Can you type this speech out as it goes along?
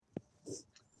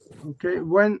Okay,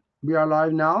 when we are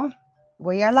live now.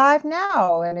 We are live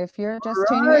now. And if you're All just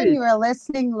tuning in, right. you are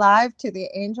listening live to the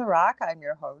Angel Rock. I'm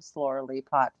your host, Laura Lee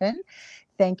Potvin.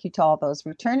 Thank you to all those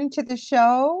returning to the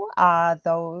show.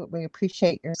 Though we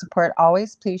appreciate your support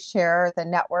always, please share the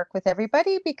network with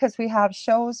everybody because we have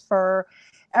shows for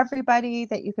everybody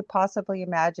that you could possibly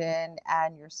imagine,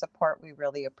 and your support we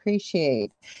really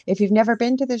appreciate. If you've never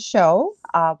been to the show,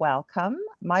 welcome.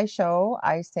 My show,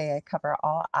 I say I cover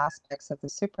all aspects of the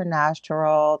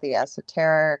supernatural, the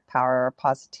esoteric, power of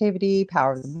positivity,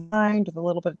 power of the mind, with a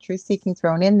little bit of truth seeking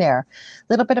thrown in there.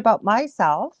 A little bit about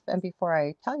myself. And before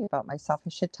I tell you about myself, I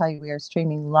should tell you we are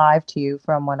streaming live to you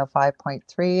from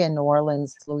 105.3 in New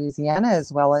Orleans, Louisiana,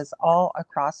 as well as all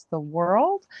across the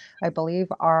world. I believe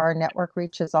our network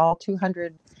reaches all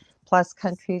 200 plus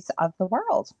countries of the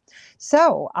world.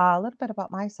 So, a little bit about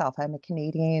myself. I'm a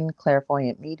Canadian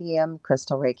clairvoyant medium,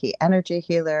 crystal Reiki energy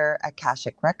healer,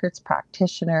 Akashic Records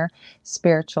practitioner,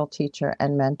 spiritual teacher,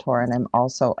 and mentor. And I'm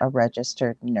also a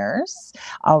registered nurse.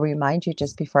 I'll remind you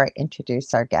just before I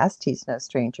introduce our guest, he's no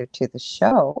stranger to the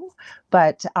show.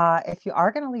 But if you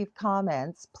are going to leave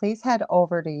comments, please head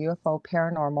over to UFO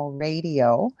Paranormal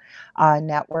Radio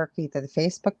network, either the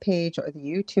Facebook page or the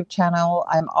YouTube channel.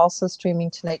 I'm also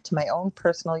streaming tonight to my own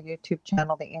personal YouTube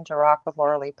channel, The Angel Rock with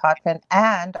Laura Lee Potvin,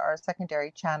 and our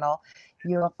secondary channel,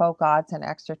 UFO Gods and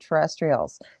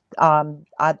Extraterrestrials. Those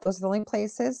are the only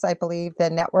places, I believe, the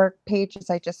network pages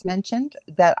I just mentioned,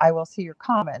 that I will see your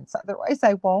comments. Otherwise,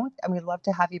 I won't. And we'd love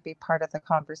to have you be part of the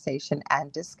conversation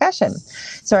and discussion.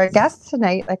 So, our guest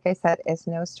tonight, like I said, is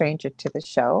no stranger to the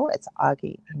show. It's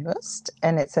Augie Nust.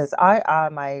 And it says,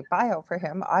 my bio for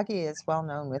him, Augie is well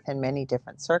known within many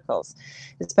different circles,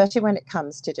 especially when it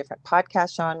comes to different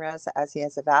podcast genres, as he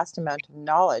has a vast amount of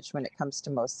knowledge when it comes to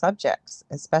most subjects,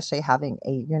 especially having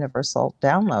a universal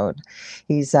download.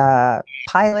 He's a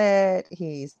pilot.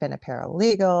 He's been a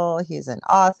paralegal. He's an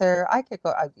author. I could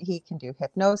go. He can do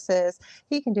hypnosis.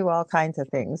 He can do all kinds of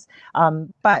things.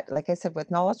 But like I said, with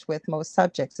knowledge with most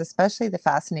subjects, especially the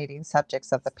fascinating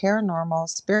subjects of the paranormal,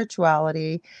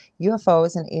 spirituality,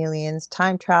 UFOs and aliens,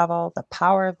 time travel, the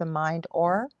power of the mind,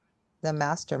 or the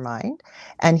mastermind.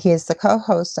 And he is the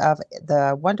co-host of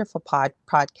the wonderful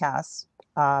podcast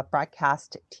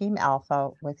broadcast Team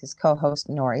Alpha with his co-host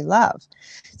Nori Love.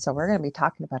 So we're going to be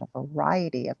talking about a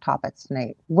variety of topics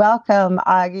tonight. Welcome,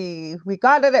 Augie. We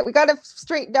got it. We got it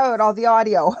straightened out, all the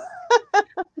audio.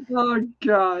 Oh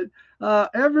God.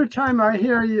 Every time I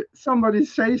hear somebody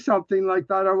say something like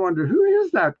that, I wonder who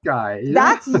is that guy.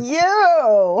 That's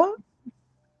you.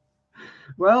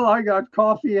 Well, I got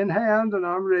coffee in hand and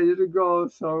I'm ready to go,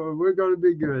 so we're going to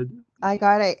be good. I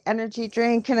got a energy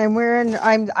drink and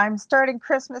I'm starting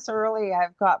Christmas early.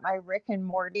 I've got my Rick and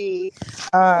Morty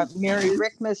Merry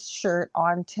Rickmas shirt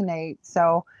on tonight.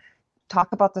 So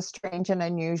talk about the strange and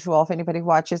unusual. If anybody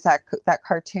watches that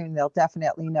cartoon, they'll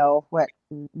definitely know what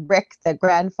Rick, the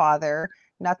grandfather,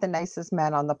 not the nicest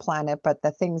man on the planet, but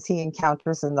the things he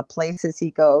encounters and the places he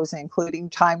goes, including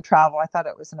time travel. I thought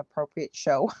it was an appropriate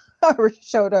show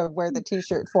to wear the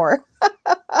T-shirt for.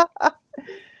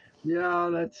 Yeah,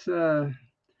 that's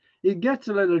it gets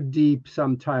a little deep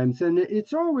sometimes, and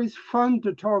it's always fun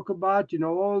to talk about,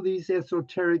 all these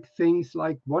esoteric things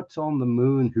like what's on the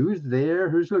moon, who's there,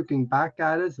 who's looking back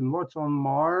at us, and what's on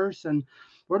Mars, and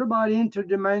what about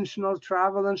interdimensional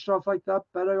travel and stuff like that.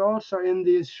 But I also, in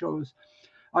these shows,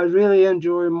 I really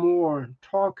enjoy more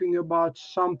talking about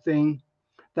something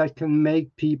that can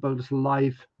make people's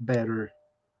life better.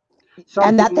 And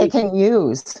Something that they can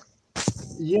use.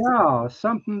 yeah,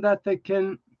 something that they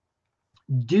can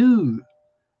do.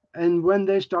 And when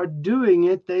they start doing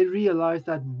it, they realize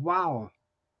that, wow,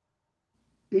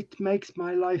 it makes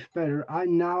my life better.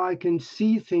 I can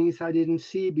see things I didn't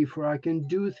see before. I can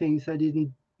do things I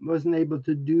didn't wasn't able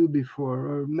to do before,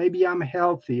 or maybe I'm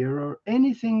healthier or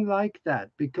anything like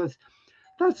that, because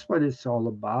that's what it's all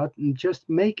about, and just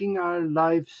making our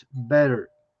lives better.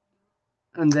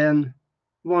 And then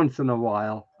once in a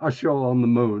while, a show on the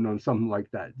moon or something like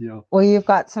that. Well, you've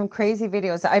got some crazy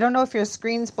videos. I don't know if your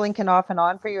screen's blinking off and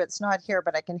on for you. It's not here,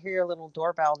 but I can hear your little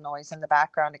doorbell noise in the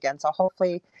background again. So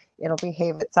hopefully it'll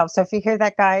behave itself. So if you hear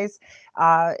that, guys,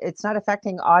 it's not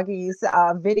affecting Augie's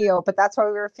video, but that's why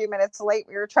we were a few minutes late.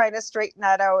 We were trying to straighten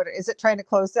that out. Is it trying to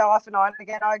close off and on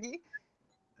again, Augie?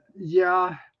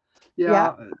 Yeah,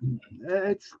 Yeah. yeah,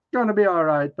 it's gonna be all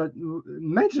right. But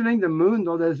mentioning the moon,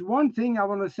 though, there's one thing I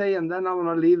want to say, and then I want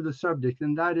to leave the subject,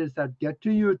 and that is that get to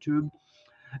YouTube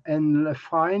and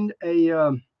find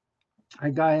a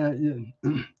guy,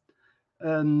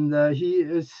 and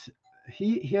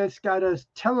he has got a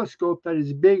telescope that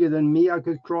is bigger than me. I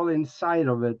could crawl inside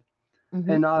of it,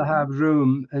 and I'll have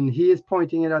room, and he is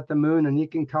pointing it at the moon, and he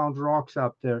can count rocks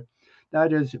up there.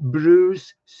 That is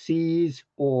Bruce Sees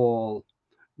All.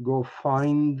 Go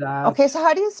find that. Okay, so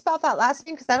how do you spell that last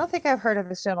name? Because I don't think I've heard of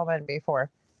this gentleman before.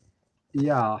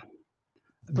 Yeah.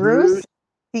 Bruce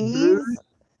Bruce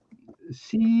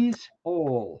Sees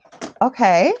All.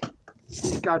 Okay.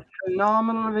 He's got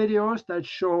phenomenal videos that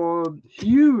show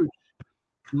huge,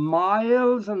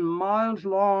 miles and miles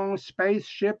long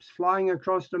spaceships flying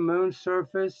across the moon's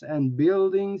surface and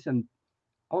buildings and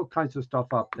all kinds of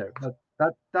stuff up there. But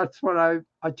that's what I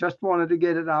just wanted to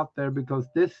get it out there, because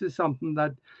this is something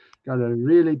that got to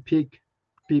really pique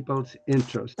people's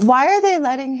interest. Why are they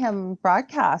letting him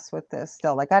broadcast with this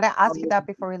still? Like, I gotta ask you that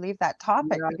before we leave that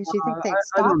topic, because you think they'd I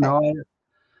stop don't it. know.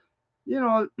 You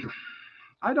know,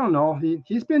 I don't know.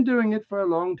 He's been doing it for a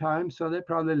long time, so they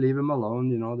probably leave him alone.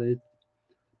 You know,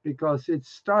 because it's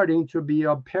starting to be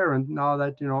apparent now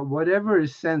that, you know, whatever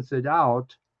is censored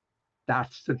out,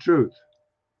 that's the truth.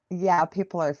 Yeah,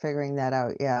 people are figuring that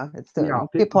out. Yeah, it's the Yeah,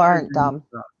 people aren't dumb.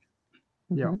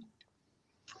 Yeah,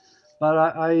 but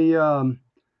I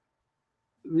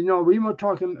you know, we were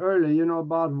talking earlier, you know,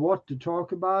 about what to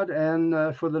talk about,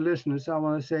 and for the listeners, I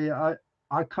want to say I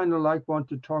kind of want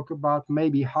to talk about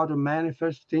maybe how to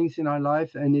manifest things in our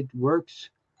life, and it works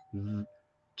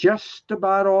just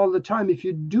about all the time if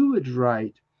you do it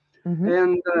right.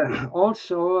 And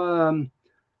also,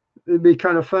 it'd be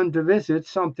kind of fun to visit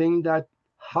something that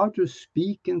how to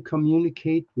speak and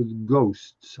communicate with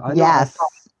ghosts. I know I thought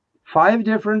 5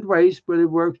 different ways, but it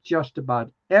works just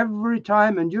about every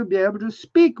time, and you'll be able to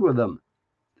speak with them.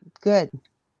 Good.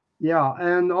 Yeah,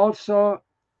 and also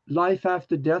life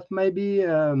after death, maybe.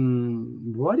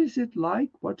 What is it like?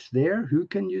 What's there? Who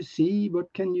can you see?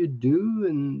 What can you do?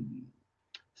 And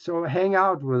so hang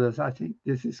out with us. I think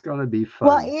this is going to be fun.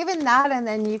 Well, even that, and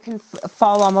then you can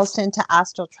fall almost into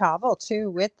astral travel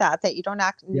too with that you don't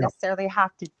necessarily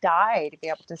have to die to be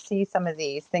able to see some of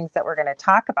these things that we're going to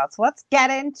talk about. So let's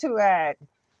get into it.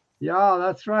 Yeah,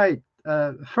 that's right.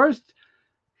 First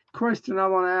question I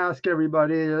want to ask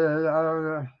everybody,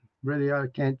 really, I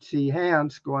can't see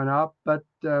hands going up, but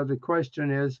the question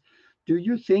is, do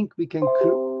you think we can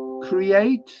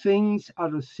create things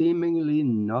out of seemingly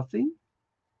nothing?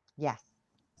 Yes.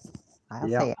 I'll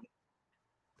say it.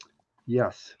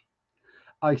 Yes.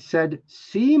 I said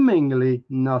seemingly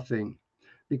nothing,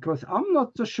 because I'm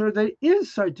not so sure there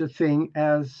is such a thing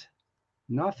as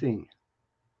nothing,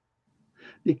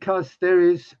 because there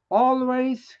is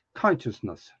always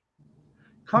consciousness.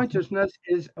 Consciousness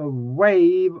is a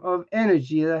wave of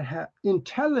energy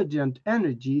intelligent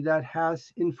energy that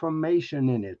has information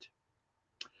in it.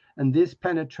 And this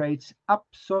penetrates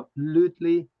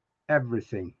absolutely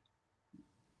everything.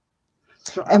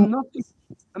 So I'm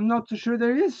not so sure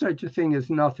there is such a thing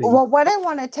as nothing. Well, what I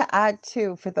wanted to add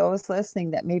too, for those listening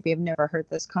that maybe have never heard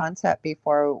this concept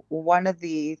before, one of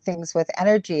the things with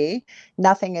energy,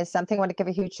 nothing is something. I want to give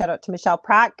a huge shout out to Michelle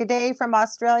Pratt. Good day from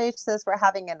Australia. She says we're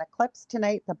having an eclipse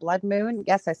tonight, the blood moon.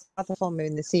 Yes, I saw the full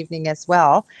moon this evening as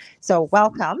well. So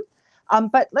welcome.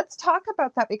 But let's talk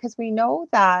about that, because we know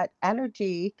that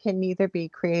energy can neither be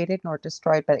created nor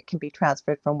destroyed, but it can be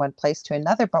transferred from one place to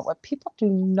another. But what people do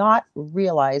not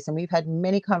realize, and we've had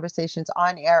many conversations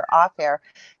on air, off air,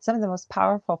 some of the most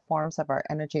powerful forms of our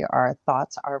energy are our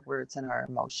thoughts, our words, and our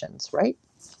emotions, right?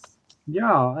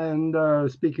 Yeah,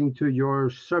 and speaking to your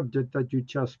subject that you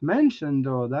just mentioned,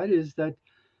 though, that is that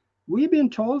we've been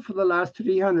told for the last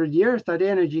 300 years that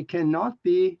energy cannot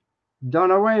be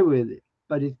done away with,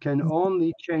 but it can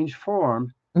only change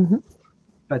form.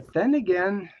 But then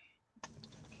again,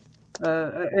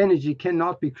 energy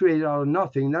cannot be created out of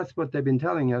nothing. That's what they've been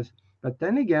telling us. But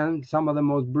then again, some of the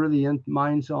most brilliant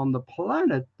minds on the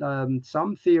planet,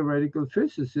 some theoretical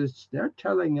physicists, they're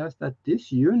telling us that this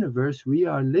universe we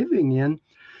are living in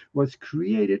was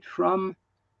created from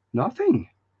nothing.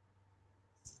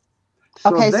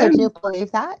 So do you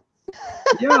believe that?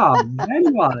 Yeah,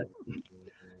 then what?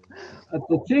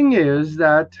 The thing is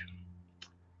that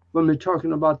when we're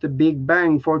talking about the Big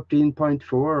Bang, 14.4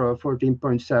 or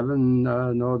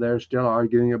 14.7, no, they're still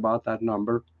arguing about that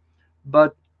number.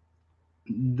 But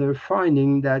they're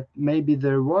finding that maybe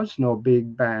there was no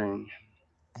Big Bang.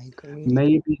 I agree.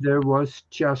 Maybe there was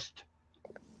just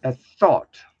a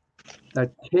thought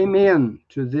that came in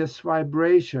to this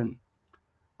vibration,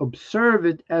 observe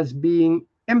it as being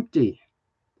empty.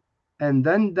 And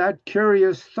then that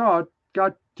curious thought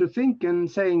got to thinking,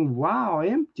 saying, wow,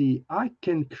 empty, I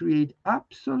can create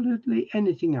absolutely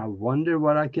anything. I wonder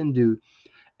what I can do.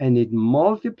 And it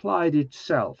multiplied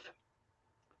itself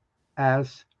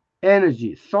as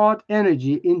energy, thought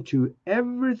energy, into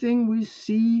everything we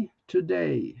see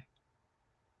today.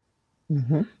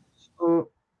 Mm-hmm. So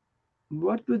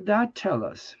what would that tell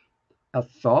us? A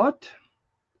thought?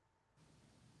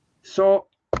 So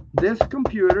this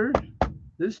computer,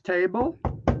 this table,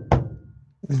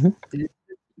 Mm-hmm. is it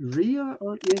real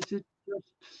or is it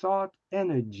just thought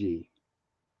energy?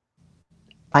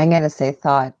 I'm going to say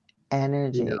thought Yeah.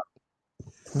 energy. It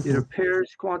Mm-hmm.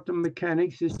 appears quantum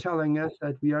mechanics is telling us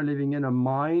that we are living in a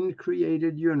mind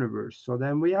created universe. So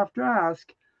then we have to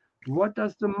ask, what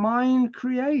does the mind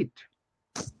create?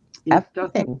 It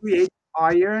doesn't Everything. create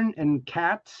iron and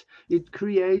cats, it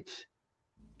creates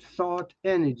thought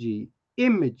energy,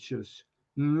 images,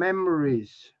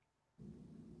 memories,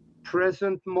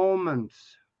 present moments.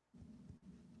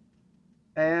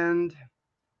 And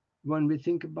when we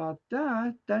think about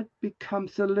that, that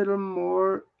becomes a little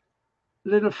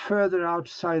further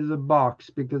outside the box,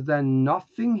 because then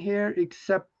nothing here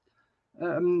except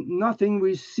nothing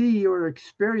we see or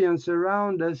experience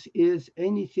around us is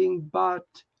anything but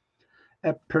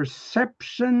a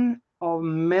perception of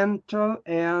mental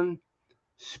and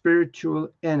spiritual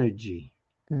energy.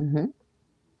 Mm-hmm.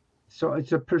 So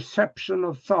it's a perception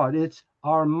of thought. It's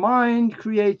our mind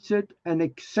creates it and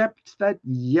accepts that,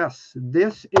 yes,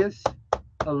 this is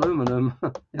aluminum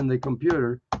in the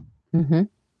computer. Mm-hmm.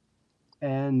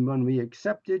 And when we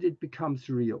accept it, it becomes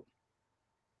real.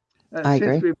 Uh, I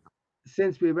since agree. we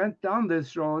since we went down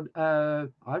this road,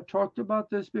 I've talked about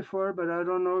this before, but I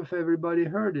don't know if everybody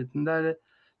heard it. And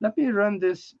let me run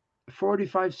this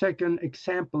 45-second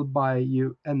example by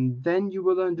you, and then you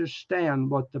will understand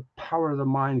what the power of the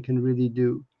mind can really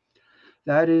do.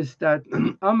 That is that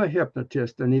I'm a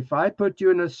hypnotist, and if I put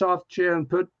you in a soft chair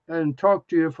and talk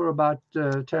to you for about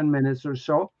 10 minutes or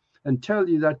so, and tell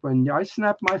you that when I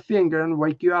snap my finger and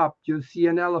wake you up, you'll see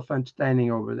an elephant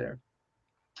standing over there.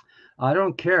 I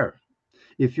don't care.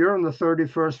 If you're on the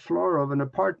 31st floor of an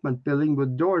apartment building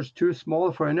with doors too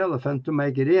small for an elephant to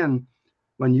make it in,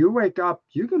 when you wake up,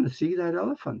 you're going to see that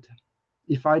elephant.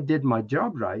 If I did my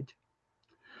job right,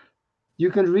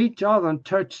 you can reach out and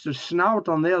touch the snout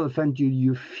on the elephant.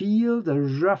 You feel the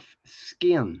rough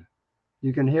skin.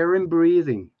 You can hear him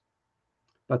breathing.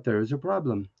 But there is a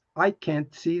problem. I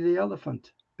can't see the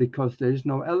elephant because there's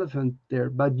no elephant there.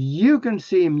 But you can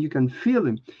see him, you can feel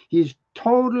him. He's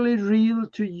totally real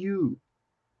to you.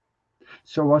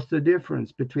 So what's the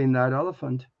difference between that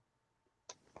elephant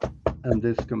and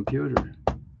this computer?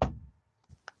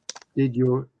 Did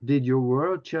your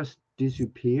world just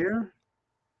disappear?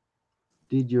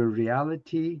 Did your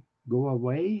reality go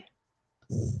away?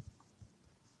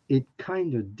 It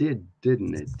kind of did,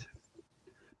 didn't it?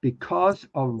 Because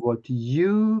of what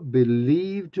you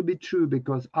believe to be true,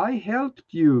 because I helped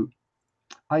you.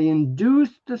 I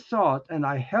induced the thought and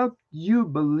I helped you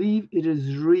believe it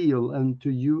is real, and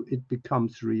to you it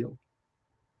becomes real.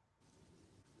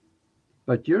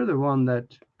 But you're the one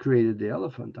that created the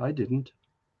elephant. I didn't.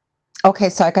 Okay,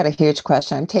 so I got a huge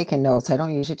question. I'm taking notes. I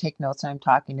don't usually take notes when I'm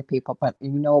talking to people, but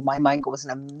my mind goes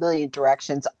in a million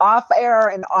directions off air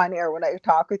and on air when I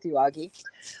talk with you, Augie.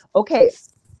 Okay,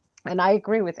 and I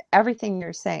agree with everything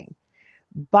you're saying.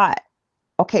 But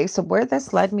okay, so where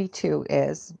this led me to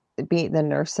is being the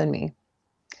nurse in me.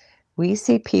 We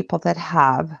see people that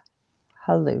have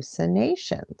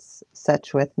hallucinations,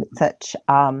 such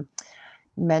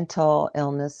mental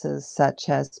illnesses, such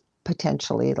as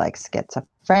potentially like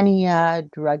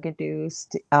schizophrenia, drug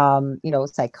induced,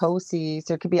 psychoses.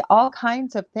 There could be all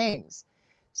kinds of things.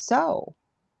 So,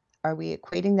 are we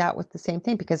equating that with the same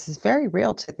thing? Because it's very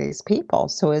real to these people.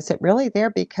 So, is it really there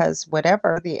because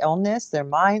whatever the illness, their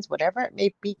minds, whatever it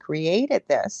may be, created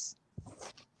this?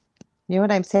 You know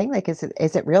what I'm saying? Like, is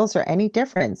it real? Is there any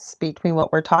difference between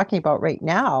what we're talking about right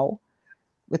now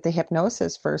with the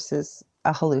hypnosis versus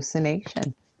a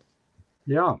hallucination?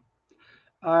 Yeah.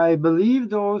 I believe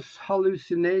those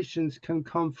hallucinations can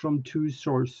come from two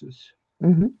sources.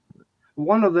 Mm-hmm.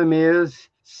 One of them is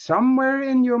somewhere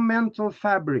in your mental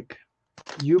fabric,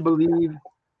 you believe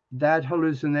that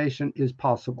hallucination is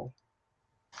possible.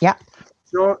 Yeah.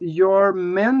 So your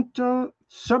mental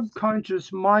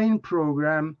subconscious mind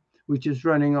program, which is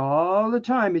running all the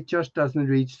time, it just doesn't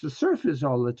reach the surface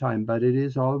all the time, but it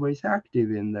is always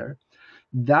active in there.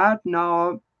 That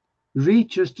now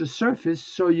reaches the surface,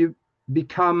 so you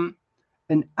become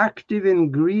an active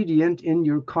ingredient in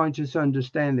your conscious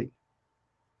understanding.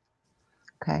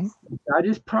 Okay. That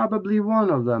is probably one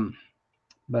of them,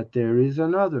 but there is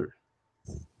another: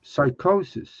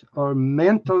 psychosis or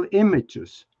mental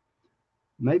images.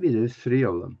 Maybe there's three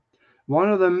of them. One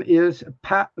of them is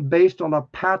based on a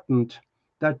patent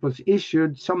that was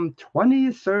issued some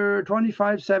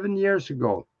 7 years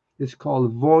ago. It's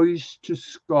called voice to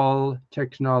skull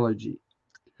technology.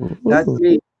 That Ooh.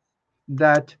 means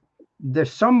that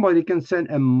there's somebody can send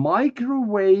a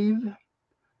microwave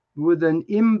with an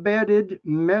embedded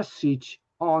message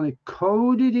on it,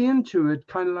 coded into it,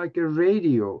 kind of like a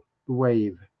radio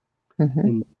wave. Mm-hmm.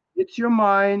 And it's your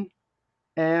mind,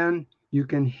 and you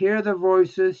can hear the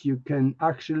voices, you can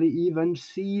actually even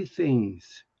see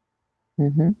things.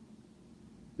 Mm-hmm.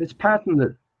 It's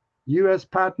patented, US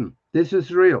patent. This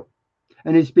is real.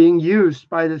 And it's being used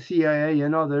by the CIA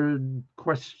and other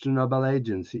questionable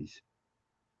agencies.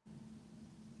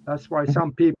 That's why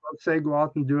some people say go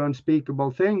out and do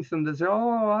unspeakable things, and they say,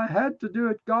 "Oh, I had to do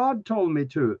it. God told me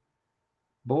to."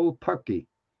 Bull pucky.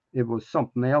 It was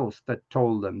something else that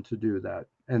told them to do that,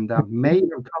 and that may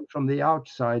have come from the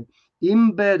outside,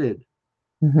 embedded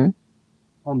Mm-hmm.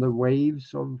 on the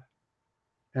waves of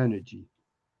energy.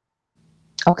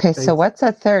 Okay, They, so what's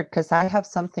a third? Because I have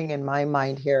something in my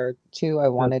mind here too I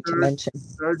the wanted to third, mention.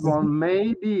 third one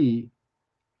may be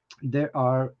there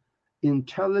are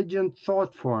intelligent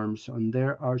thought forms and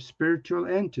there are spiritual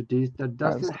entities that I was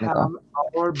doesn't going to have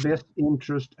go. our best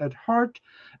interest at heart,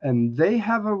 and they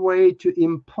have a way to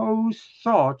impose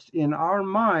thoughts in our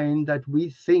mind that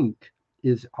we think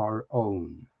is our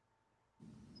own.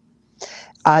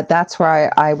 That's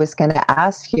where I was going to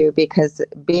ask you because,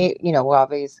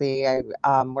 obviously,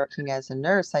 working as a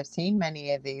nurse, I've seen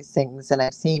many of these things and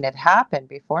I've seen it happen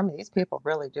before me. These people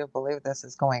really do believe this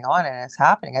is going on and it's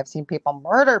happening. I've seen people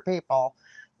murder people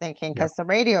thinking Yeah. because the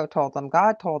radio told them,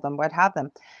 God told them, what have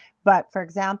them. But for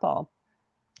example,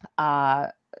 uh,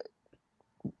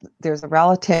 there's a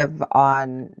relative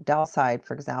on Dell's side,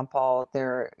 for example,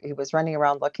 he was running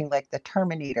around looking like the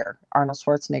Terminator, Arnold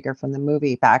Schwarzenegger from the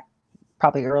movie back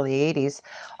probably early 80s,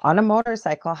 on a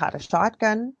motorcycle, had a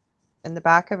shotgun in the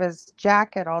back of his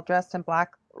jacket, all dressed in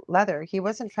black leather. He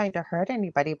wasn't trying to hurt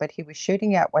anybody, but he was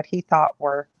shooting at what he thought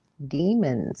were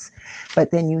demons. But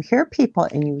then you hear people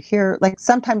and you hear, like,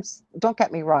 sometimes, don't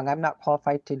get me wrong, I'm not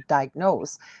qualified to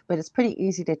diagnose, but it's pretty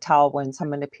easy to tell when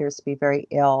someone appears to be very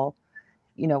ill,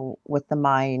 with the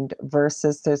mind,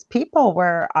 versus there's people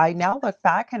where I now look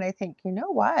back and I think, you know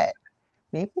what?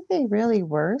 Maybe they really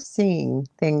were seeing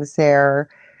things there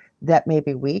that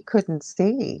maybe we couldn't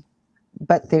see,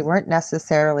 but they weren't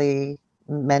necessarily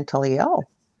mentally ill.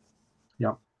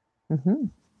 Yeah. Mm-hmm.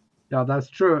 Yeah, that's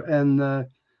true. And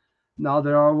now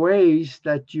there are ways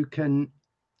that you can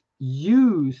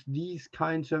use these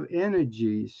kinds of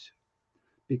energies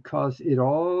because it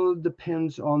all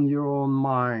depends on your own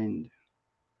mind.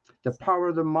 The power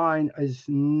of the mind is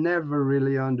never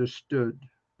really understood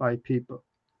by people.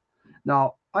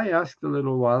 Now, I asked a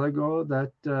little while ago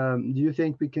that do you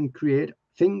think we can create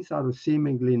things out of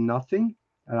seemingly nothing?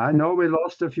 And I know we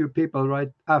lost a few people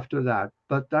right after that,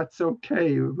 but that's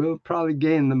okay. We'll probably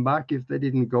gain them back if they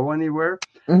didn't go anywhere.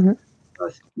 Mm-hmm.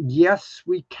 Because yes,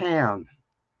 we can.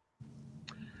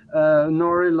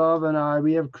 Nori Love and I,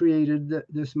 we have created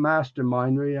this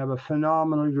mastermind where we have a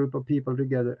phenomenal group of people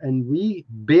together, and we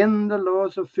bend the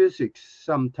laws of physics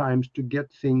sometimes to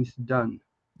get things done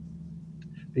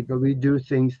because we do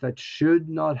things that should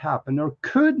not happen or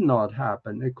could not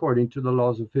happen according to the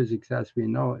laws of physics as we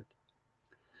know it.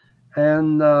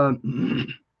 And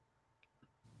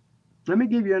let me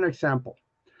give you an example.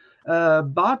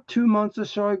 About 2 months or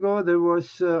so ago, there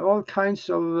was all kinds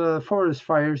of forest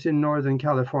fires in Northern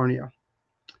California.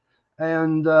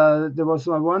 And there was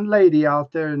one lady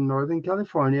out there in Northern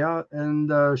California,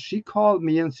 and she called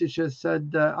me and she just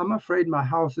said, I'm afraid my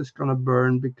house is going to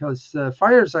burn because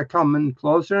fires are coming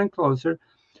closer and closer.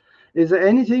 Is there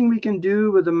anything we can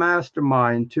do with the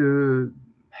mastermind to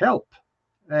help?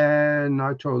 And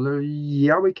I told her,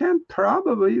 yeah, we can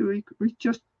probably. We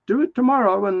just do it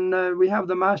tomorrow when we have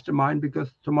the mastermind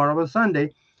because tomorrow is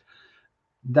Sunday.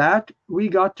 That we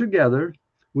got together.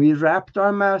 We wrapped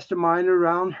our mastermind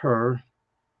around her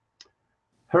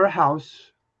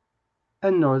house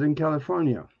in Northern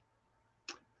California.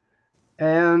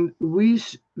 And we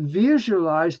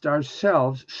visualized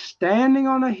ourselves standing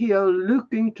on a hill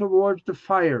looking towards the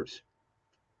fires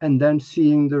and then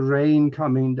seeing the rain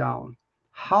coming down.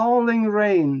 Howling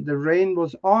rain. The rain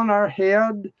was on our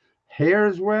head,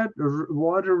 hair's wet,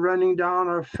 water running down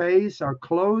our face, our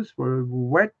clothes were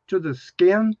wet to the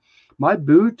skin. My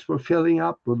boots were filling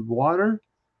up with water.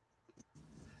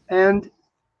 And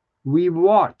we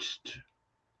watched.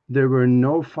 There were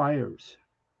no fires.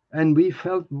 And we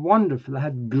felt wonderful. I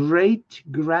had great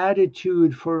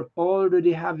gratitude for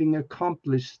already having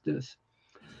accomplished this.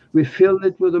 We filled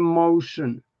it with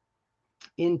emotion,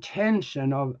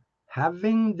 intention of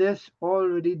having this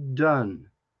already done.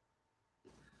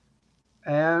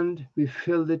 And we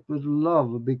filled it with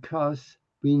love because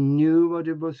we knew what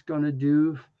it was going to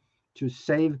do to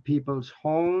save people's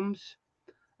homes,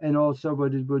 and also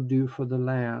what it would do for the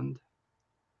land.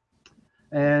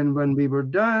 And when we were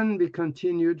done, we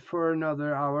continued for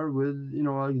another hour with,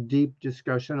 a deep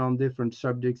discussion on different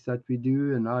subjects that we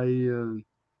do. And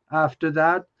after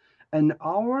that, an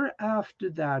hour after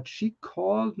that, she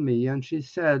called me and she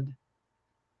said,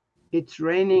 "It's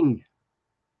raining."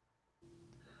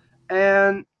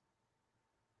 And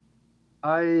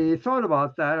I thought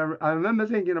about that. I remember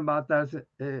thinking about that,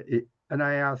 and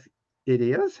I asked, "It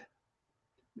is?"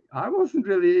 I wasn't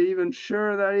really even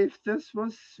sure that if this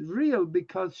was real,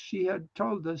 because she had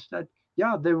told us that,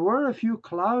 yeah, there were a few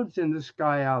clouds in the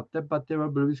sky out there, but there were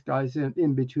blue skies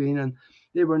in between, and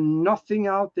there were nothing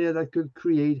out there that could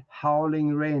create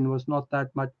howling rain, was not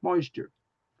that much moisture.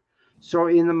 So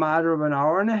in a matter of an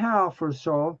hour and a half or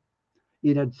so,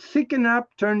 it had thickened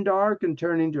up, turned dark, and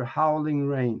turned into howling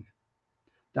rain.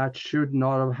 That should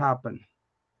not have happened.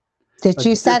 Did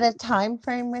you set a time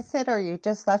frame with it, or you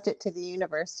just left it to the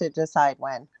universe to decide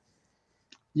when?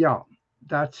 Yeah,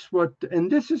 and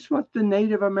this is what the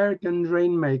Native American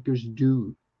rainmakers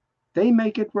do. They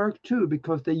make it work too,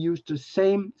 because they use the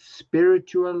same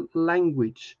spiritual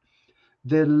language,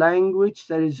 the language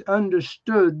that is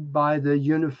understood by the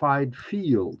unified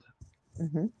field.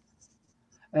 Mm-hmm.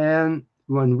 And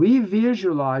when we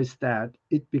visualize that,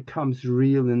 it becomes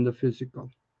real in the physical.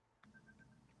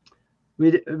 We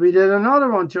did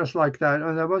another one just like that,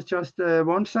 and that was just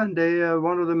one Sunday.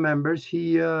 One of the members,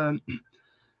 he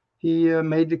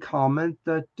made the comment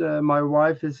that my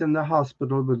wife is in the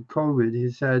hospital with COVID.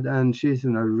 He said, and she's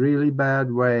in a really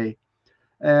bad way,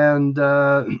 and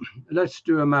let's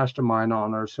do a mastermind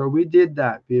on her. So we did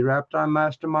that. We wrapped our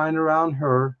mastermind around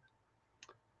her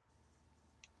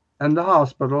and the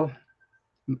hospital.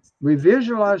 We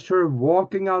visualized her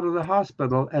walking out of the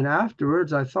hospital, and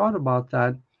afterwards I thought about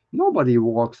that. Nobody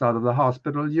walks out of the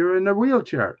hospital. You're in a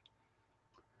wheelchair.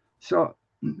 So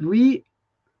we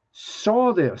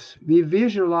saw this. We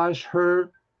visualized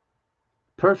her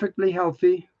perfectly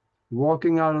healthy,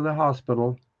 walking out of the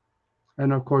hospital.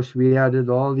 And of course, we added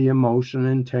all the emotion,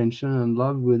 intention, and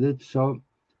love with it. So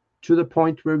to the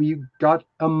point where we got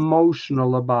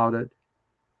emotional about it.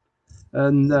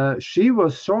 And she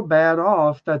was so bad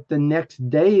off that the next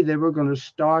day they were going to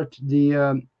start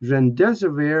the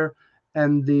remdesivir,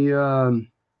 and the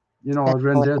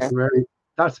remdesivir,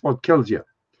 that's what kills you.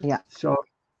 Yeah. So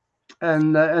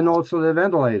and also the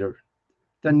ventilator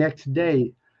the next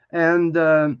day. And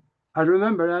I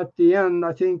remember at the end,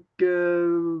 I think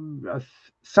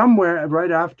somewhere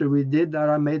right after we did that,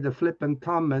 I made the flippant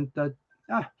comment that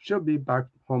she'll be back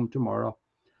home tomorrow.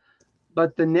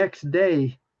 But the next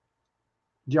day,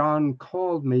 John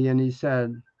called me and he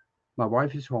said, "My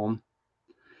wife is home.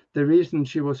 The reason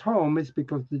she was home is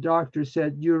because the doctor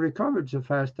said you recovered so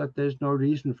fast that there's no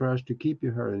reason for us to keep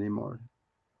you here anymore."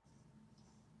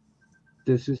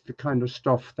 This is the kind of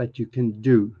stuff that you can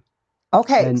do.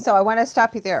 Okay, so I want to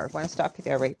stop you there.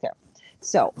 Right there.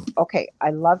 So, okay, I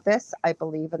love this. I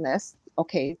believe in this.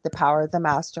 Okay, the power of the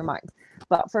mastermind.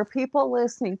 But for people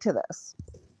listening to this,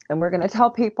 and we're going to tell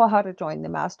people how to join the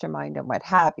mastermind and what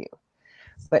have you,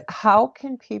 but how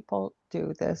can people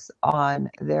do this on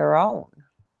their own?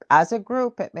 As a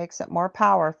group, it makes it more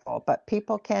powerful, but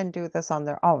people can do this on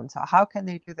their own. So how can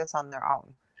they do this on their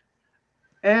own?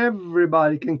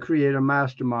 Everybody can create a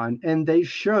mastermind, and they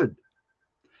should.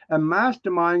 A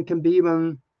mastermind can be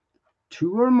when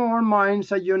two or more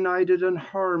minds are united in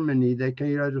harmony. They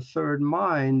create a third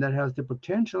mind that has the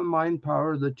potential mind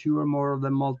power, the two or more of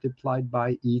them multiplied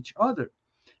by each other.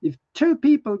 If two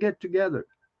people get together,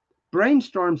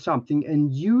 brainstorm something,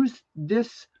 and use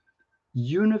this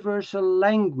universal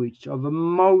language of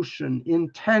emotion,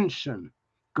 intention,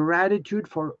 gratitude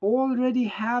for already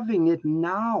having it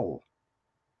now,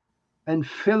 and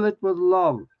fill it with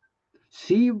love.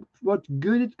 See what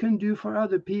good it can do for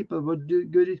other people, what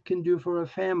good it can do for a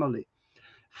family.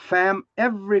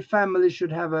 Every family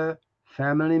should have a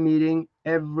family meeting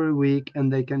every week,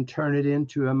 and they can turn it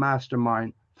into a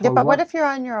mastermind. Yeah, but what if you're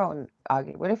on your own,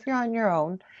 Augie? What if you're on your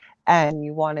own and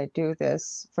you want to do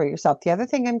this for yourself? The other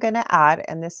thing I'm going to add,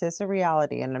 and this is a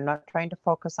reality, and I'm not trying to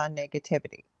focus on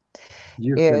negativity,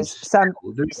 is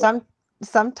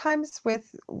sometimes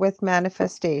with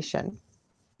manifestation,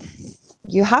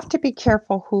 you have to be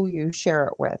careful who you share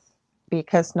it with,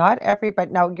 because not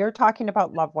everybody. Now you're talking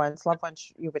about loved ones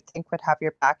you would think would have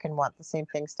your back and want the same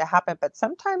things to happen, but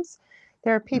sometimes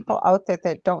there are people out there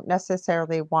that don't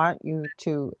necessarily want you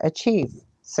to achieve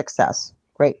success,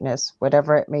 greatness,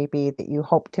 whatever it may be that you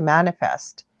hope to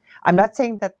manifest. I'm not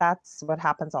saying that that's what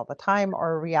happens all the time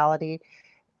or a reality,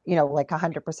 like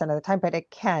 100% of the time, but it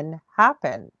can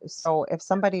happen. So if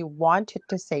somebody wanted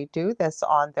to say do this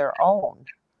on their own,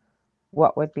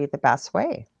 what would be the best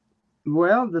way?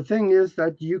 Well, the thing is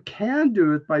that you can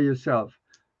do it by yourself.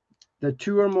 The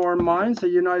two or more minds are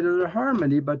united in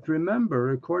harmony, but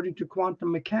remember, according to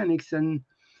quantum mechanics and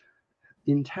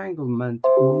entanglement,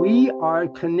 we are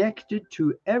connected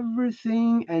to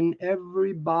everything and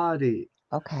everybody.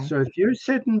 Okay. So if you're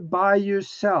sitting by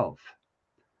yourself,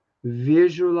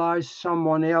 visualize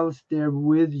someone else there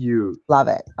with you. Love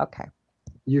it. Okay.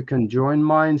 You can join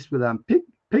minds with them.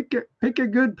 Pick a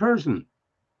good person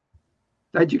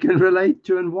that you can relate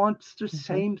to and wants the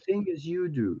same thing as you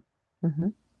do.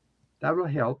 That will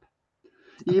help.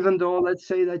 Even though, let's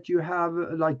say that you have,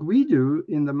 like we do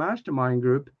in the mastermind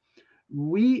group,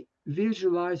 we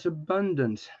visualize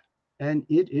abundance, and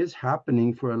it is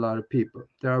happening for a lot of people.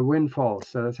 There are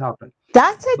windfalls that has happened.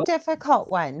 That's a difficult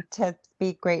one to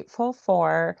be grateful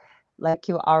for. Like,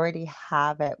 you already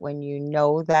have it when you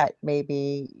know that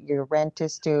maybe your rent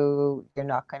is due, you're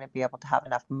not going to be able to have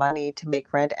enough money to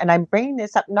make rent. And I'm bringing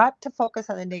this up not to focus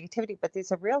on the negativity, but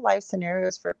these are real life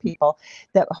scenarios for people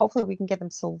that hopefully we can give them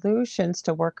solutions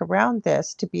to work around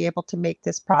this, to be able to make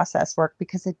this process work,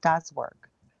 because it does work.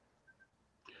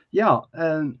 Yeah,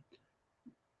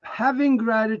 having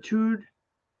gratitude,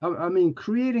 I mean,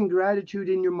 creating gratitude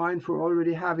in your mind for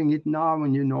already having it now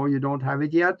when you know you don't have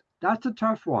it yet, that's a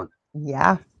tough one.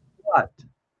 Yeah. But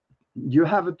you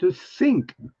have to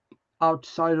think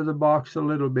outside of the box a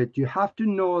little bit. You have to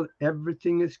know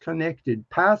everything is connected.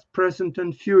 Past, present,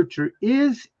 and future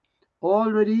is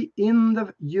already in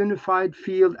the unified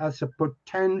field as a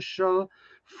potential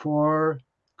for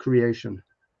creation.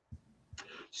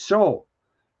 So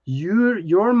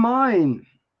your mind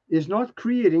is not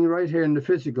creating right here in the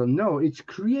physical. No, it's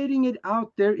creating it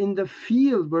out there in the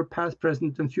field where past,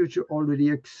 present, and future already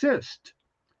exist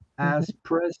as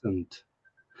present.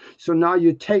 So now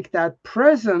you take that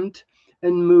present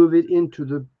and move it into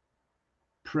the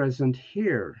present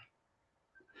here.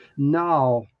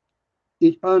 Now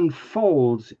it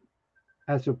unfolds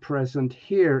as a present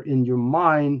here in your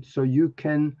mind, so you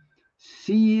can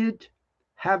see it,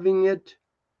 having it,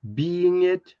 being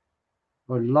it,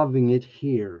 or loving it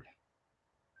here.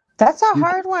 That's a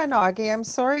hard one, Augie. I'm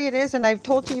sorry it is. And I've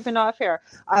told you even off here,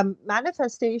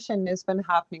 manifestation has been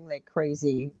happening like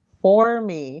crazy for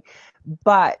me.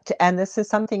 And this is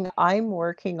something I'm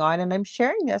working on, and I'm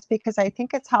sharing this because I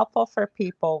think it's helpful for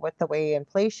people with the way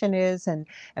inflation is and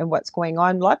what's going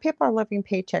on. A lot of people are living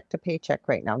paycheck to paycheck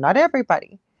right now. Not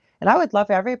everybody. And I would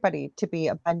love everybody to be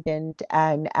abundant,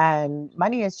 and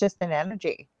money is just an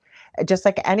energy, just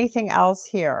like anything else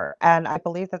here. And I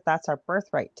believe that that's our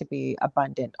birthright, to be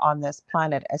abundant on this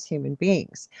planet as human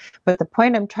beings. But the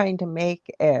point I'm trying to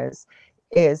make is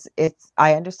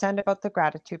I understand about the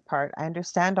gratitude part. I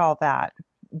understand all that,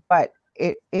 but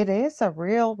it is a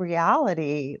real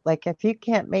reality. Like, if you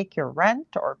can't make your rent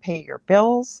or pay your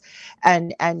bills,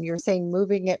 and you're saying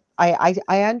moving it, I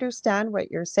understand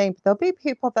what you're saying, but there'll be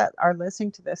people that are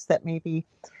listening to this that maybe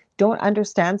don't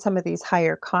understand some of these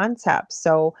higher concepts.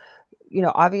 So,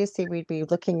 obviously we'd be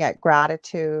looking at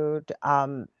gratitude,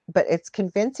 but it's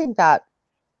convincing that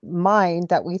mind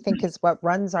that we think is what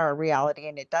runs our reality,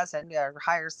 and it doesn't. Our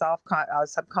higher self,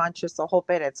 subconscious, the whole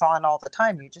bit, it's on all the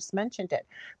time. You just mentioned it.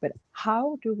 But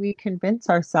how do we convince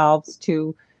ourselves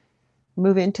to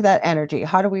move into that energy?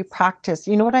 How do we practice?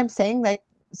 You know what I'm saying? Like,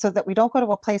 so that we don't go to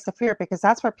a place of fear, because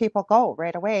that's where people go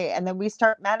right away. And then we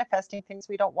start manifesting things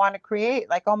we don't want to create.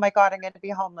 Like, oh my God, I'm going to be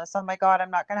homeless. Oh my God,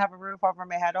 I'm not going to have a roof over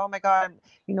my head. Oh my God.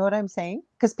 You know what I'm saying?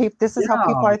 Because this is how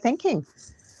people are thinking.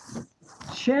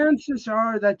 Chances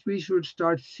are that we should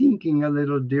start thinking a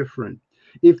little different.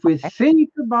 If we think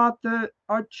about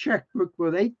our checkbook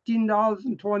with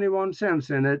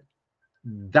 $18.21 in it,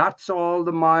 that's all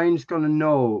the mind's going to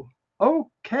know.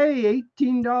 Okay,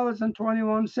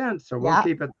 $18.21. So we'll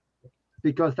keep it,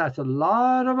 because that's a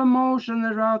lot of emotion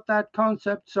around that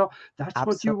concept. So that's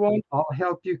what you want. I'll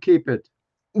help you keep it.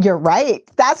 You're right.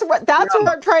 That's what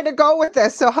I'm trying to go with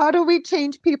this. So how do we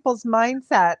change people's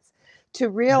mindsets to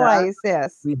realize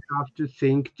this? We have to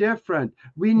think different.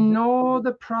 We know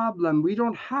the problem. We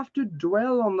don't have to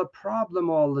dwell on the problem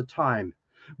all the time.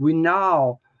 We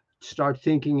now start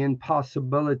thinking in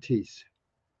possibilities.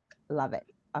 Love it.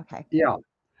 Okay. Yeah.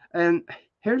 And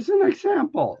here's an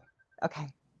example. Okay.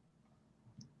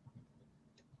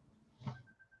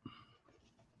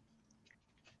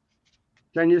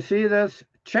 Can you see this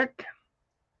check?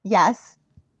 Yes.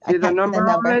 See the number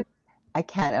on it? I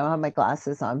can't. I don't have my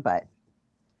glasses on, but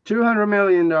 $200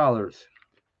 million.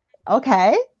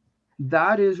 Okay.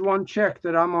 That is one check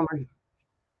that I'm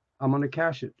gonna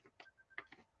cash it.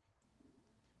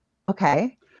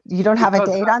 Okay. You don't have a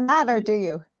date on that, or do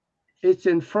you? It's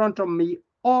in front of me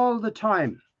all the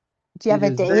time. Do you have It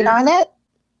a is date on it?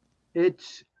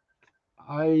 it's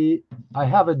I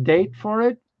have a date for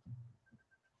it,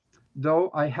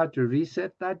 though I had to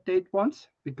reset that date once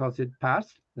because it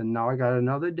passed, and now I got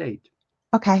another date.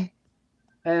 Okay.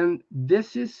 And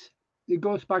it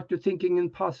goes back to thinking in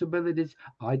possibilities.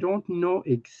 I don't know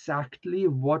exactly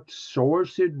what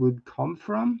source it would come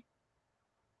from,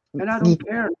 and I You don't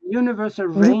care. The universe You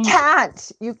arranged.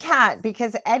 can't. You can't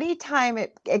because anytime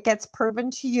it gets proven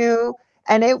to you,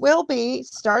 and it will be,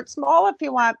 start small if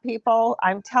you want, people.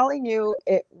 I'm telling you,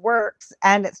 it works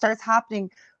and it starts happening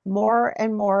more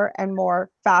and more and more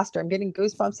faster. I'm getting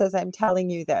goosebumps as I'm telling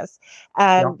you this.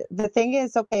 Yeah, And the thing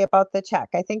is, okay, about the check,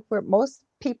 I think most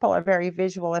people are very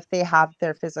visual if they have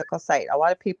their physical sight. A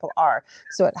lot of people are.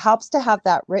 So it helps to have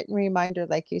that written reminder,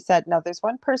 like you said. Now, there's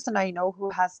one person I know who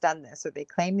has done this, or they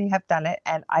claim they have done it,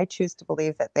 and I choose to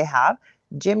believe that they have.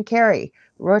 Jim Carrey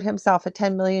wrote himself a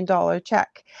 $10 million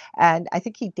check, and I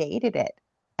think he dated it,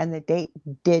 and the date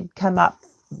did come up.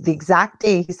 The exact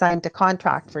day he signed a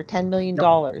contract for $10 yeah,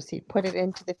 million, he put it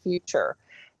into the future,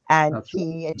 and that's right.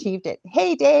 he achieved it.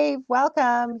 Hey, Dave,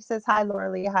 welcome. He says, hi,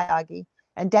 Laura Lee. Hi, Augie.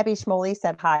 And Debbie Schmoley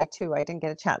said hi, too. I didn't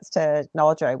get a chance to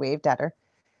acknowledge her. I waved at her.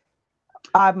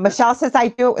 Michelle says, I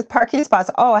do it with parking spots.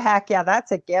 Oh, heck yeah,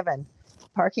 that's a given.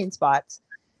 Parking spots.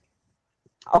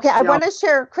 Okay, I Yeah, want to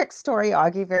share a quick story,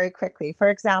 Augie, very quickly. For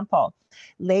example,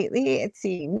 lately it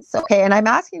seems, okay, and I'm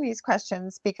asking these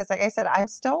questions because, like I said, I'm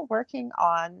still working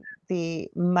on the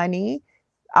money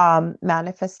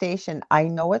manifestation. I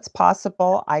know it's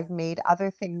possible. I've made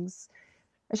other things.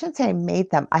 I shouldn't say I made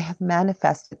them. I have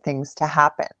manifested things to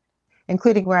happen,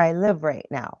 including where I live right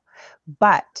now.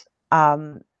 But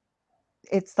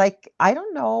it's like, I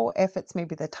don't know if it's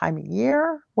maybe the time of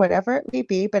year, whatever it may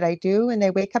be, but I do. When I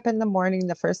wake up in the morning,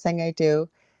 the first thing I do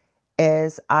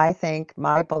is I think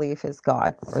my belief is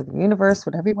God or the universe,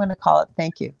 whatever you want to call it.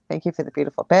 Thank you. Thank you for the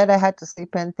beautiful bed I had to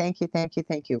sleep in. Thank you. Thank you.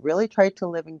 Thank you. Really try to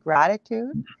live in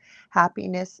gratitude,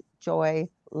 happiness, joy,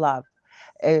 love.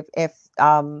 If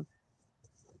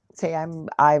say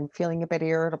I'm feeling a bit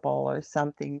irritable or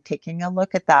something, taking a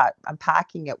look at that,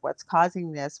 unpacking it, what's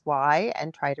causing this, why,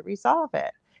 and try to resolve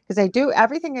it. Because I do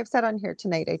everything I've said on here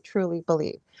tonight, I truly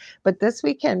believe. But this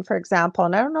weekend, for example,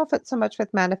 and I don't know if it's so much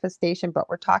with manifestation, but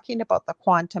we're talking about the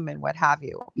quantum and what have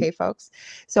you. Okay, folks.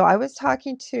 So I was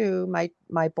talking to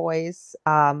my boy's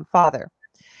father,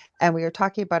 and we were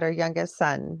talking about our youngest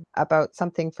son about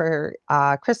something for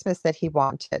Christmas that he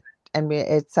wanted, and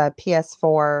it's a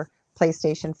PS4,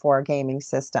 PlayStation 4 gaming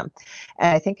system.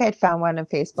 And I think I'd found one in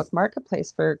Facebook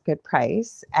Marketplace for a good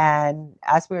price. And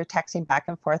as we were texting back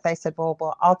and forth, I said,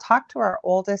 well, I'll talk to our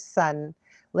oldest son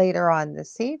later on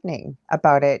this evening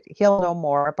about it. He'll know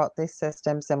more about these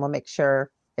systems and we'll make sure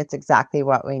it's exactly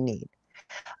what we need.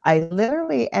 I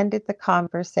literally ended the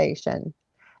conversation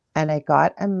and I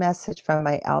got a message from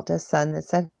my eldest son that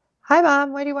said, "Hi,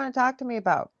 Mom, what do you want to talk to me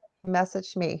about?" He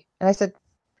messaged me. And I said,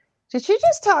 "Did you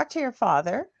just talk to your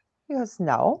father?" He goes,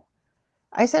 "No."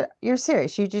 I said, "You're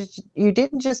serious? You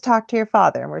didn't just talk to your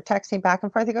father?" And we're texting back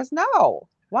and forth. He goes, "No.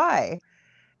 Why?"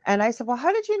 And I said, "Well,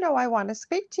 how did you know I want to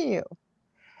speak to you?"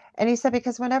 And he said,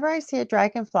 "Because whenever I see a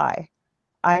dragonfly,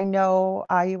 I know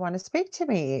you want to speak to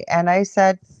me." And I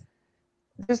said,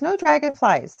 "There's no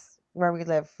dragonflies where we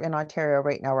live in Ontario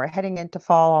right now. We're heading into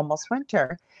fall, almost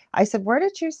winter." I said, "Where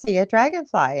did you see a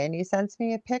dragonfly?" And he sends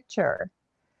me a picture.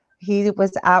 He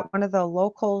was at one of the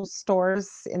local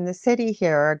stores in the city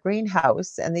here, a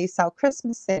greenhouse, and they sell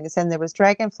Christmas things, and there was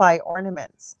dragonfly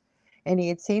ornaments. And he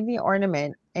had seen the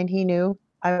ornament and he knew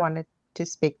I wanted to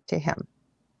speak to him.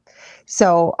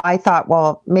 So I thought,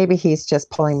 well, maybe he's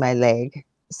just pulling my leg.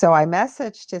 So I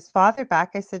messaged his father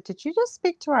back. I said, "Did you just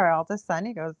speak to our eldest son?"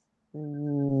 He goes,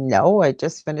 "No, I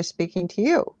just finished speaking to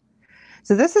you."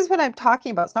 So this is what I'm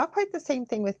talking about. It's not quite the same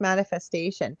thing with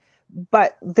manifestation,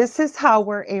 but this is how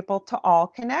we're able to all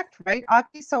connect, right,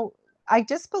 Aki? So I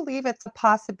just believe it's a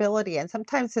possibility. And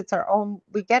sometimes it's our own,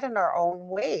 we get in our own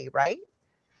way, right?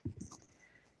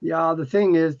 yeah. The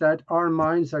thing is that our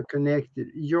minds are connected.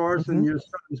 Yours Mm-hmm. and your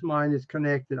son's mind is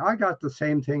connected. I got the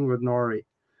same thing with Nori.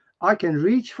 I can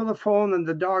reach for the phone and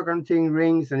the doggone thing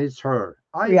rings and it's her.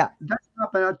 Yeah. That's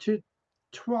happened to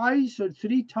twice or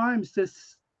three times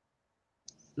this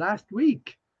last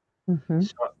week. Mm-hmm.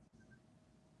 So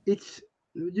it's,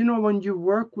 when you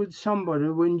work with somebody,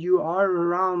 when you are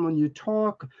around, when you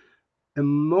talk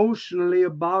emotionally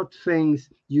about things,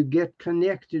 you get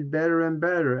connected better and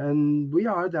better. And we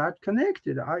are that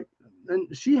connected.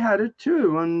 And she had it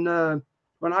too. And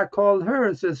when I called her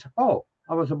and says, "Oh,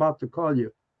 I was about to call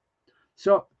you."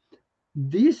 So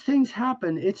these things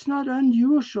happen. It's not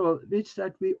unusual. It's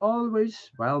that we always,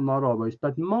 well, not always,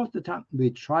 but most of the time, we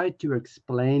try to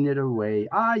explain it away.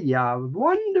 Ah, yeah,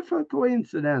 wonderful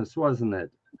coincidence, wasn't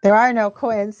it? There are no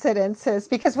coincidences,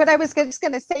 because what I was just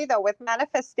going to say though, with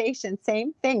manifestation,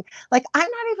 same thing. Like, I'm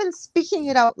not even speaking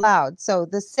it out loud. So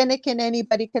the cynic in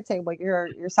anybody could say, well, your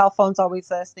cell phone's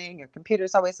always listening, your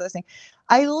computer's always listening.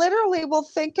 I literally will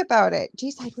think about it.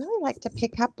 Geez, I'd really like to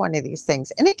pick up one of these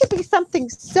things. And it could be something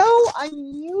so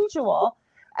unusual.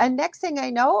 And next thing I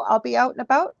know, I'll be out and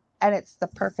about, and it's the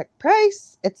perfect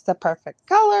price, it's the perfect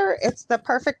color, it's the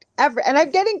perfect ever. And I'm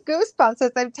getting goosebumps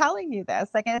as I'm telling you this.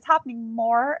 Like, and it's happening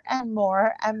more and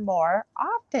more and more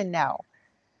often now.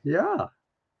 Yeah.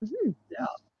 Mhm. Yeah.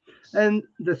 And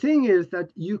the thing is that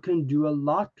you can do a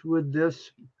lot with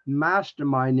this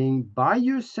masterminding by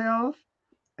yourself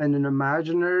and an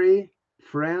imaginary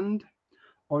friend,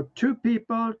 or two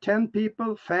people, 10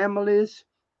 people, families.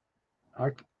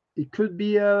 It could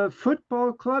be a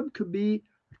football club, could be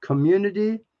a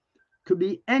community, could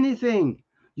be anything.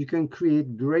 You can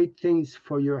create great things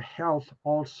for your health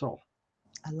also.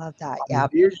 I love that. Yeah.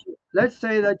 Let's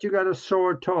say that you got a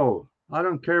sore toe. I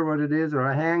don't care what it is, or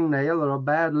a hangnail, or a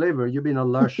bad liver. You've been a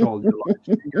lush all your life,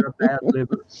 so you got a bad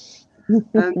liver.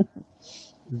 And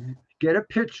get a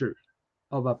picture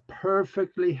of a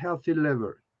perfectly healthy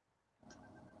liver.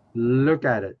 Look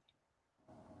at it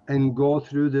and go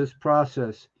through this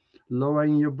process,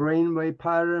 lowering your brainwave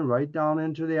pattern right down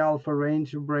into the alpha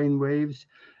range of brain waves,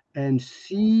 and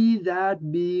see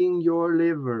that being your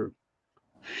liver.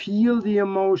 Feel the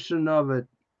emotion of it,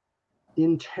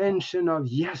 intention of,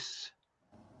 yes,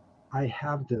 I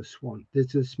have this one,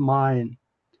 this is mine.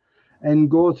 And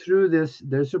go through this.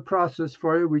 There's a process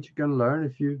for you which you can learn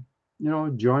if you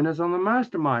join us on the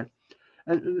mastermind.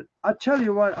 And I tell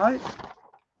you what,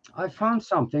 I found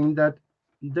something that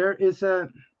there is a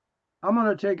I'm going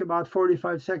to take about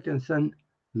 45 seconds and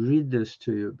read this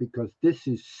to you, because this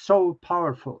is so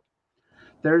powerful.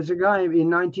 There's a guy in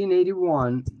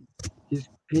 1981.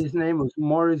 His name was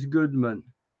Morris Goodman.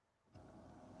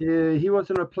 He was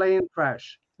in a plane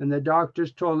crash, and the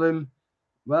doctors told him,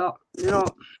 well,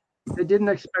 they didn't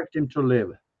expect him to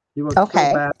live. He was so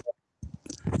Okay. bad.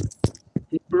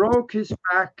 He broke his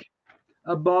back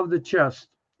above the chest,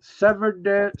 severed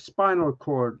the spinal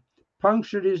cord,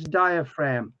 punctured his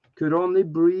diaphragm, could only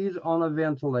breathe on a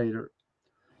ventilator.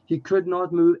 He could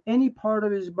not move any part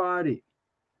of his body.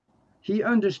 He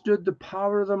understood the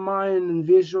power of the mind and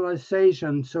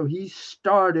visualization, so he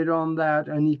started on that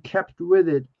and he kept with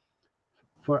it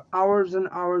for hours and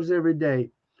hours every day.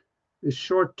 A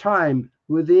short time,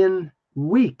 within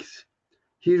weeks,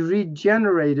 he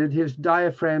regenerated his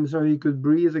diaphragm so he could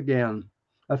breathe again.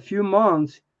 A few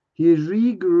months, he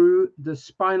regrew the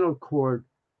spinal cord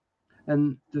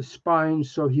and the spine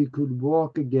so he could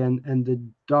walk again, and the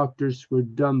doctors were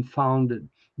dumbfounded.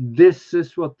 This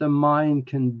is what the mind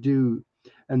can do,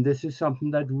 and this is something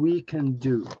that we can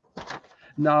do.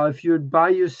 Now, if you're by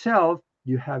yourself,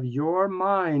 you have your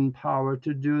mind power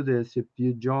to do this. If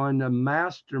you join a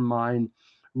mastermind,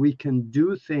 we can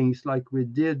do things like we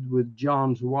did with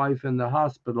John's wife in the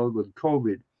hospital with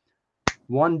COVID.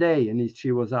 One day, and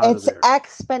she was out of It's there.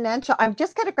 exponential. I'm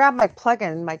just going to grab my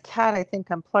plug-in. My cat, I think,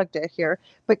 unplugged it here.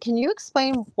 But can you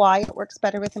explain why it works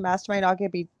better with the mastermind? I'll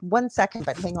give you 1 second,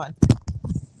 but hang on.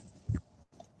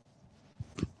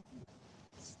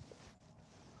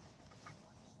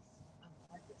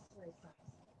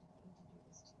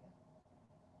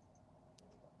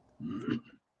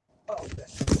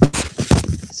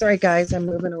 Sorry, guys, I'm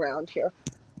moving around here.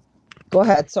 Go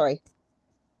ahead. Sorry.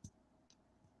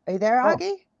 Are you there, Oh,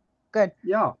 Augie? Good.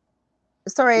 yeah.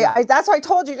 Sorry, Yeah. that's why I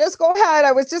told you. Just go ahead.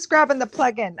 I was just grabbing the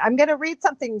plug-in. I'm going to read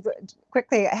something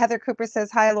quickly. Heather Cooper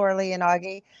says, hi, Laura-Lee and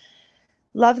Augie.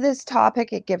 Love this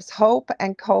topic. It gives hope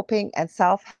and coping and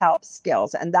self-help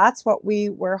skills. And that's what we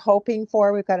were hoping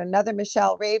for. We've got another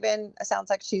Michelle Raven. It sounds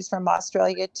like she's from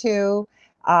Australia too.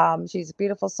 She's a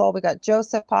beautiful soul. We got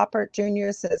Joseph Poppert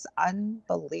Jr. says,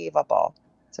 unbelievable.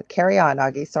 So carry on,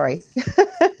 Augie. Sorry.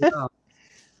 Yeah.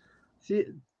 See,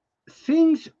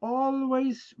 things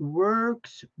always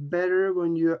works better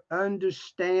when you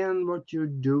understand what you're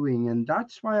doing, and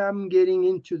that's why I'm getting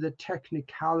into the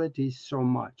technicalities so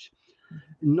much.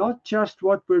 Not just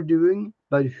what we're doing,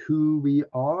 but who we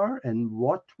are and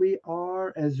what we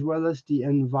are, as well as the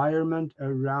environment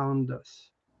around us.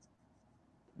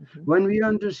 When we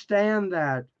understand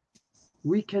that,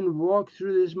 we can walk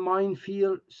through this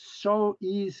minefield so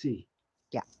easy.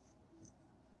 Yeah.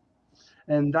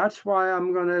 And that's why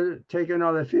I'm going to take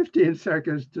another 15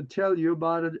 seconds to tell you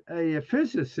about a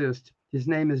physicist. His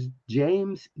name is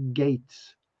James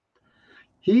Gates.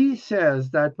 He says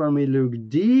that when we look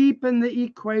deep in the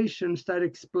equations that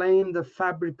explain the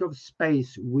fabric of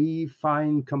space, we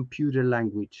find computer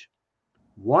language.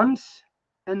 Ones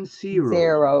and zeros.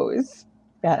 Zeros.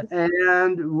 Yes.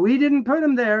 And we didn't put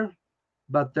them there,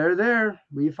 but they're there.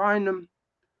 We find them.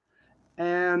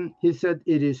 And he said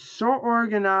it is so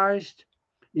organized,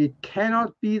 it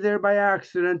cannot be there by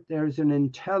accident. There's an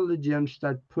intelligence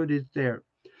that put it there.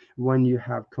 When you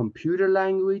have computer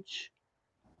language,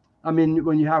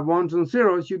 when you have ones and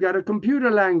zeros, you got a computer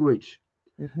language.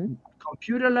 Mm-hmm.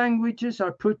 Computer languages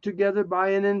are put together by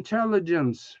an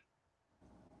intelligence.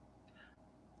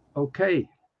 Okay.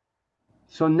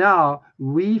 So now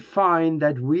we find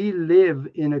that we live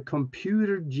in a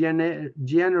computer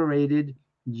generated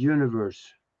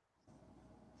universe.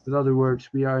 In other words,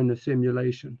 we are in a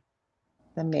simulation.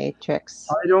 The Matrix.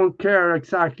 I don't care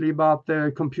exactly about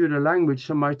the computer language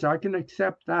so much. I can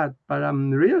accept that, but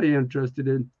I'm really interested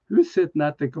in who's sitting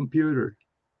at the computer.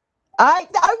 I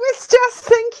was just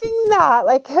thinking that,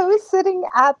 like, who's sitting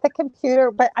at the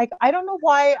computer? But I don't know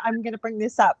why I'm going to bring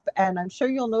this up, and I'm sure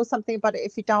you'll know something about it.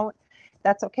 If you don't,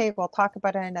 that's okay. We'll talk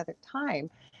about it another time.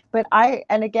 But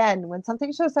and again, when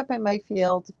something shows up in my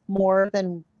field more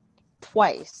than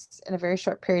twice in a very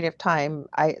short period of time,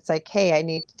 it's like, hey, I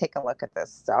need to take a look at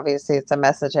this. Obviously, it's a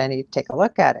message. I need to take a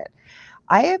look at it.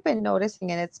 I have been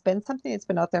noticing, and it's been something that's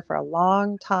been out there for a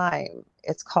long time.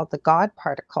 It's called the God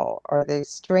particle, or the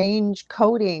strange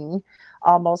coding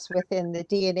almost within the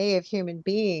DNA of human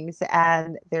beings.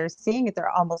 And they're seeing it, they're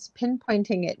almost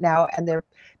pinpointing it now, and they're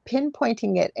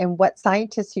pinpointing it in what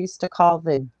scientists used to call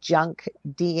the junk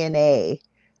DNA.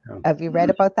 Have you read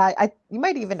about that? You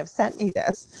might even have sent me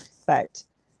this, but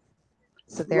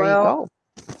so there you go.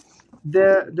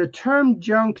 The term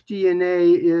junk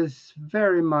DNA is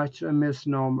very much a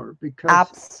misnomer, because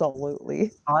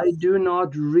absolutely, I do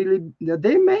not really.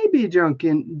 They may be junk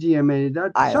in DNA.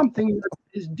 That's something that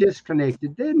is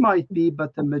disconnected. They might be,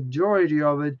 but the majority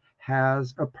of it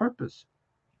has a purpose,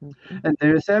 and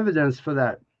there is evidence for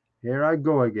that. Here I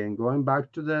go again, going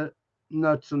back to the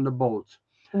nuts and the bolts.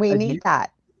 We need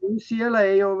that.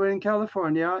 UCLA over in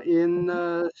California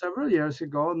several years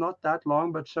ago, not that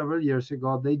long, but several years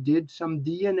ago, they did some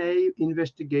DNA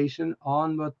investigation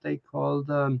on what they called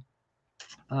the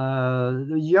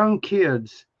young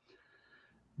kids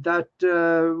that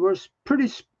were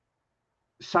pretty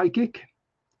psychic.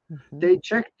 They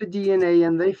checked the DNA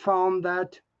and they found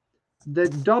that the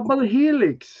double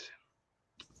helix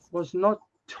was not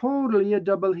totally a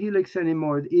double helix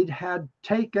anymore. It had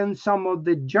taken some of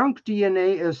the junk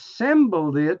DNA,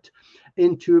 assembled it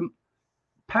into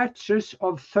patches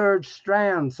of third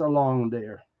strands along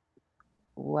there.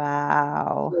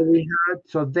 Wow.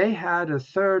 So they had a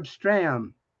third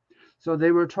strand. So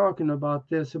they were talking about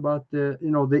this, about the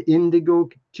indigo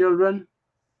children.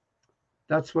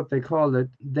 That's what they called it.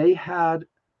 They had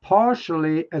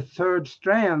partially a third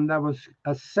strand that was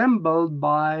assembled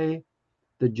by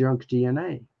the junk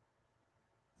DNA.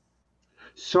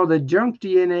 So the junk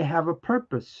DNA have a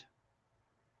purpose.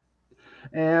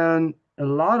 And a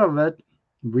lot of it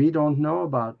we don't know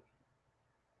about.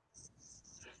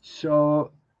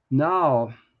 So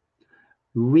now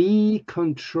we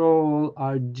control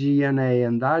our DNA,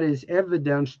 and that is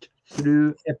evidenced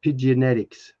through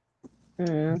epigenetics.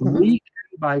 We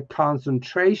can, by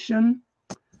concentration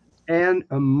and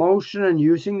emotion and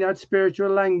using that spiritual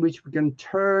language, we can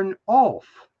turn off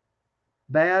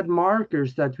bad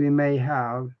markers that we may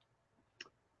have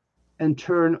and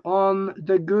turn on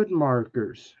the good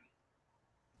markers.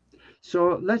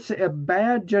 So let's say a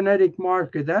bad genetic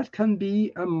marker, that can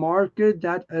be a marker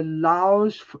that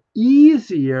allows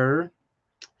easier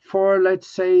for, let's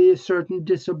say, certain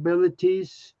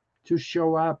disabilities to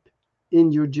show up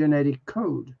in your genetic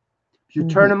code. If you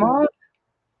turn them on,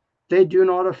 they do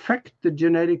not affect the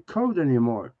genetic code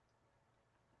anymore.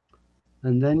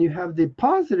 And then you have the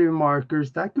positive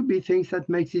markers. That could be things that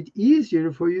makes it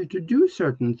easier for you to do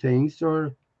certain things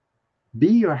or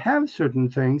be or have certain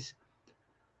things.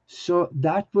 So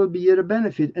that will be a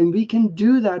benefit. And we can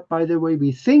do that by the way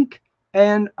we think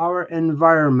and our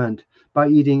environment, by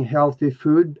eating healthy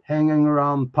food, hanging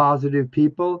around positive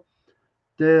people.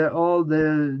 All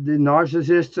the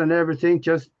narcissists and everything,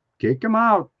 just kick them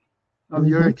out of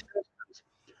your existence.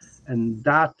 And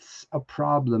that's a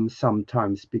problem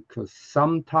sometimes, because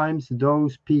sometimes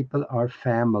those people are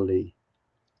family.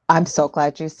 I'm so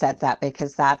glad you said that,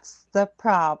 because that's the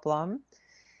problem.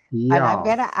 Yeah. And I'm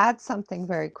going to add something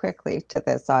very quickly to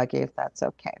this, Augie, if that's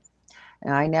okay.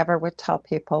 And I never would tell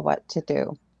people what to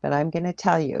do, but I'm going to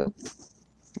tell you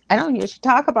I don't usually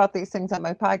talk about these things on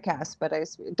my podcast, but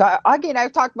Augie and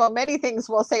I've talked about many things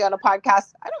we'll say on a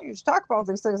podcast. I don't usually talk about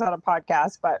these things on a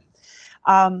podcast, but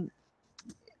um,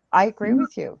 I agree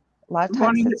with you. A lot of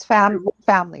One times of, it's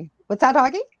family. What's that,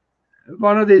 Augie?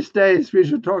 one of these days, we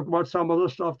should talk about some of the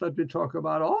stuff that we talk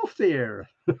about off the air.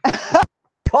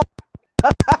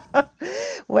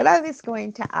 What I was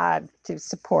going to add to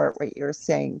support what you're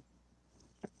saying,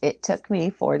 it took me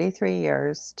 43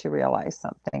 years to realize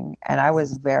something, and I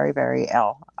was very, very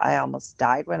ill. I almost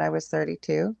died when I was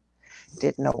 32.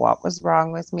 Didn't know what was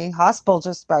wrong with me. Hospital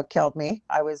just about killed me.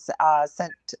 I was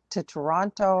sent to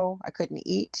Toronto. I couldn't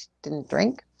eat, didn't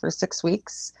drink for 6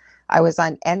 weeks. I was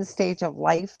on end stage of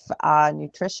life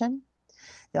nutrition,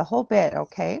 the whole bit,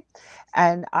 okay?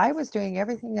 And I was doing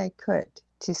everything I could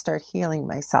to start healing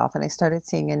myself. And I started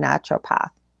seeing a naturopath.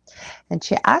 And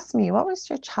she asked me, what was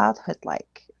your childhood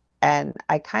like? And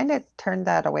I kind of turned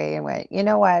that away and went, you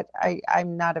know what?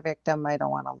 I'm not a victim. I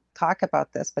don't want to talk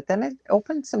about this. But then it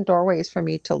opened some doorways for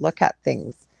me to look at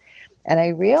things. And I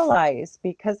realized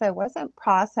because I wasn't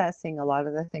processing a lot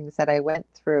of the things that I went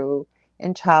through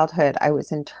in childhood, I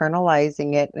was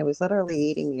internalizing it. And it was literally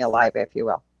eating me alive, if you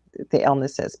will, the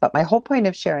illnesses. But my whole point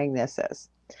of sharing this is,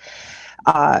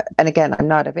 and again, I'm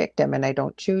not a victim and I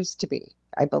don't choose to be.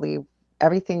 I believe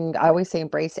everything, I always say,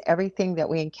 embrace everything that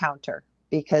we encounter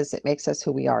because it makes us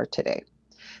who we are today.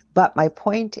 But my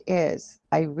point is,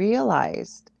 I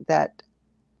realized that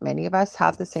many of us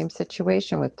have the same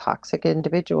situation with toxic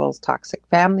individuals, toxic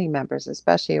family members,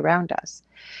 especially around us.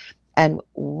 And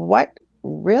what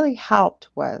really helped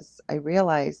was I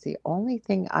realized the only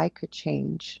thing I could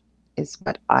change is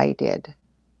what I did,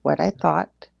 what I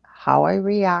thought, how I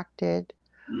reacted,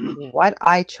 what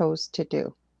I chose to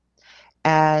do.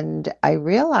 And I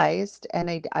realized, and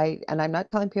I'm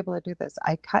not telling people to do this,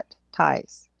 I cut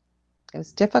ties. It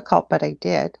was difficult, but I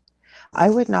did. I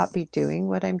would not be doing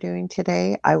what I'm doing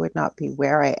today. I would not be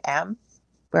where I am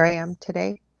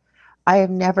today. I have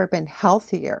never been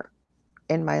healthier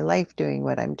in my life doing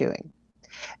what I'm doing.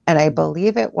 And I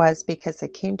believe it was because I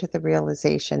came to the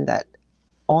realization that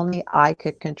only I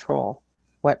could control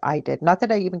what I did. Not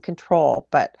that I even control,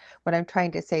 but what I'm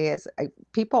trying to say is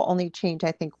people only change,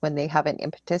 I think, when they have an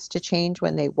impetus to change,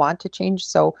 when they want to change.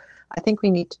 So I think we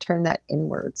need to turn that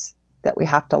inwards, that we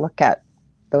have to look at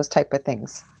those type of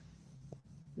things.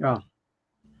 Yeah.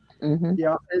 Mm-hmm.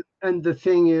 Yeah. And the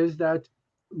thing is that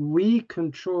we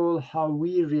control how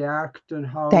we react and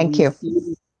how Thank we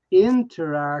you.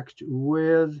 interact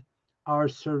with our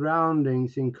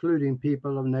surroundings, including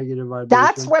people of negative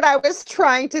That's vibration. what I was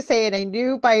trying to say, and I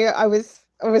knew I was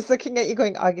looking at you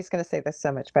going, Augie's going to say this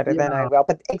so much better than I Yeah. will.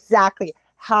 But exactly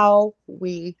how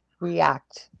we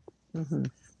react. Mm-hmm.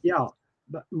 Yeah.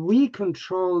 But we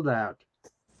control that.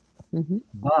 Mm-hmm.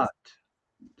 But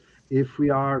if we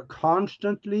are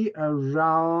constantly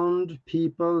around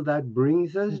people that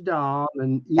brings us down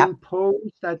and Yep.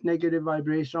 impose that negative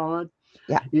vibration on it,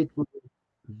 Yep. it will be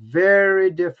very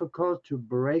difficult to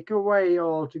break away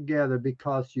altogether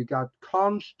because you got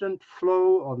constant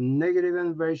flow of negative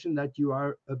vibration that you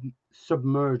are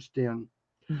submerged in.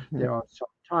 Mm-hmm. There are some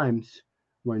times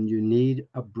when you need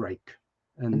a break,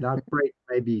 and Mm-hmm. that break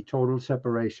may be total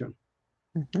separation.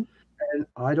 Mm-hmm. And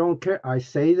I don't care. I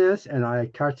say this and I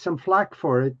catch some flack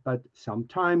for it, but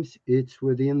sometimes it's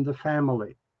within the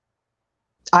family.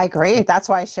 I agree. That's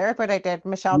why I shared what I did.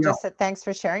 Michelle Yeah. just said, thanks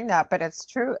for sharing that. But it's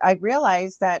true. I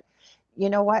realized that, you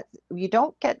know what, you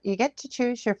get to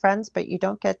choose your friends, but you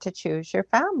don't get to choose your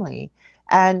family.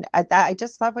 And I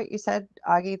just love what you said,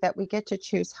 Augie, that we get to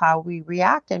choose how we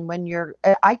react. And when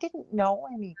I didn't know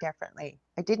any differently.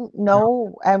 I didn't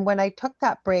know. And when I took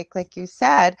that break, like you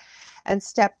said, and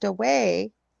stepped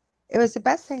away, it was the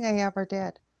best thing I ever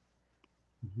did.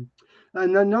 Mhm.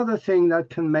 And another thing that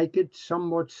can make it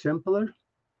somewhat simpler,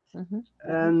 Mm-hmm.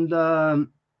 and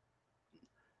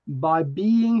by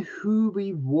being who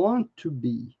we want to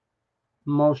be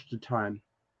most of the time,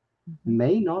 Mm-hmm.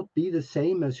 may not be the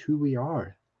same as who we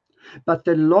are. But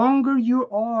the longer you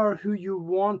are who you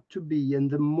want to be, and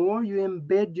the more you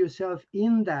embed yourself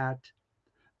in that,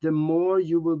 the more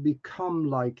you will become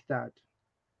like that.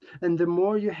 And the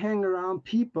more you hang around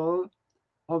people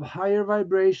of higher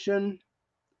vibration,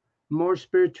 more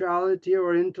spirituality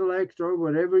or intellect or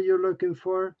whatever you're looking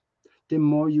for, the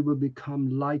more you will become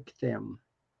like them.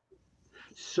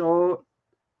 So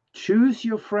choose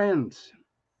your friends,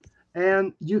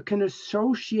 and you can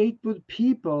associate with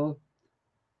people.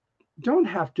 Don't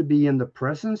have to be in the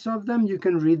presence of them. You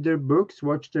can read their books,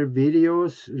 watch their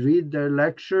videos, read their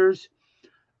lectures,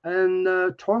 and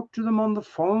talk to them on the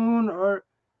phone, or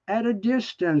at a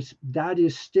distance, that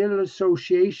is still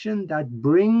association that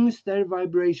brings their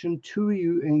vibration to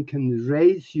you and can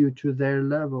raise you to their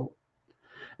level.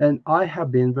 And I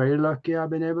have been very lucky. I've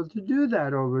been able to do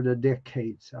that over the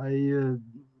decades.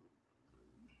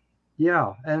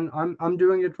 Yeah, and I'm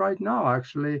doing it right now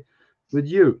actually with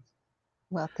you,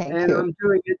 Well, thank and you. I'm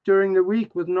doing it during the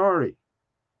week with Nori.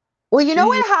 Well, you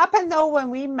know She, what happened though when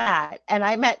we met, and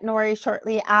I met Nori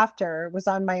shortly after, was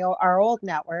on our old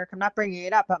network. I'm not bringing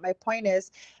it up, but my point is,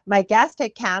 my guest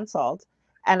had canceled,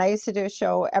 and I used to do a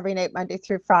show every night, Monday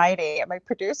through Friday. And my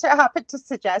producer happened to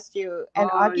suggest you, and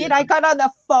Augie and I yeah, got on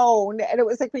the phone, and it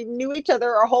was like we knew each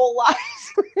other our whole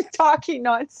lives. We were talking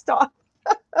nonstop.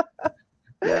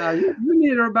 yeah, you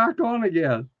need her back on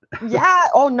again. Yeah.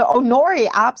 Oh no. Oh, Nori,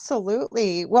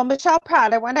 absolutely. Well, Michelle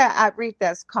Pratt, I want to read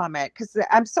this comment because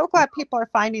I'm so glad people are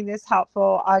finding this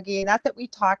helpful, Augie. Not that we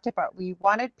talked about. We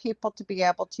wanted people to be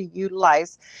able to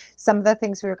utilize some of the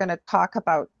things we were going to talk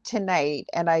about tonight.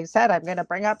 And I said I'm going to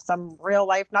bring up some real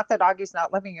life. Not that Augie's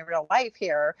not living in real life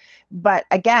here, but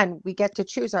again, we get to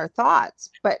choose our thoughts.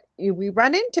 But we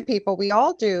run into people. We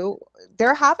all do.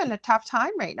 They're having a tough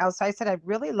time right now. So I said I'd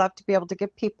really love to be able to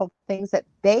give people things that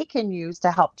they can use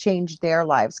to help change their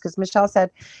lives. Because Michelle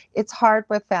said it's hard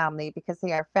with family because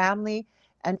they are family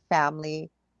and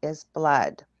family is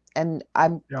blood. And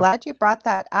I'm Yeah. glad you brought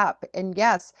that up. And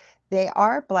yes, they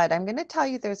are blood. I'm going to tell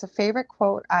you there's a favorite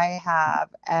quote I have,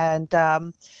 and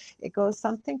it goes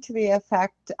something to the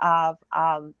effect of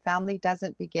family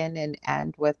doesn't begin and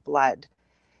end with blood.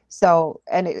 So,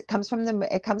 and it comes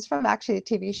from actually the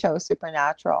TV show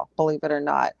Supernatural, believe it or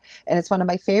not. And it's one of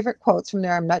my favorite quotes from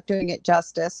there. I'm not doing it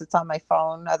justice. It's on my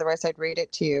phone. Otherwise, I'd read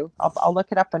it to you. I'll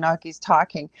look it up when Augie's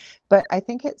talking. But I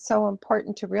think it's so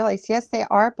important to realize, yes, they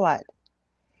are blood.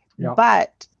 Yeah.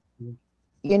 But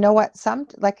you know what?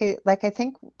 Like I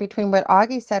think between what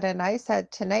Augie said and I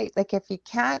said tonight, like if you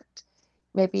can't,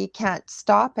 maybe you can't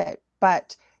stop it,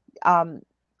 but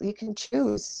you can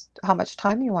choose how much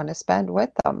time you want to spend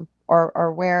with them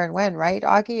or where and when, right,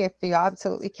 Augie? If you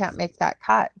absolutely can't make that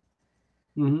cut.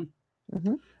 Mm-hmm. Mm-hmm.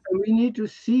 And we need to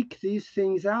seek these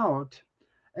things out.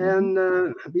 Mm-hmm.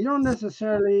 And we don't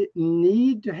necessarily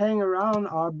need to hang around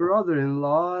our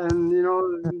brother-in-law, and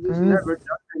he's never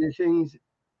done anything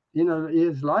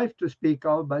his life to speak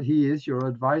of, but he is your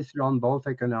advisor on both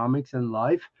economics and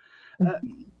life.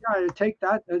 Yeah, take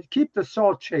that. Keep the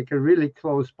salt shaker really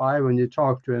close by when you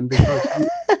talk to him because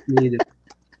you need it.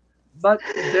 But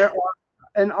there are,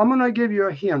 and I'm going to give you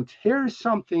a hint. Here's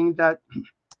something that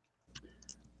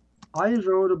I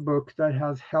wrote a book that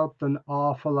has helped an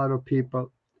awful lot of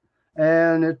people.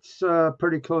 And it's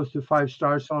pretty close to 5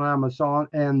 stars on Amazon.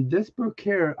 And this book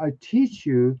here, I teach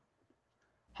you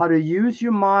how to use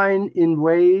your mind in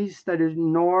ways that is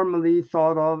normally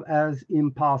thought of as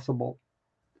impossible.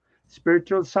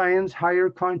 Spiritual science, higher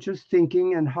conscious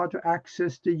thinking, and how to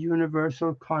access the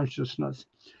universal consciousness.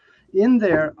 In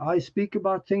there, I speak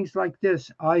about things like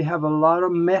this. I have a lot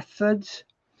of methods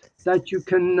that you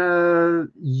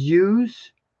can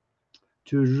use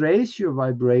to raise your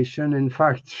vibration. In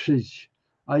fact,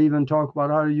 I even talk about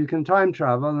how you can time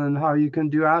travel and how you can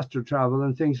do astral travel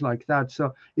and things like that.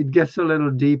 So it gets a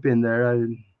little deep in there.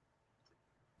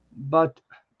 But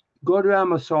go to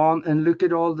Amazon and look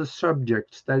at all the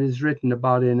subjects that is written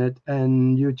about in it,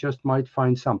 and you just might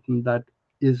find something that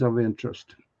is of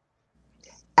interest.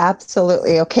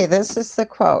 Absolutely. Okay, this is the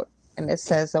quote, and it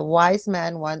says, "A wise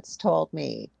man once told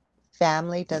me,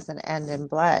 family doesn't end in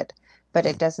blood, but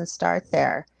it doesn't start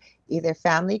there. Either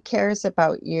family cares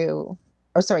about you,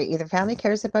 either family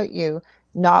cares about you,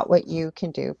 not what you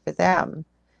can do for them.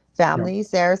 Yeah.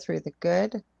 Family's there through the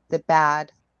good, the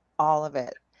bad, all of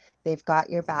it. They've got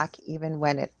your back even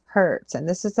when it hurts." And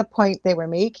this is the point they were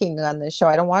making on this show.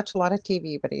 I don't watch a lot of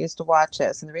TV, but I used to watch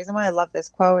this. And the reason why I love this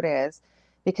quote is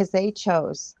because they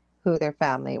chose who their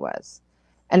family was.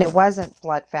 And it wasn't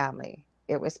blood family.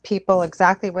 It was people,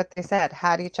 exactly what they said,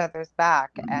 had each other's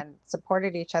back and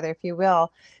supported each other, if you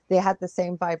will. They had the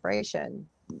same vibration.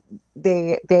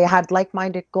 They had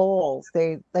like-minded goals.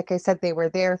 They, like I said, they were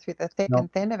there through the thick No.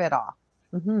 and thin of it all.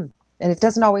 Mm-hmm. And it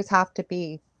doesn't always have to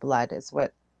be blood, is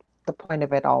what the point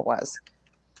of it all was.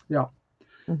 Yeah.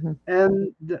 Mm-hmm.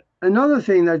 And another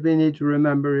thing that we need to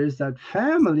remember is that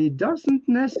family doesn't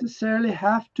necessarily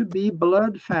have to be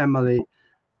blood family.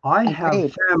 I have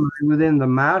Agreed. family within the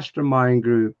mastermind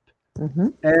group, Mm-hmm.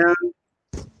 and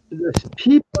the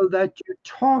people that you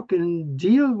talk and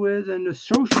deal with and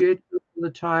associate with all the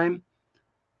time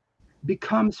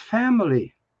becomes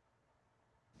family.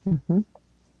 Mm-hmm.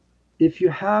 If you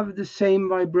have the same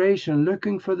vibration,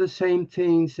 looking for the same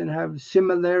things and have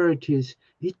similarities,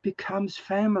 it becomes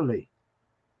family.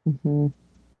 Mm-hmm.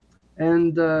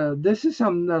 And this is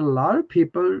something that a lot of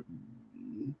people,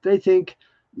 they think,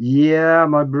 yeah,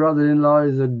 my brother-in-law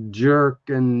is a jerk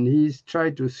and he's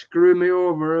tried to screw me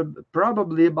over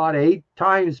probably about 8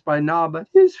 times by now, but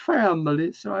his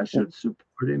family, so I should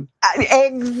support him.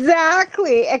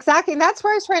 Exactly, exactly. And that's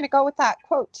where I was trying to go with that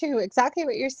quote too. Exactly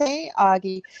what you're saying,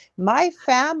 Augie. My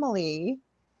family,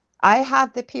 I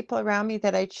have the people around me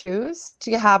that I choose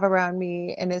to have around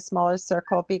me in a smaller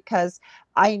circle because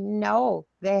I know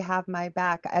they have my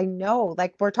back. I know,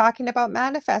 like we're talking about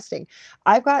manifesting.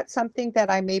 I've got something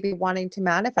that I may be wanting to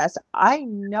manifest. I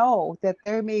know that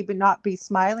they may not be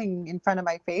smiling in front of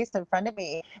my face, in front of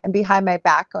me, and behind my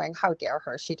back going, how dare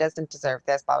her? She doesn't deserve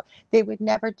this. They would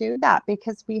never do that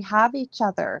because we have each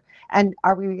other. And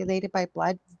are we related by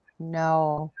blood?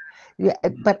 No. Yeah,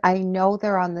 but I know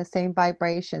they're on the same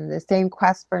vibration, the same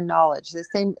quest for knowledge, the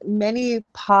same many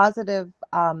positive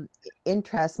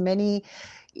interests, many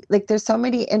like there's so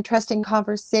many interesting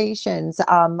conversations.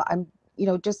 I'm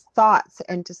just thoughts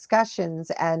and discussions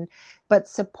and but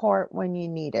support when you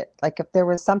need it. Like if there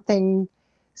was something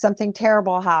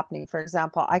terrible happening, for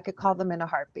example, I could call them in a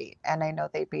heartbeat and I know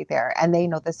they'd be there and they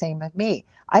know the same of me.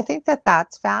 I think that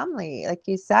that's family, like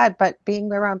you said, but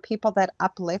being around people that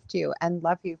uplift you and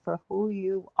love you for who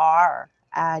you are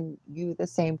and you the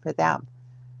same for them.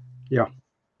 Yeah.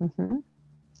 Hmm.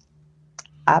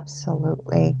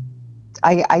 Absolutely.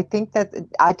 I think that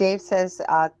Dave says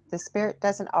the spirit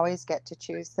doesn't always get to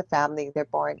choose the family they're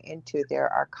born into. There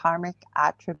are karmic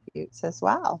attributes as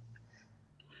well.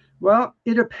 Well,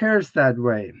 it appears that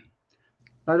way.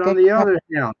 But on Good. the other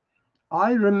hand,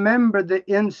 I remember the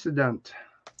incident.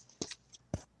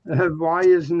 Why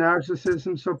is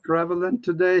narcissism so prevalent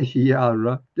today? Yeah,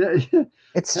 right.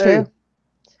 It's Hey, true.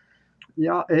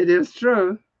 yeah, it is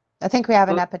true. I think we have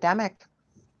an But epidemic.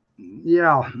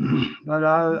 yeah, but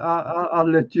Mhm. I'll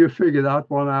let you figure that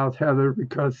one out, Heather,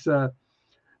 because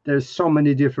there's so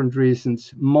many different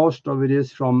reasons. Most of it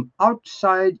is from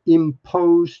outside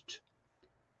imposed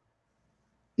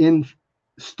in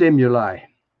stimuli,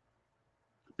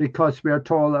 because we are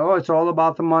told, oh, it's all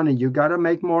about the money. You got to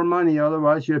make more money,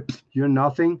 otherwise you're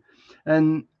nothing.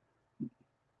 And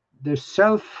the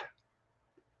self,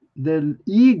 the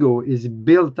ego is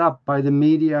built up by the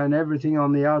media and everything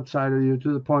on the outside of you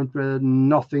to the point where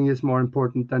nothing is more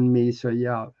important than me. So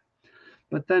yeah.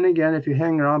 But then again, if you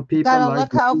hang around You people gotta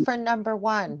like look out me, for number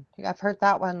one. I've heard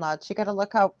that one lots. You gotta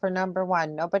look out for number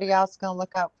one. Nobody else gonna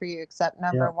look out for you except yeah,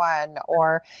 number one.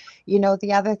 Or,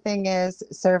 the other thing is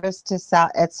service to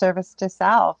self. It's service to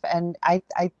self. And I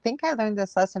think I learned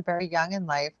this lesson very young in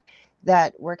life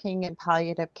that working in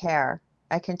palliative care,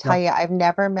 I can yeah, tell you, I've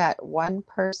never met one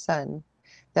person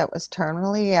that was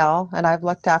terminally ill, and I've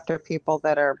looked after people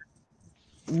that are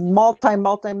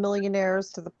multi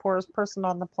millionaires to the poorest person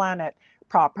on the planet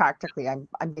practically. I'm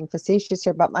being facetious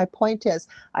here, but my point is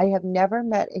I have never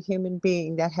met a human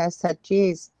being that has said,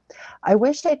 geez, I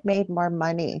wish I'd made more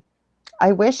money.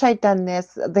 I wish I'd done this.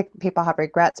 The people have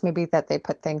regrets maybe that they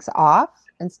put things off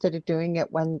instead of doing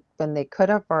it when they could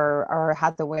have or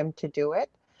had the whim to do it.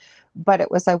 But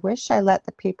it was, I wish I let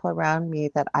the people around me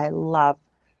that I love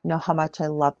know how much I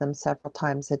love them several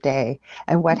times a day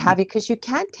and what have you, because you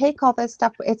can't take all this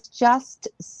stuff. It's just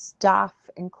stuff,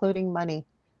 including money.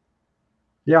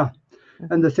 yeah. And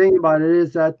Hmm. the thing about it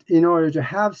is that in order to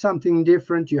have something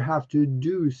different, you have to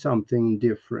do something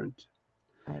different.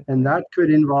 I And agree. that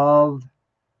could involve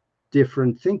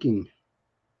different thinking,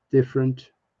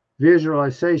 different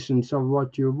visualizations of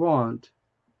what you want.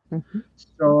 Hmm.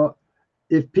 So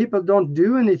if people don't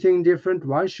do anything different,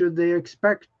 why should they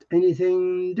expect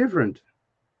anything different?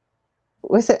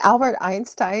 Was it Albert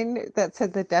Einstein that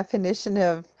said the definition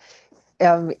of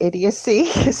idiocy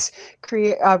is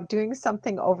doing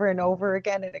something over and over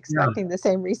again and Yeah. expecting the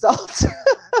same results?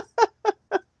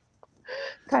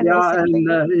 Kind of the Yeah. same thing.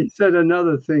 And he said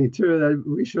another thing too, that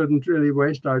we shouldn't really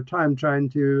waste our time trying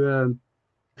to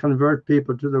convert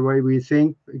people to the way we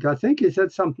think. I think he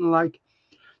said something like,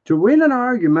 to win an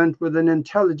argument with an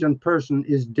intelligent person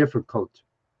is difficult.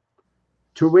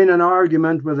 To win an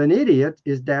argument with an idiot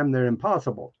is damn near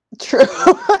impossible. True.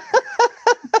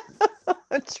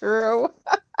 True.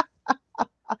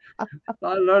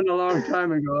 I learned a long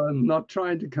time ago. I'm not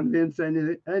trying to convince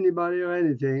anybody or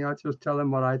anything. I just tell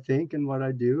them what I think and what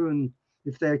I do, and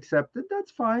if they accept it,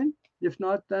 that's fine. If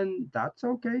not, then that's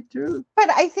okay too.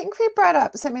 But I think we brought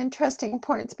up some interesting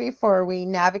points before we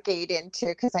navigate into,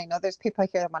 because I know there's people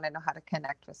here that want to know how to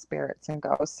connect with spirits and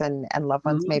ghosts and loved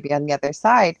ones Mhm. maybe on the other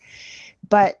side.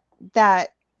 But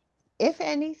that if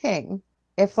anything,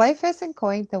 if life isn't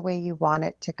going the way you want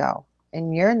it to go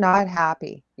and you're not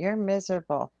happy, you're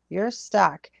miserable, you're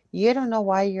stuck. You don't know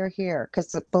why you're here.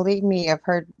 Because believe me, I've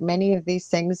heard many of these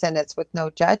things and it's with no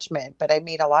judgment. But I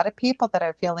meet a lot of people that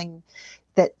are feeling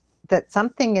that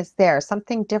something is there,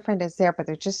 something different is there, but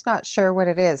they're just not sure what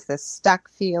it is, this stuck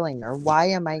feeling, or why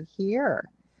am I here?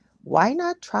 Why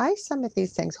not try some of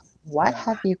these things? What Yeah.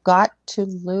 have you got to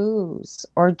lose?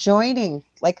 Or joining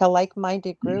like a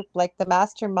like-minded group, like the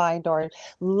mastermind, or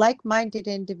like-minded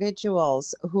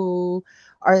individuals who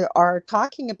are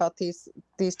talking about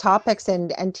these topics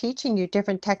and teaching you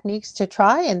different techniques to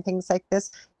try and things like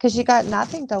this, because you got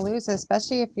nothing to lose,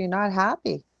 especially if you're not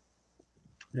happy.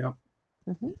 Yeah.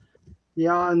 Mhm.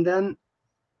 Yeah. And then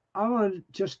I want to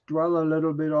just dwell a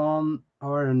little bit on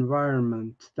our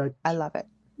environment that I love it.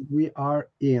 we are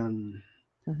in.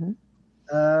 Mhm.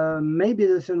 Maybe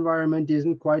this environment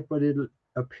isn't quite what it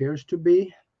appears to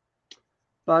be,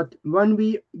 but when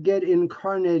we get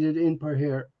incarnated in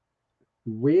here,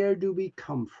 where do we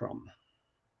come from?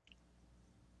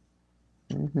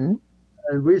 Mhm.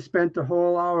 And we spent a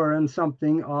whole hour and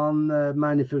something on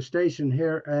manifestation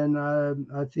here, and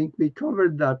I think we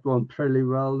covered that one fairly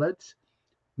well. Let's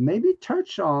maybe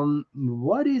touch on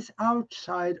what is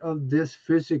outside of this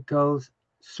physical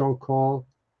so-called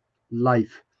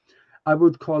life. I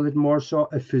would call it more so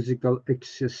a physical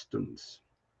existence.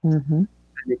 Mhm.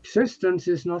 And existence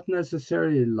is not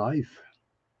necessarily life.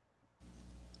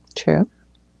 True.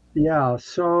 Yeah,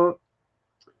 so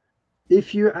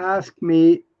if you ask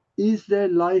me, is there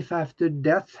life after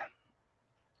death?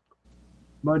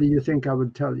 What do you think I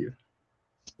would tell you?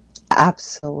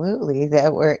 Absolutely,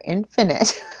 that we're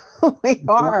infinite. We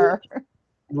What if, are.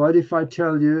 what if I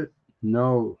tell you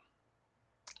no?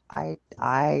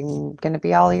 I'm gonna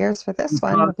be all ears for this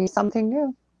one. Because, It'll be something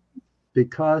new.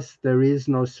 because there is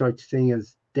no such thing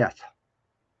as death.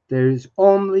 There is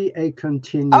only a Okay,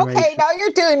 continuation. now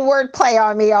you're doing wordplay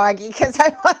on me, Augie, because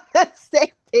I'm on the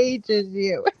same page as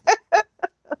you.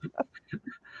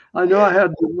 I know I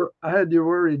had you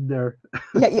worried there.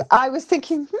 Yeah, I was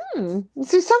thinking,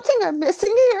 is there something I'm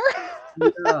missing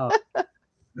here? Yeah.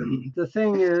 The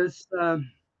thing is,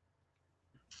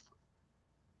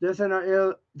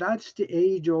 that's the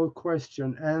age-old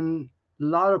question, and a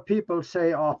lot of people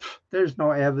say, "Oh, there's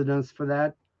no evidence for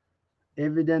that."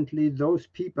 Evidently, those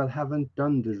people haven't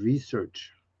done the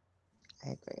research. I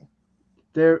agree.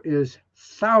 There is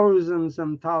thousands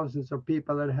and thousands of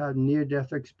people that had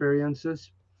near-death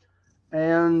experiences,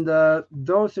 and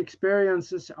those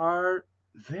experiences are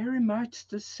very much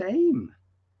the same.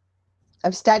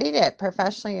 I've studied it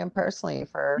professionally and personally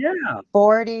for Yeah, they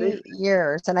 40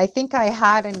 years. And I think I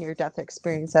had a near death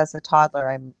experience as a toddler.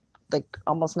 I'm like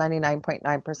almost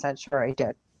 99.9% sure I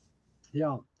did.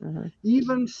 yeah. Hmm.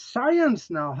 Even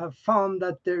science now have found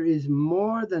that there is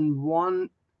more than one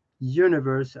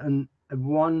universe and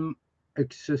one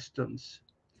existence.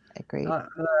 Agreed. Uh,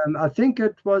 I think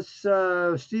it was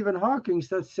Stephen Hawking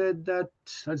that said that.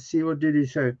 Let's see, what did he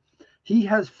say? He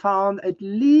has found at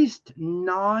least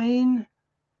 9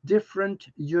 different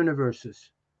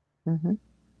universes. Hmm.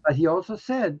 But he also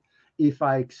said, if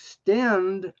I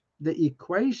extend the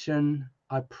equation,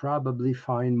 I probably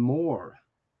find more.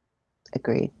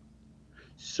 Agreed.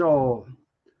 So,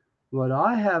 what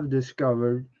I have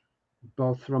discovered,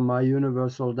 both from my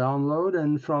universal download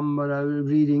and from what I was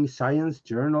reading science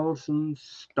journals and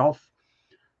stuff,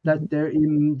 Hmm. that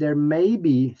there may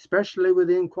be, especially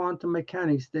within quantum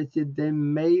mechanics, that there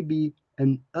may be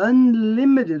an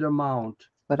unlimited amount,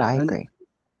 But I an agree.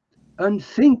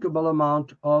 unthinkable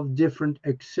amount of different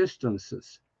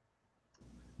existences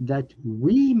that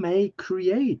we may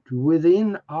create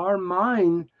within our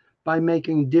mind by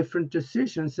making different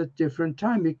decisions at different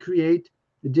time. We create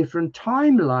different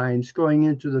timelines going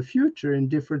into the future in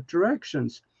different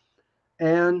directions,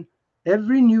 and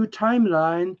every new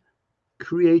timeline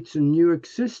creates a new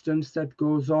existence that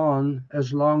goes on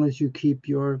as long as you keep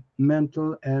your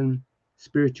mental and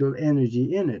spiritual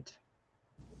energy in it.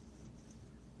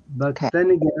 But Okay. then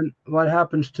again, what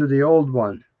happens to the old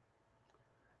one?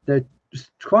 That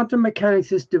quantum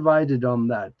mechanics is divided on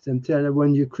that. And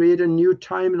when you create a new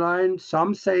timeline,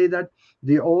 some say that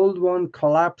the old one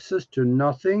collapses to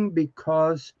nothing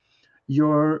because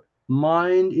your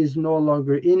mind is no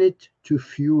longer in it to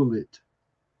fuel it.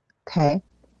 Okay.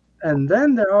 And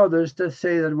then there are others that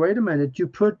say that, wait a minute, you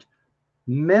put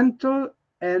mental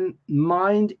and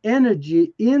mind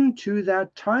energy into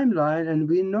that timeline, and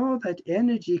we know that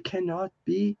energy cannot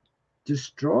be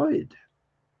destroyed.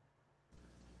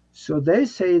 So they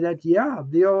say that, yeah,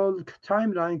 the old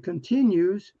timeline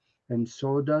continues, and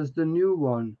so does the new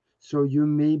one. So you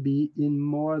may be in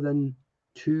more than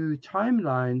 2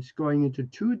 timelines going into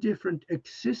 2 different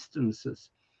existences.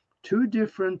 two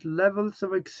different levels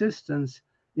of existence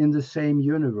in the same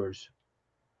universe.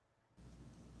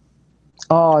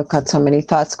 Oh, I've got so many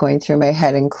thoughts going through my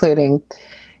head, including,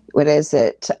 what is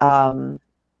it?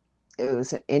 It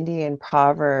was an Indian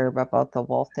proverb about the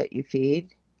wolf that you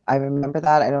feed. I remember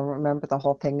that. I don't remember the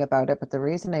whole thing about it, but the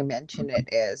reason I mention it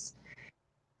is,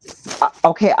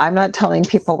 okay, I'm not telling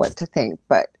people what to think,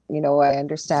 but I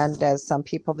understand, as some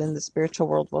people in the spiritual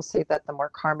world will say, that the more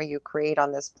karma you create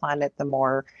on this planet, the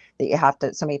more that you have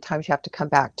to, so many times you have to come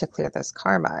back to clear this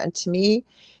karma. And to me,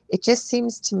 it just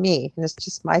seems to me, and it's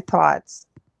just my thoughts,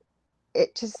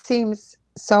 it just seems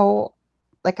so,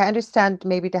 like, I understand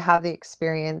maybe to have the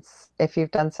experience if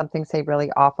you've done something, say,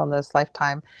 really awful in this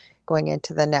lifetime, going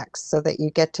into the next, so that you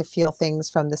get to feel things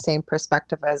from the same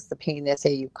perspective as the pain that,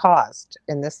 say, you caused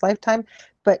in this lifetime.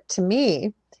 But to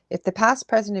me, if the past,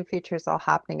 present, and future is all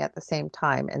happening at the same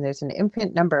time, and there's an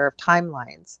infinite number of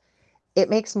timelines, it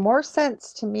makes more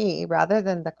sense to me, rather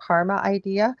than the karma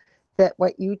idea, that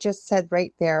what you just said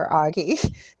right there,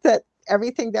 Augie, that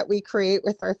everything that we create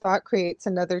with our thought creates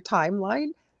another timeline.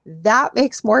 That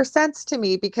makes more sense to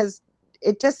me, because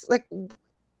it just, like,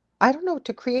 I don't know,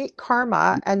 to create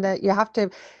karma, and that you have to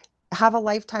have a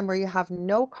lifetime where you have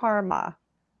no karma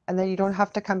and then you don't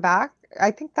have to come back.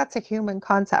 I think that's a human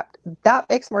concept. That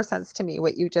makes more sense to me,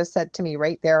 what you just said to me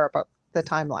right there about the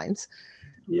timelines.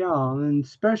 Yeah, and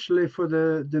especially for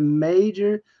the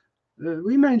major,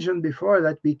 we mentioned before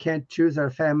that we can't choose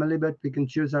our family, but we can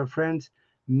choose our friends.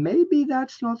 Maybe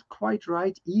that's not quite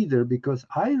right either, because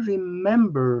I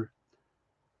remember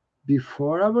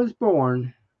before I was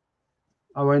born,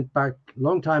 I went back a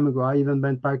long time ago. I even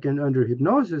went back in under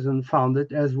hypnosis and found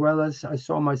it, as well as I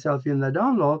saw myself in the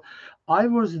download. I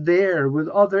was there with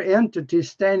other entities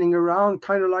standing around,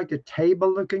 kind of like a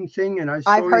table looking thing. And I I've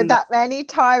saw heard in that, that many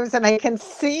times, and I can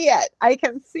see it. I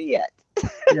can see it.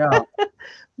 yeah.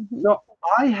 Mhm. So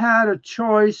I had a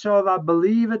choice of, I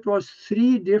believe it was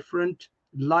three different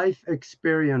life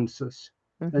experiences.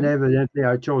 And Mhm. evidently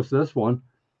I chose this one,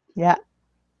 Yeah.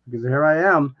 because here I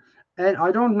am. And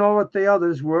I don't know what the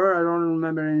others were. I don't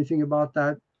remember anything about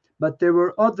that. But there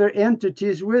were other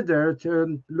entities with her.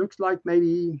 Looks like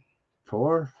maybe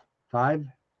four, five.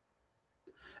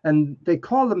 And they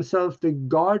call themselves the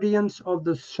Guardians of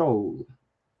the Soul.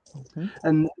 Mhm.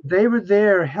 And they were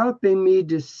there helping me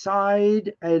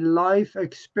decide a life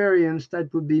experience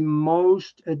that would be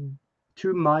most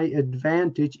to my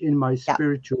advantage in my Yeah.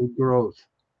 spiritual growth.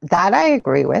 That I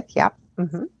agree with. Yep.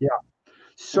 Mhm. Yeah. Mhm.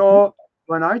 So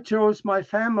when I chose my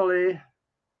family,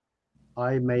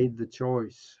 I made the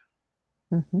choice.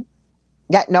 Mhm.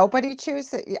 Yeah, nobody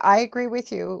chooses. I agree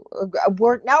with you.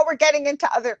 We're getting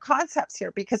into other concepts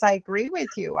here, because I agree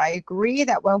with you. I agree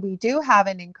that when we do have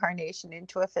an incarnation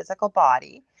into a physical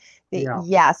body, that Yeah.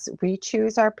 yes, we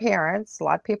choose our parents. A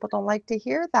lot of people don't like to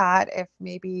hear that. If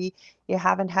maybe you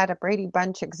haven't had a Brady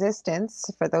Bunch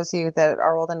existence, for those of you that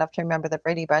are old enough to remember the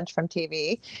Brady Bunch from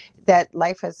TV, that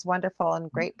life is wonderful and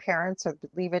great parents, or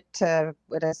leave it to,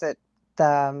 what is it?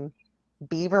 The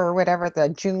Beaver or whatever, the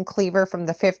June Cleaver from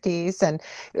the 50s. And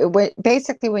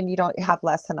basically, when you don't have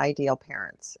less than ideal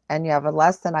parents and you have a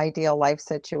less than ideal life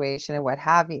situation and what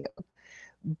have you.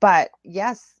 But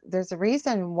yes, there's a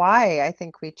reason why I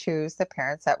think we choose the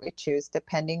parents that we choose,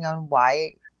 depending on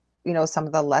why, some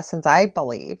of the lessons I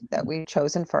believe that we've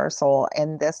chosen for our soul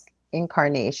in this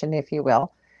incarnation, if you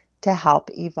will, to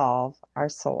help evolve our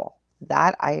soul.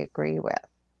 That I agree with.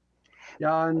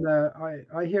 Yeah. And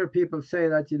I hear people say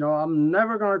that, I'm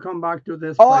never going to come back to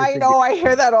this Oh, place I again. know. I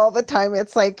hear that all the time.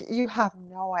 It's like, you have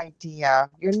no idea.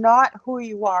 You're not who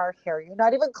you are here. You're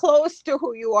not even close to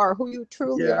who you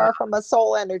truly Yeah. are from a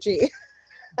soul energy.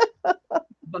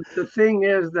 But the thing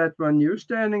is that when you're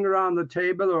standing around the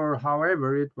table, or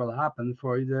however it will happen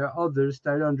for you, there are others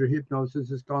that under hypnosis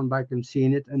has gone back and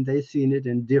seen it, and they've seen it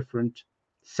in different And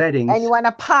you settings. want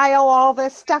to pile all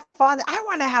this stuff on. I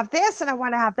want to have this, and I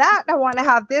want to have that, and I want to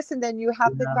have this. And then you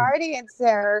have the Yeah. guardians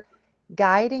there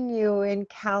guiding you and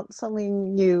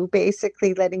counseling you,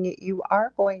 basically letting you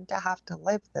are going to have to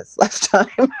live this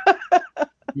lifetime.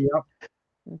 Yep.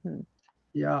 Mhm.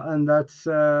 Yeah. And that's,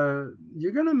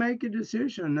 you're going to make a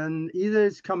decision, and either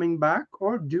it's coming back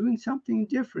or doing something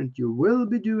different. You will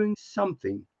be doing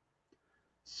something.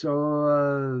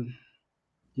 So,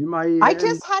 you might, I and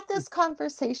just had this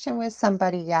conversation with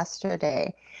somebody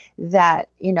yesterday that,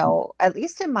 at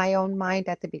least in my own mind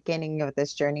at the beginning of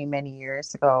this journey many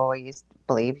years ago, I used to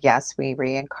believe, yes, we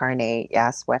reincarnate,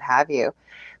 yes, what have you.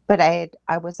 But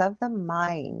I was of the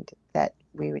mind that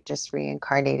we would just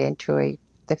reincarnate into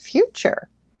the future.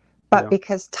 But Yeah.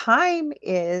 because time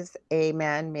is a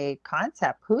man-made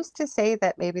concept, who's to say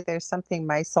that maybe there's something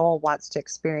my soul wants to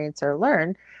experience or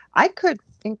learn? I could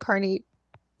incarnate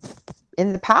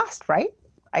in the past, right?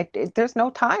 There's no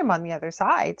time on the other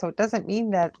side. So it doesn't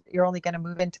mean that you're only going to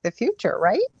move into the future,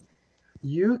 right?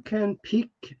 You can pick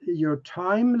your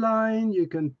timeline, you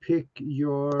can pick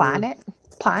your Planet.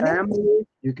 family,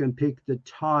 you can pick the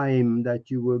time that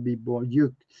you will be born.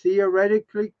 You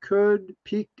theoretically could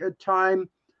pick a time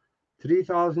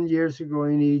 3,000 years ago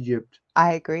in Egypt.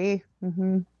 I agree.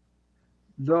 Mm-hmm.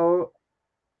 Though,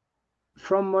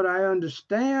 from what I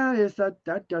understand, is that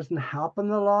that doesn't happen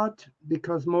a lot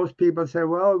because most people say,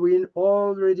 well, we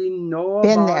already know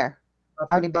Been about there.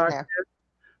 what Already happened been back. there.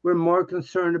 We're more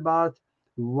concerned about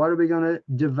what are we going to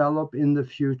develop in the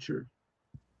future.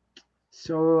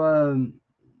 So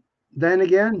then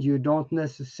again, you don't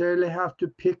necessarily have to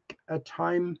pick a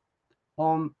time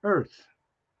on Earth.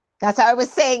 That's what I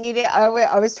was saying. You did,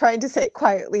 I was trying to say it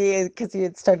quietly because you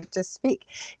had started to speak.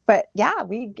 But yeah,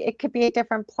 it could be a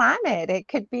different planet. It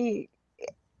could be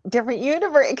different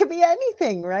universe. It could be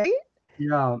anything, right?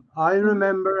 Yeah, I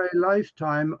remember a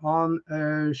lifetime on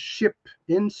a ship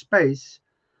in space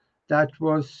that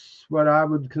was what I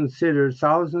would consider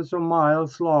thousands of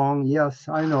miles long. Yes,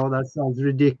 I know that sounds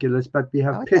ridiculous, but we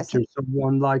No, have it doesn't. pictures of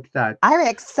one like that. I'm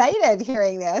excited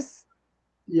hearing this.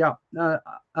 Yeah,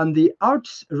 and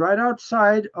right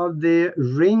outside of the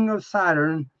ring of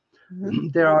Saturn, Mm-hmm.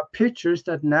 there are pictures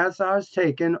that NASA has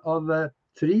taken of a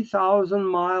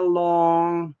 3,000-mile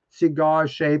long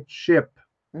cigar-shaped ship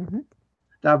Mm-hmm.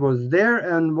 that was there,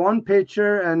 and one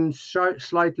picture, and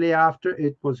slightly after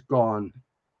it was gone.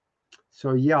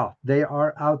 So yeah, they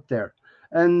are out there.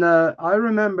 And I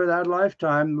remember that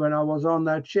lifetime when I was on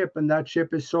that ship, and that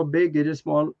ship is so big, it is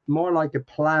more like a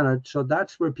planet. So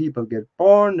that's where people get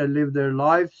born, they live their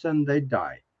lives, and they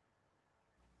die.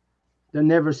 They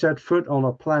never set foot on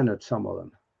a planet, some of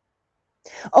them.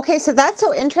 Okay, so that's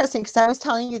so interesting because I was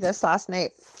telling you this last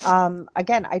night.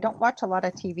 Again, I don't watch a lot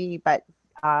of TV, but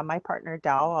my partner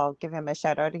Dal, I'll give him a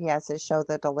shout out. He has his show,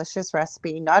 The Delicious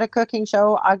Recipe, not a cooking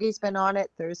show. Augie's been on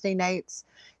it Thursday nights,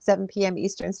 7 p.m.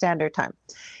 Eastern Standard Time.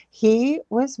 He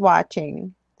was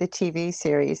watching the TV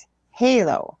series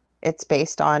Halo. It's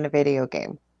based on a video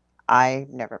game. I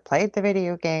never played the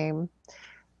video game.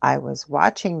 I was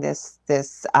watching this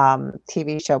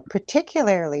TV show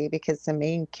particularly because the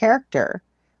main character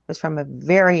was from a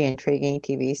very intriguing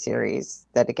TV series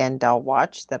that again Dell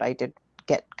watched that I did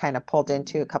get kind of pulled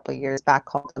into a couple of years back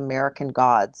called American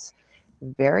Gods.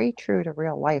 Very true to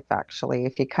real life, actually.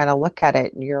 If you kind of look at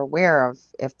it and you're aware of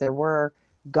if there were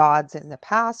gods in the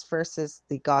past versus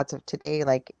the gods of today,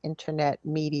 like internet,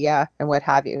 media, and what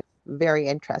have you. Very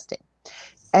interesting.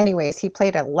 Anyways, he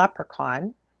played a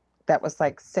leprechaun that was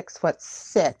like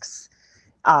 6'6"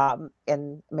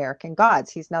 in American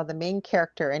Gods. He's now the main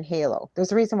character in Halo.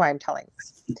 There's a reason why I'm telling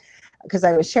this. Because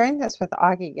I was sharing this with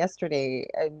Augie yesterday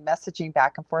and messaging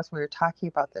back and forth. We were talking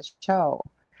about this show.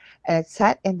 And it's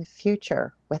set in the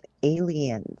future with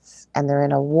aliens. And they're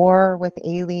in a war with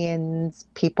aliens,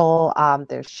 people,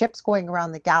 there's ships going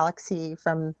around the galaxy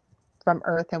from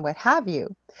Earth and what have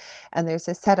you. And there's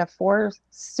a set of 4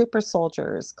 super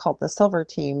soldiers called the Silver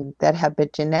Team that have been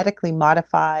genetically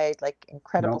modified, like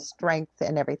incredible Yep. strength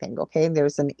and everything. Okay. And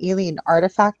there's an alien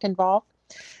artifact involved.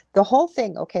 The whole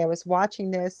thing, okay, I was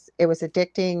watching this. It was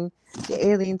addicting, the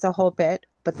aliens a whole bit.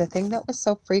 But the thing that was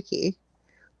so freaky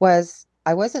was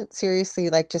I wasn't seriously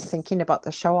like just thinking about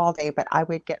the show all day, but I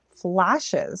would get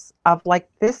flashes of like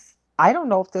this. I don't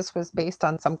know if this was based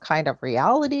on some kind of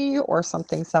reality or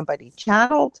something somebody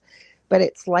channeled, but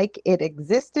it's like it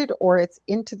existed or it's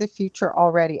into the future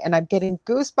already. And I'm getting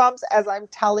goosebumps as I'm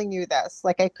telling you this.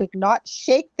 Like I could not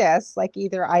shake this. Like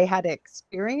either I had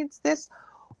experienced this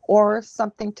or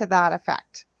something to that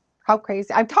effect. How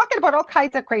crazy. I'm talking about all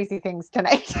kinds of crazy things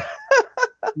tonight.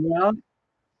 Yeah,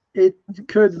 it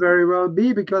could very well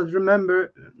be because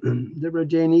remember, Deborah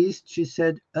Jane East, she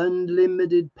said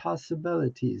unlimited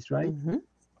possibilities, right? Mm-hmm.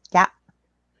 Yeah.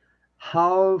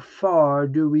 How far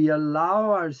do we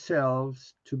allow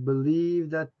ourselves to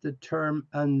believe that the term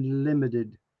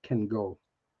unlimited can go?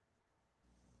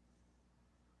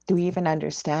 Do we even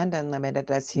understand unlimited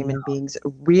as Yeah. human beings?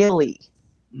 Really?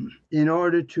 In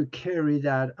order to carry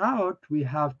that out, we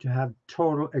have to have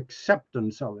total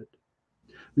acceptance of it.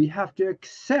 We have to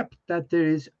accept that there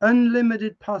is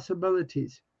unlimited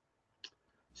possibilities.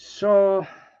 So,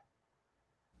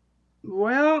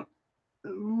 well,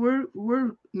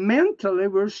 we're mentally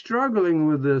we're struggling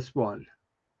with this one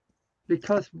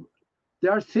because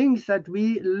there are things that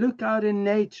we look out in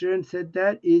nature and said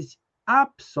that is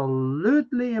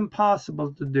absolutely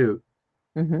impossible to do.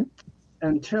 Mm-hmm.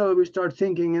 until we start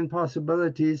thinking in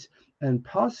possibilities, and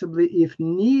possibly, if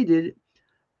needed,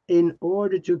 in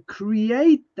order to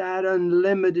create that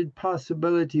unlimited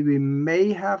possibility, we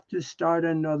may have to start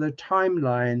another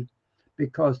timeline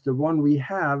because the one we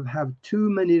have too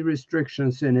many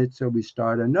restrictions in it. So we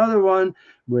start another one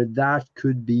where that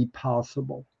could be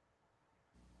possible.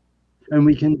 And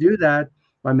we can do that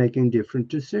by making different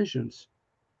decisions.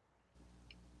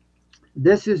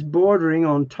 This is bordering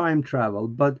on time travel,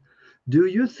 but do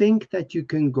you think that you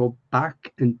can go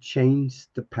back and change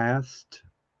the past?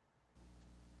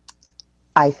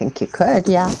 I think you could,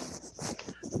 yeah.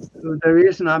 The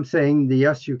reason I'm saying the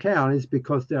yes, you can is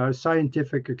because there are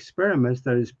scientific experiments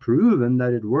that is proven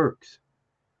that it works.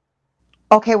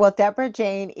 Okay, well, Deborah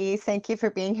Jane E., thank you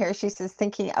for being here. She says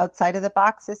thinking outside of the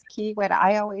box is key. What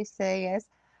I always say is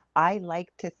I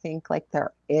like to think like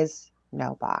there is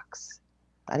no box.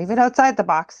 Not even outside the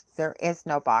box, there is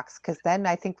no box. Because then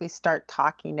I think we start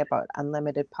talking about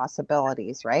unlimited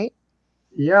possibilities, right?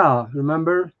 Yeah,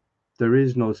 remember, there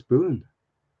is no spoon.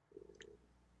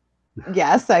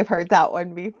 Yes, I've heard that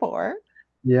one before.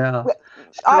 Yeah. Okay,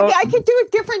 So, I could do a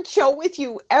different show with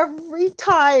you every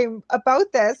time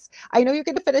about this. I know you're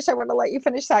going to finish. I want to let you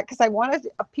finish that because I wanted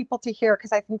people to hear,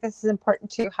 because I think this is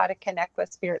important too, how to connect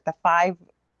with spirit, the five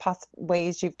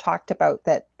ways you've talked about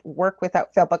that work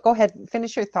without fail. But go ahead,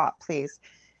 finish your thought, please.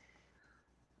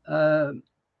 I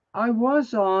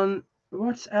was on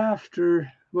what's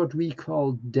after what we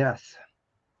call death.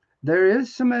 There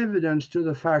is some evidence to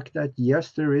the fact that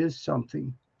yes, there is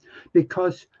something,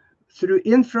 because through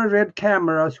infrared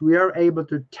cameras, we are able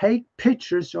to take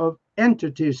pictures of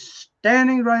entities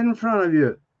standing right in front of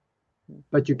you,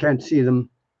 but you can't see them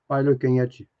by looking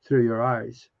at you through your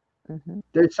eyes. Mm-hmm.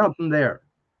 There's something there.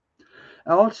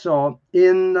 Also,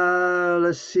 in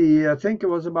let's see, I think it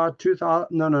was about 2000,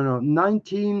 no,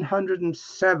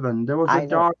 1907. There was a I know.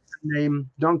 doctor named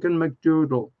Duncan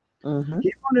McDougall. Mm-hmm.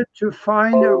 He wanted to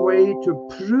find a way to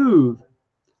prove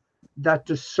that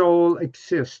the soul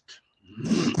exists.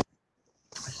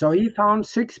 So he found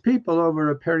 6 people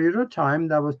over a period of time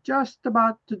that was just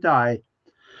about to die.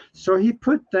 So he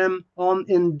put them on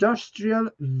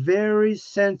very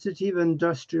sensitive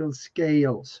industrial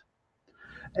scales,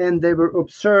 and they were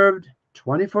observed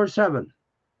 24/7.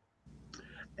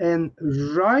 And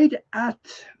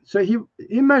so he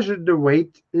measured the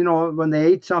weight. When they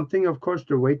ate something, of course,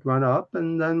 the weight went up,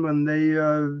 and then when they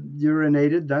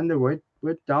urinated, then the weight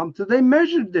went down. So they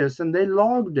measured this and they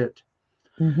logged it.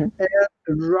 Mm-hmm.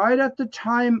 And right at the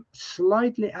time,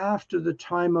 slightly after the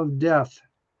time of death,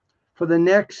 for the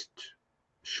next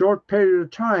short period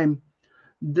of time,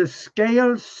 the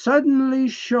scale suddenly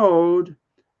showed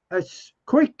a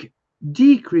quick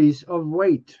decrease of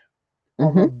weight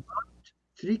of Mm-hmm. about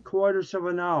 3/4 of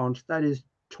an ounce. That is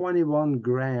 21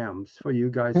 grams for you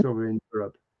guys over in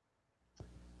Europe.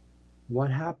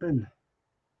 What happened?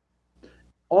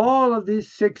 All of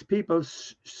these 6 people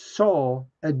saw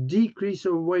a decrease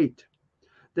of weight.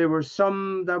 There were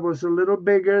some that was a little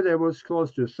bigger. There was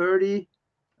close to 30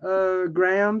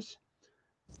 grams,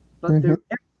 but Mm-hmm.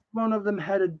 every one of them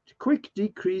had a quick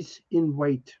decrease in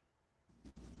weight.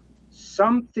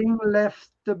 Something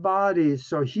left the body.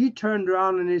 So he turned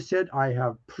around and he said, I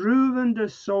have proven the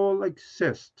soul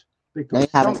exists There you because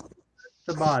have it. something left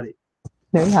the body.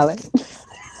 There you have it.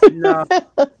 Now,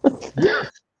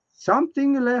 yes,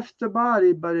 something left the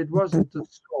body, but it wasn't the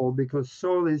soul, because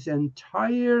soul is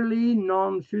entirely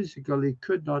non-physical. It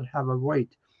could not have a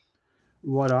weight.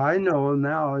 What I know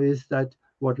now is that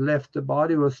what left the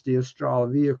body was the astral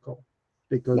vehicle,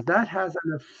 because that has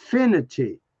an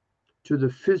affinity to the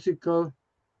physical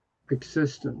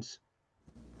existence.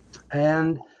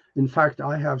 And in fact,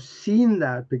 I have seen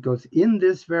that, because in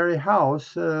this very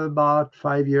house, about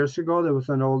 5 years ago, there was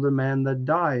an older man that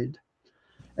died.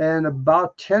 And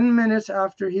about 10 minutes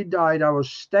after he died, I was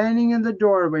standing in the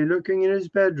doorway looking in his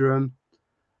bedroom,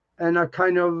 and I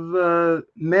kind of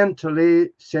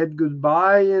mentally said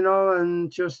goodbye,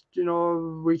 and just,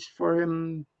 wished for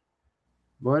him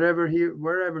wherever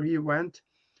he went.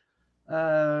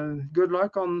 Good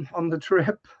luck on the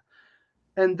trip.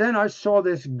 And then I saw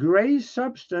this gray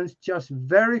substance just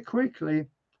very quickly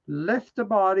left the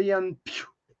body and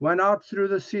went out through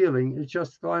the ceiling. It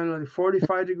just kind of like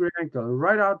 45-degree angle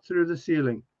right out through the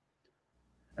ceiling.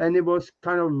 And it was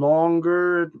kind of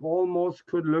longer. It almost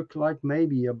could look like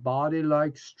maybe a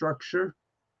body-like structure.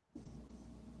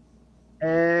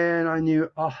 And I knew,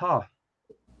 aha,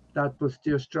 that was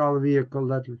the astral vehicle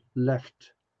that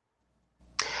left.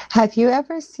 Have you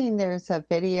ever seen, there's a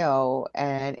video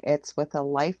and it's with a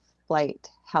life flight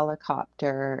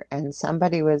helicopter and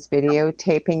somebody was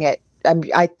videotaping it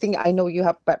I think I know you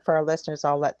have, but for our listeners,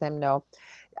 I'll let them know.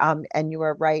 And you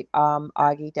were right.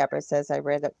 Augie, Deborah says, I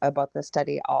read about the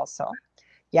study also.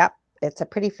 Yep. It's a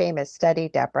pretty famous study,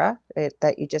 Deborah,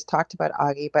 that you just talked about,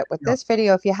 Augie. But with Yeah. this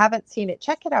video, if you haven't seen it,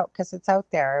 check it out because it's out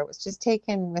there. It was just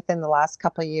taken within the last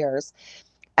couple of years.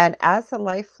 And as the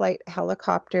life flight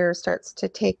helicopter starts to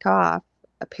take off,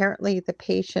 apparently the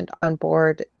patient on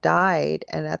board died.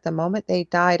 And at the moment they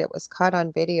died, it was caught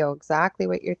on video exactly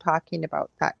what you're talking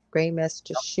about, that gray mist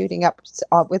just shooting up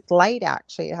with light,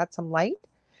 actually. It had some light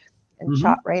and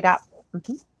shot right up.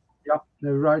 Mm-hmm. Yep,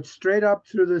 right straight up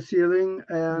through the ceiling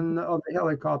and of the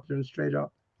helicopter and straight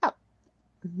up. Yep.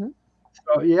 Mm-hmm.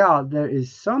 So yeah, there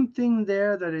is something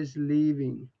there that is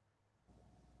leaving.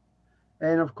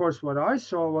 And of course, what I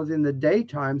saw was in the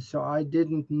daytime, so I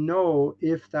didn't know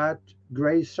if that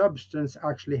gray substance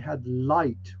actually had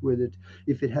light with it.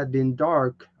 If it had been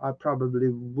dark, I probably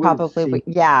would have seen.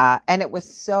 Yeah. And it was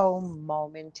so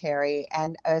momentary.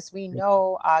 And as we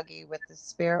know, Augie, with the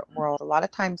spirit world, a lot of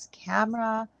times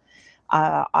camera,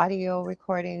 audio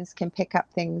recordings can pick up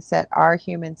things that our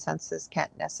human senses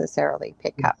can't necessarily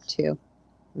pick up too.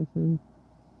 Mm-hmm.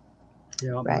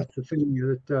 Yeah, right. That's the thing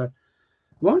that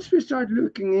once we start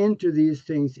looking into these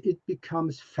things, it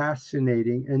becomes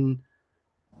fascinating, and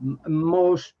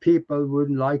most people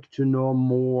would like to know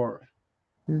more.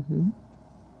 Mm-hmm.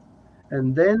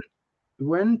 And then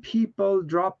when people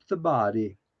drop the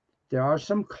body, there are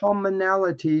some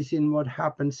commonalities in what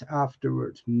happens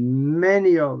afterwards.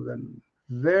 Many of them,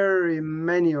 very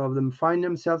many of them, find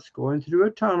themselves going through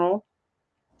a tunnel.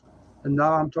 And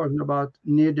now I'm talking about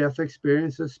near-death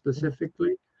experiences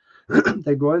specifically.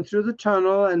 They're going through the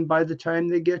tunnel, and by the time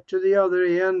they get to the other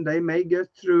end, they may get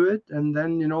through it, and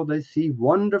then they see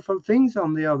wonderful things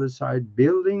on the other side,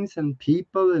 buildings and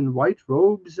people in white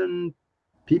robes and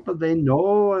people they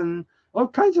know and all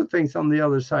kinds of things on the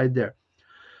other side there.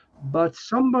 But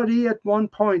somebody at one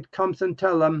point comes and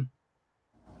tell them,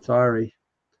 sorry,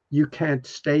 you can't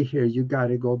stay here, you got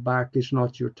to go back, it's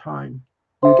not your time,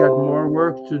 you got more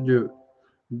work to do,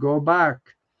 go back.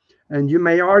 And you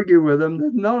may argue with them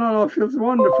that, no, it feels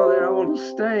wonderful there, I want to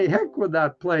stay, heck with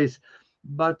that place.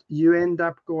 But you end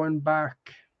up going back.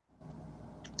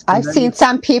 I've seen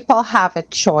some people have a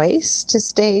choice to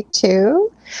stay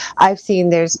too. I've seen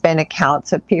there's been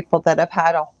accounts of people that have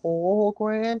had a whole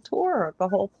grand tour of the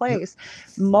whole place.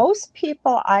 Most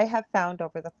people I have found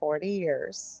over the 40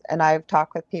 years, and I've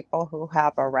talked with people who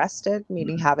have arrested,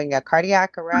 meaning having a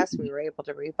cardiac arrest, we were able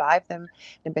to revive them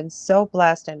and been so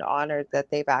blessed and honored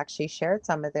that they've actually shared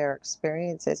some of their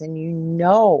experiences.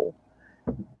 And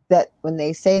that when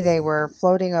they say they were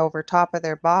floating over top of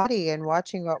their body and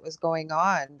watching what was going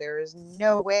on, there is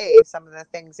no way some of the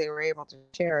things they were able to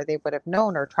share they would have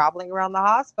known, or traveling around the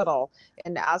hospital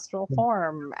in astral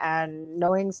form and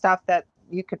knowing stuff that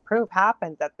you could prove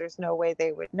happened that there's no way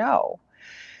they would know.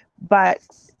 But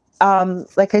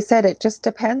like I said, it just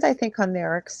depends, I think, on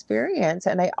their experience.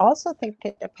 And I also think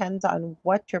it depends on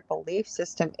what your belief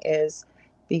system is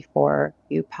before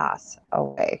you pass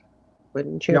away.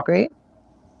 Wouldn't you agree?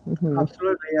 Mm-hmm.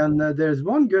 Absolutely. And there's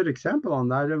one good example on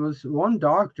that. It was one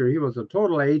doctor, he was a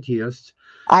total atheist.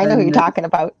 I know who you're talking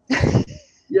about.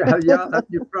 yeah,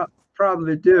 you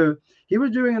probably do. He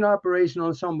was doing an operation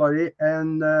on somebody,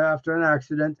 and after an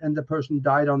accident, and the person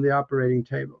died on the operating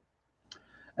table.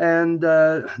 And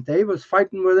they was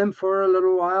fighting with him for a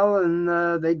little while,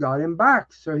 and they got him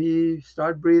back. So he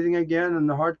started breathing again, and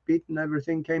the heartbeat and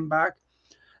everything came back.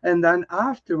 And then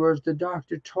afterwards, the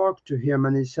doctor talked to him,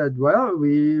 and he said, well,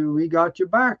 we got you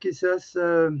back. He says,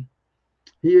 and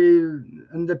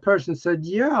the person said,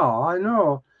 yeah, I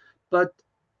know. But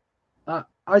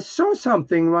I saw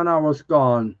something when I was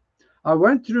gone. I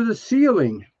went through the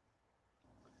ceiling,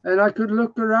 and I could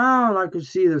look around. I could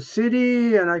see the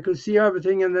city, and I could see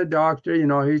everything. And the doctor,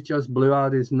 he just blew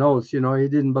out his nose. He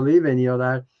didn't believe any of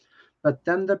that. But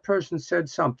then the person said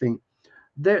something.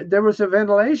 There was a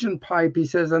ventilation pipe, he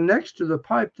says, and next to the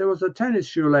pipe, there was a tennis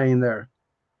shoe laying there.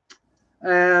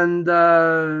 And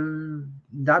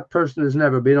that person has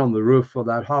never been on the roof of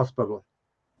that hospital.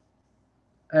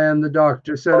 And the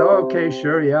doctor said, oh, okay,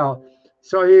 sure, yeah.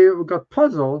 So he got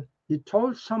puzzled. He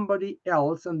told somebody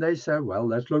else, and they said, well,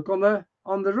 let's look on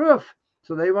the roof.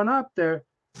 So they went up there,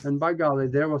 and by golly,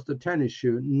 there was the tennis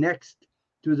shoe next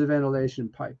to the ventilation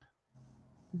pipe.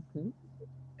 Mm-hmm.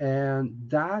 And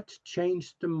that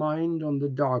changed the mind on the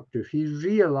doctor. He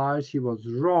realized he was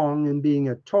wrong in being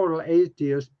a total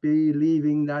atheist,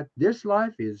 believing that this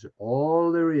life is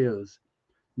all there is.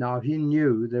 Now he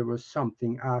knew there was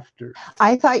something after.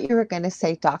 I thought you were going to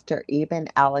say Dr. Eben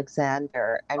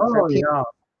Alexander. And yeah.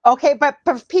 Okay, but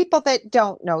for people that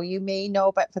don't know, you may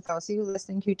know, but for those of you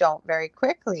listening who don't, very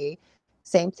quickly,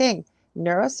 same thing.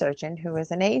 Neurosurgeon who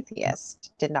was an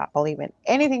atheist, did not believe in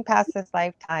anything past his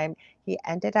lifetime. He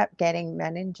ended up getting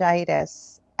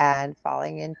meningitis and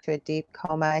falling into a deep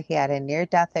coma. He had a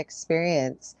near-death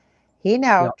experience. He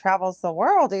now Yeah. travels the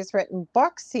world. He's written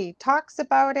books. He talks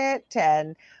about it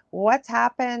and what's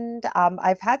happened.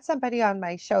 I've had somebody on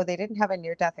my show. They didn't have a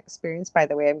near-death experience, by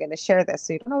the way. I'm going to share this.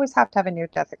 So you don't always have to have a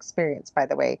near-death experience, by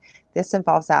the way. This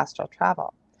involves astral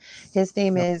travel. His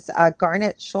name Yeah. is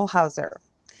Garnet Schulhauser.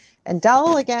 And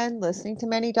Dell, again, listening to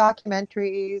many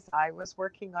documentaries. I was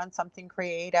working on something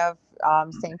creative,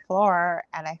 same floor,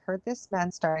 and I heard this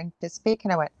man starting to speak,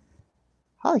 and I went,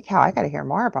 holy cow, I got to hear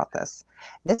more about this.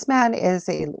 This man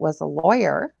was a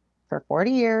lawyer for 40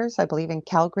 years, I believe, in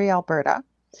Calgary, Alberta.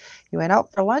 He went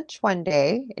out for lunch one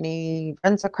day and he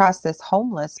runs across this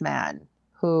homeless man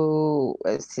who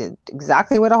is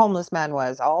exactly what a homeless man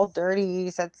was, all dirty.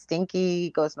 He said stinky. He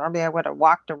goes, normally I would have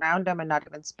walked around him and not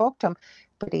even spoke to him.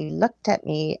 But he looked at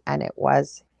me and it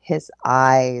was his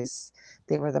eyes.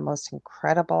 They were the most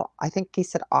incredible, I think he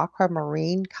said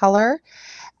aquamarine color.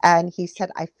 And he said,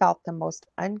 I felt the most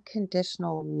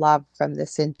unconditional love from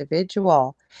this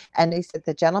individual. And he said,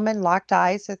 the gentleman locked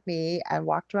eyes with me and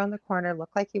walked around the corner,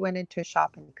 looked like he went into a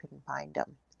shop and he couldn't find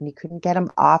him. And he couldn't get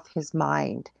him off his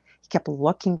mind. He kept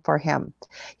looking for him.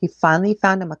 He finally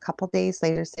found him a couple days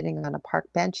later sitting on a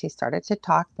park bench. He started to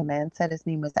talk. The man said his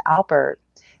name was Albert,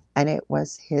 and it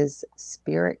was his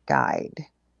spirit guide.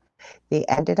 They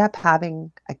ended up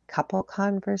having a couple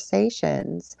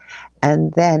conversations,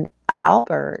 and then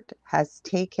Albert has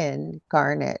taken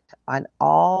Garnet on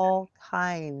all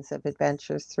kinds of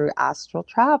adventures through astral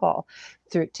travel,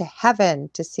 through to heaven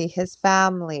to see his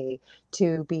family,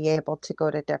 to be able to go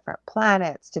to different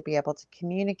planets, to be able to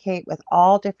communicate with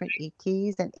all different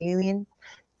ETs and aliens.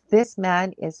 This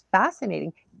man is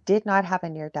fascinating. Did not have a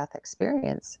near-death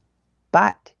experience,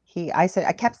 but I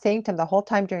kept saying to him the whole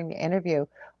time during the interview,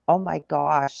 oh my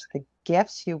gosh, the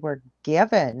gifts you were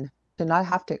given to not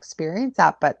have to experience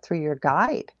that, but through your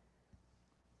guide.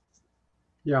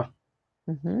 Yeah.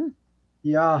 Mm-hmm.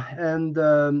 Yeah,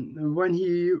 and when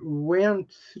he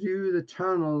went through the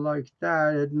tunnel like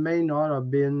that, it may not have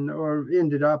been, or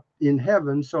ended up in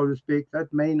heaven, so to speak.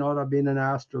 That may not have been an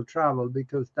astral travel,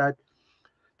 because that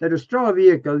astral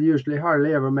vehicle usually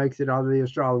hardly ever makes it out of the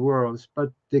astral worlds.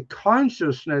 But the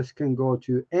consciousness can go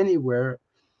to anywhere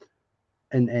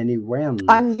and anywhen.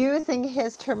 I'm using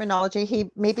his terminology.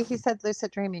 Maybe he said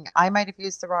lucid dreaming. I might have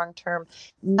used the wrong term.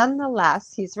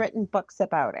 Nonetheless, he's written books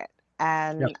about it,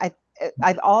 Yeah.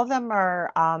 and all of them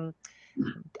are.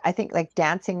 I think like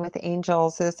Dancing with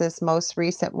Angels is this most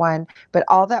recent one, but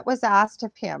all that was asked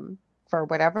of him, for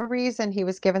whatever reason, he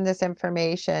was given this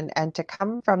information, and to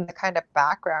come from the kind of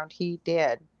background he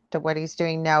did to what he's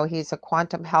doing now, he's a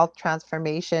quantum health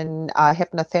transformation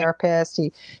hypnotherapist.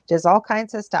 He does all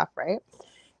kinds of stuff, right?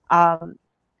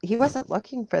 He wasn't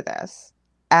looking for this.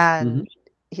 And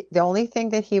the only thing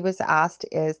that he was asked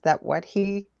is that what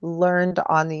he learned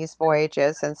on these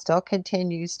voyages and still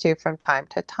continues to from time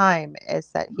to time is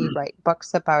that he write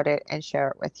books about it and share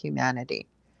it with humanity.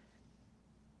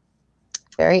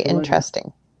 Very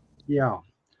interesting. Yeah.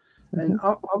 And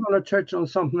I want to touch on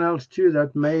something else too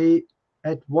that may,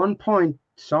 at one point,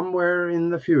 somewhere in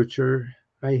the future,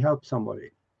 may help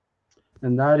somebody.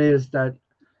 And that is that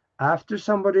after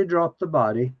somebody dropped the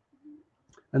body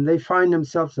and they find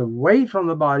themselves away from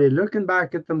the body, looking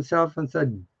back at themselves and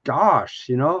said, gosh,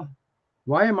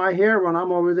 why am I here when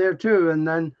I'm over there too? And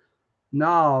then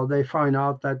now they find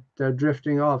out that they're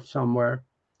drifting off somewhere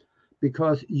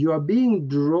because you are being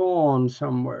drawn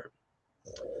somewhere.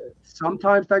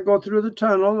 Sometimes they go through the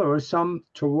tunnel or some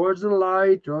towards the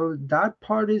light, or that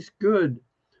part is good.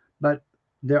 But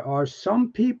there are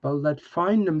some people that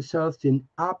find themselves in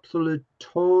absolute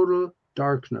total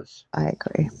darkness. I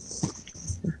agree.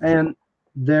 And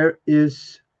there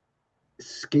is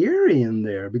scary in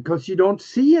there because you don't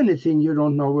see anything, you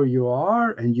don't know where you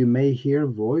are, and you may hear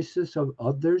voices of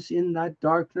others in that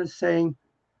darkness saying,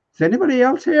 is anybody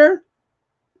else here?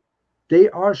 They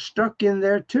are stuck in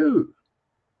there too.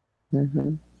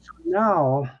 Mm-hmm. So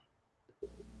now,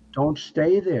 don't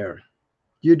stay there.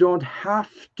 You don't have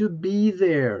to be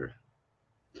there.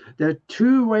 There are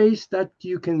two ways that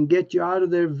you can get you out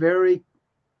of there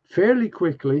fairly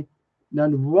quickly.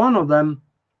 And one of them,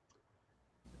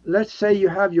 let's say you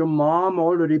have your mom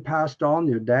already passed on,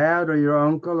 your dad or your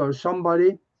uncle or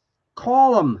somebody,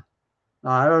 call them.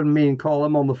 I don't mean call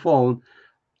them on the phone.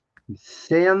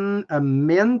 Send a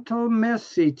mental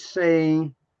message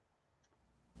saying,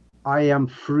 I am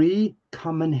free,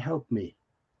 come and help me.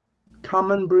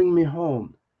 come and bring me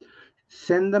home.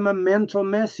 Send them a mental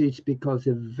message, because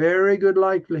a very good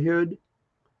likelihood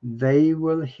they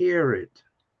will hear it,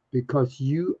 because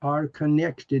you are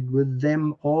connected with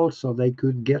them also. They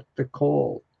could get the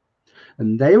call,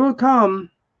 and they will come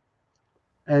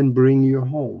and bring you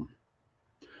home.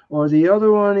 Or the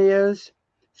other one is,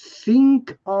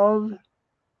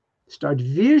 start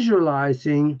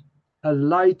visualizing a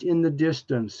light in the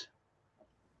distance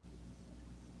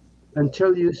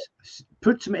until you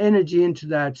put some energy into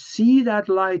that. See that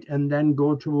light and then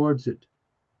go towards it.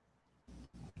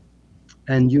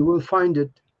 And you will find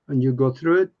it, and you go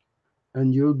through it,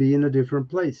 and you'll be in a different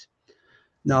place.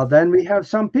 Now, then we have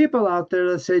some people out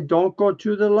there that say, don't go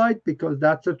to the light because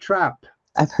that's a trap.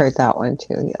 I've heard that one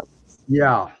too. Yeah.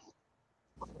 Yeah.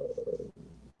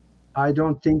 I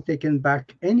don't think they can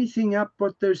back anything up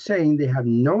what they're saying. They have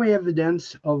no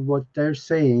evidence of what they're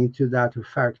saying to that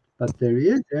effect, but there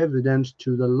is evidence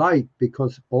to the light,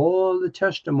 because all the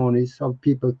testimonies of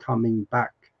people coming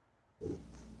back.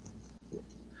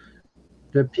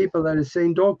 The people that is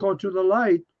saying don't go to the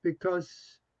light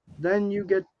because then you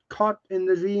get caught in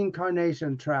the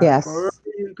reincarnation trap, Yes. or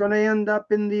you're going to end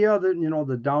up in the other,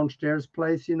 the downstairs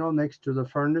place, next to the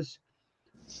furnace.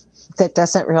 That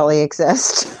doesn't really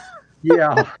exist.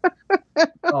 Yeah.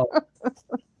 Oh.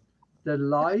 The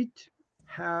light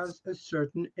has a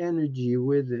certain energy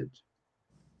with it.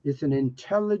 It's an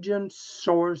intelligent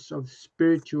source of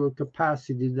spiritual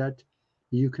capacity that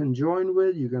you can join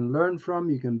with, you can learn from,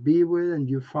 you can be with, and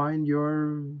you find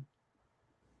your,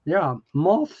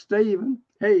 moth stay even.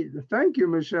 Hey, thank you,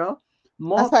 Michelle.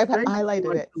 Moth That's why stay I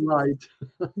highlighted it. Light.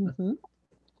 Mm-hmm.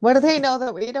 What do they know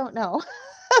that we don't know?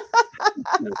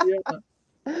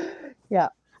 Yeah.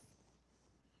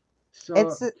 So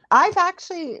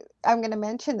I'm going to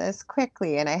mention this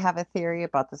quickly, and I have a theory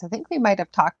about this. I think we might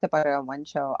have talked about it on one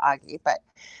show, Augie, but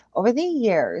over the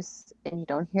years, and you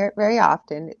don't hear it very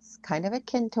often, it's kind of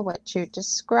akin to what you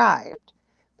described,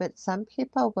 but some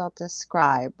people will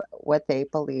describe what they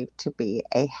believe to be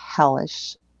a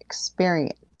hellish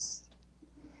experience.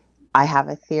 I have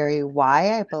a theory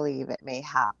why I believe it may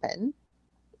happen.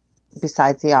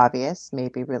 Besides the obvious,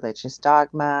 maybe religious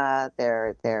dogma,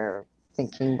 they're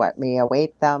thinking what may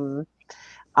await them,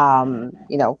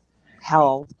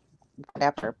 hell,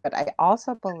 whatever. But I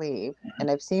also believe,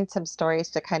 and I've seen some stories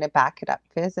to kind of back it up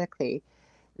physically,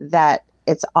 that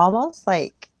it's almost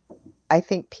like, I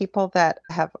think people that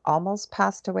have almost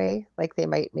passed away, like they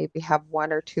might maybe have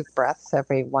 1 or 2 breaths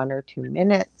every 1 or 2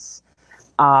 minutes.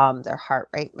 Their heart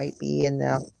rate might be in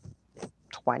the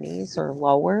 20s or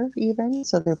lower even.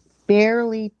 So they're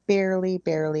barely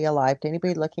alive. To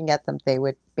anybody looking at them, they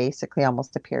would basically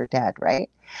almost appear dead, right?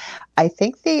 I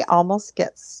think they almost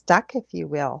get stuck, if you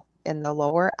will, in the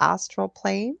lower astral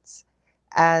planes.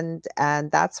 And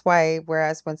that's why,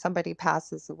 whereas when somebody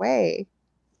passes away,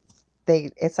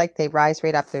 it's like they rise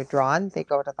right up, they're drawn, they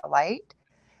go to the light.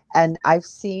 And I've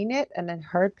seen it and then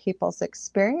heard people's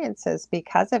experiences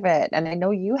because of it. And I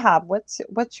know you have. What's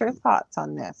your thoughts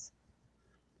on this?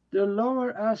 The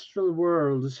lower astral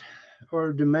worlds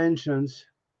or dimensions,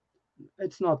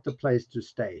 it's not the place to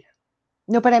stay.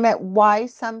 No, but I meant why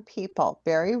some people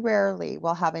very rarely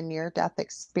will have a near-death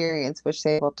experience, which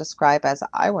they will describe as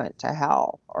I went to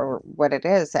hell or what it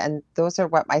is. And those are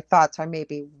what my thoughts are,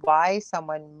 maybe why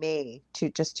someone may, to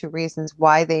just 2 reasons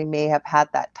why they may have had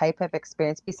that type of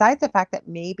experience, besides the fact that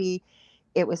maybe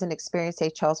it was an experience they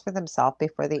chose for themselves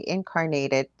before they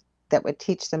incarnated that would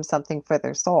teach them something for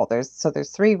their soul.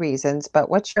 There's 3 reasons, but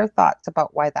what's your thoughts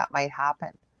about why that might happen?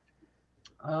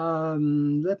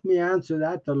 Let me answer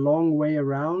that the long way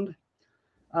around.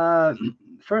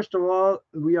 First of all,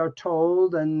 we are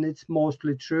told, and it's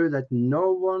mostly true, that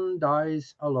no one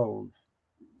dies alone.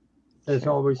 There's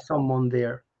always someone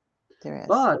there. There is.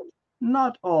 But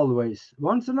not always.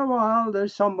 Once in a while,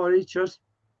 there's somebody just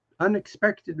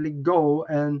unexpectedly go,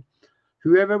 and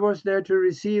whoever was there to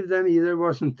receive them either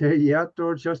wasn't there yet,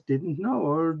 or just didn't know,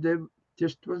 or there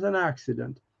just was an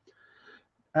accident.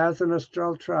 As an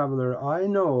astral traveler, I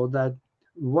know that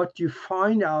what you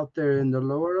find out there in the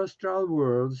lower astral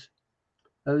worlds,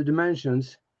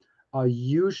 dimensions, are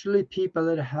usually people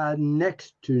that had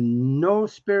next to no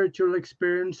spiritual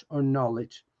experience or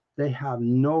knowledge. They have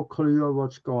no clue of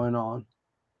what's going on.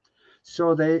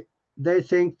 So they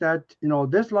think that,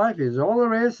 this life is all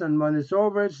there is, and when it's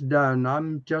over, it's done.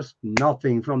 I'm just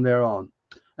nothing from there on.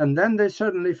 And then they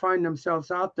suddenly find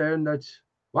themselves out there, and that's,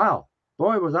 wow,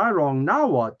 boy, was I wrong. Now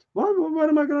what? What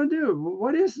am I going to do?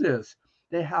 What is this?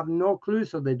 They have no clue,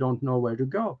 so they don't know where to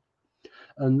go.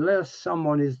 Unless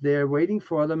someone is there waiting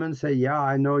for them and say, yeah,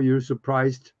 I know you're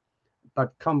surprised,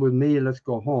 but come with me, let's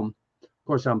go home. Of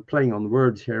course, I'm playing on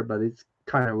words here, but it's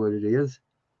kind of what it is.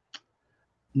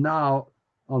 Now,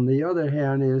 on the other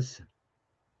hand, is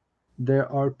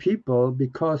there are people,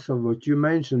 because of what you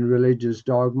mentioned, religious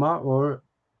dogma or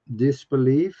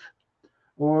disbelief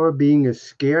or being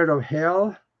scared of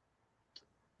hell,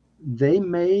 they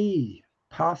may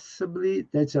possibly,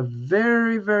 that's a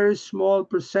very, very small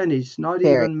percentage, not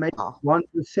Very even maybe small.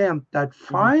 1%, that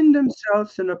find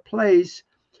themselves in a place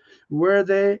where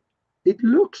it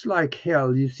looks like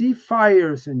hell. You see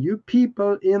fires and you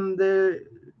people in the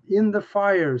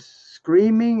fires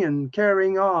screaming and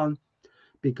carrying on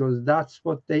because that's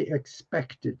what they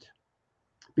expected.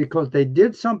 Because they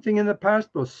did something in the past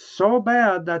was so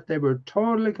bad that they were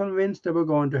totally convinced they were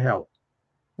going to hell.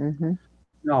 Mm-hmm.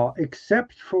 Now,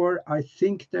 except for, I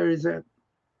think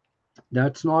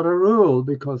that's not a rule,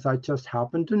 because I just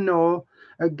happen to know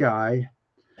a guy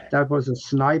that was a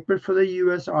sniper for the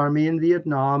US Army in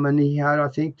Vietnam, and he had, I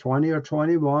think, 20 or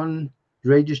 21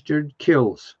 registered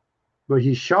kills, where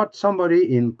he shot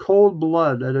somebody in cold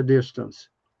blood at a distance.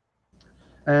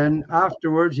 And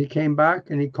afterwards, he came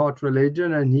back and he caught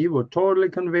religion, and he was totally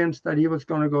convinced that he was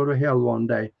going to go to hell one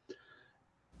day.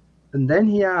 And then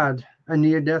he had a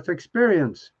near-death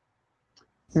experience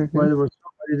where there was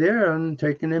somebody there and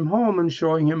taking him home and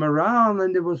showing him around,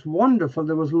 and it was wonderful.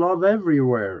 There was love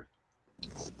everywhere.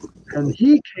 And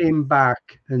he came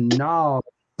back and now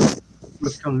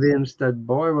was convinced that,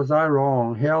 boy, was I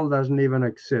wrong. Hell doesn't even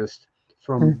exist.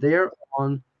 From there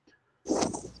on,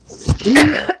 he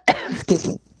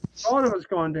thought it was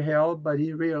going to hell, but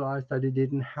he realized that he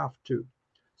didn't have to.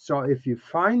 So if you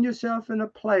find yourself in a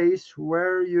place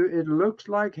where it looks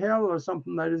like hell or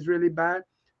something that is really bad,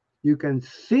 you can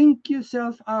think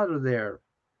yourself out of there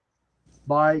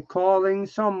by calling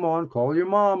someone, call your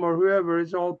mom or whoever,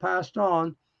 is all passed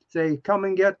on. Say, come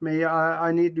and get me.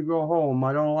 I need to go home.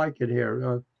 I don't like it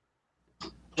here.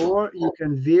 Or you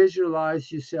can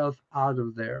visualize yourself out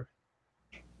of there.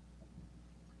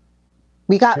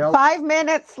 We got 5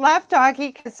 minutes left,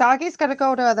 Augie, because Augie's going to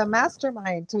go to the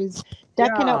mastermind. So he's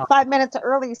decking out 5 minutes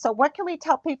early. So what can we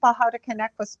tell people how to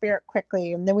connect with Spirit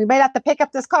quickly? And then we might have to pick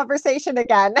up this conversation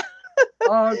again.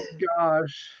 Oh,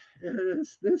 gosh.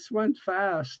 This went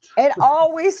fast. It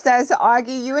always does,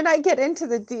 Augie. You and I get into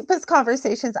the deepest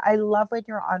conversations. I love when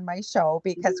you're on my show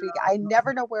because I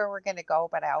never know where we're going to go,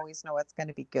 but I always know it's going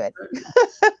to be good.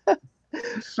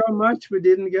 So much we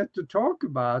didn't get to talk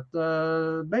about.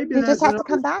 Maybe you just have to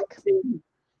come back.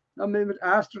 I mean,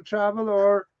 astral travel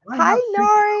or hi,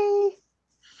 Nori.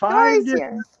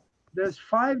 There's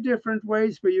 5 different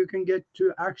ways where you can get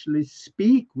to actually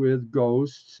speak with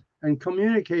ghosts and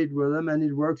communicate with them, and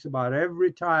it works about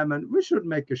every time. And we should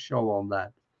make a show on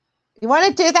that. You want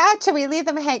to do that? Should we leave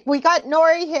them hang? We got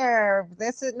Nori here.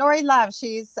 This is Nori Love.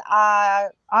 She's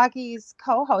Augie's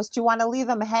co-host. Do you want to leave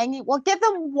them hanging? We'll give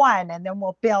them one, and then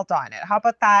we'll build on it. How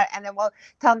about that? And then we'll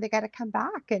tell them they got to come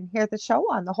back and hear the show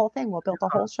on the whole thing. We'll build a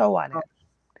whole show on it.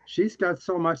 She's got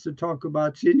so much to talk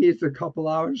about. She needs a couple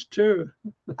hours too.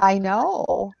 I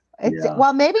know.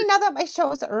 Well, maybe now that my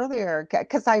show is earlier,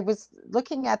 because I was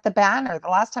looking at the banner the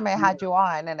last time I had you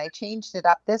on, and I changed it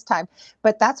up this time.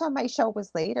 But that's why my show was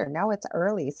later. Now it's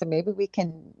early, so maybe we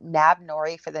can nab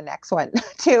Nori for the next one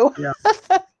too. Yeah.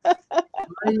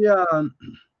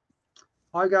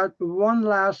 I got one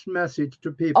last message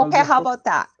to people. Okay, how about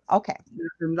that? Okay.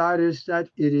 And that is that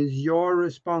it is your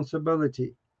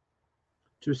responsibility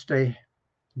to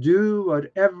do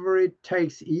whatever it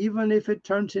takes, even if it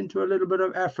turns into a little bit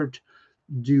of effort.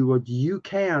 Do what you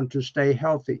can to stay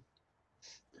healthy.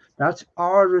 That's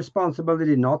our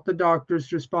responsibility, not the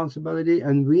doctor's responsibility.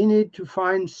 And we need to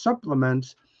find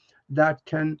supplements that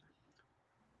can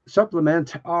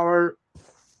supplement our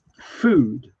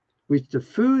food, which the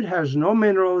food has no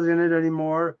minerals in it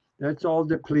anymore. That's all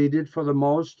depleted for the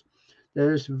most.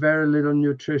 There's very little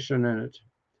nutrition in it.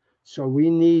 So we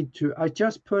need to, I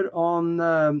just put on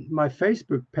my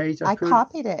Facebook page. I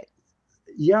copied it.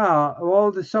 Yeah,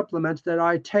 all the supplements that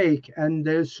I take. And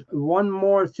there's one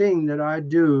more thing that I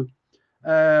do.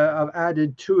 I've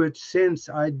added to it since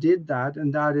I did that,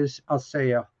 and that is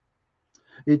ASEA.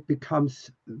 It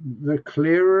becomes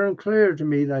clearer and clearer to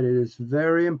me that it is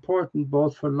very important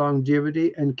both for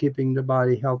longevity and keeping the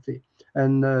body healthy.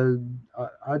 And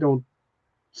I don't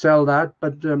sell that,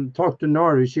 but talk to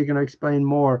Nori. She can explain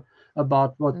more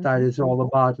about what that is all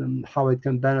about and how it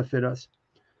can benefit us.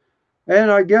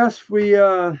 And I guess we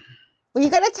well, you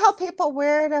got to tell people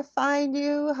where to find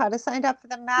you, how to sign up for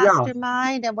the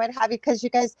mastermind and what have you, because you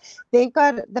guys, they've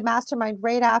got the mastermind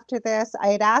right after this. I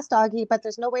had asked Augie, but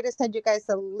there's no way to send you guys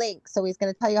the link. So he's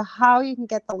going to tell you how you can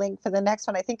get the link for the next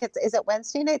one. I think is it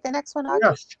Wednesday night, the next one, Augie?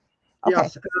 Yes. Okay.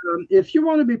 Yes. If you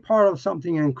want to be part of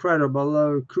something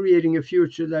incredible, creating a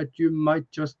future that you might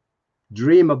just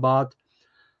dream about,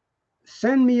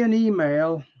 send me an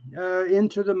email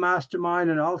into the mastermind,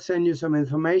 and I'll send you some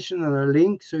information and a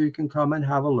link so you can come and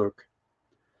have a look.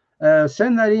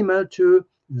 Send that email to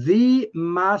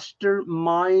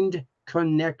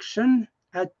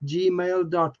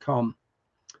themastermindconnection@gmail.com.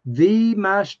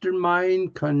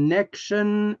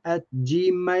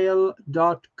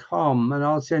 themastermindconnection@gmail.com, and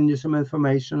I'll send you some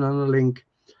information and a link.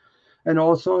 And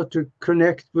also to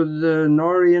connect with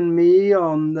Nori and me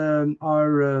on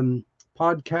our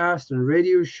podcast and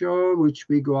radio show, which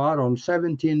we go out on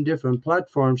 17 different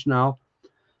platforms now.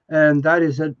 And that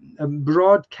is at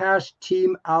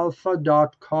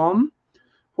broadcastteamalpha.com,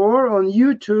 or on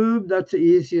YouTube. That's the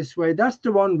easiest way. That's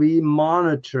the one we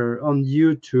monitor on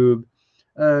YouTube.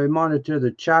 Monitor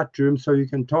the chat room so you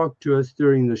can talk to us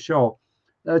during the show.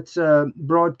 That's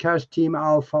Broadcast Team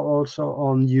Alpha also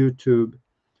on YouTube.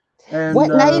 And What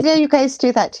night do you guys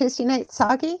do that? Tuesday night,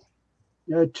 Soggy?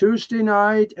 Tuesday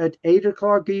night at 8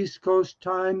 o'clock East Coast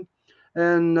time,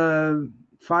 and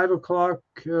 5 o'clock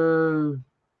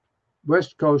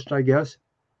West Coast, I guess.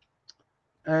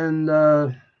 And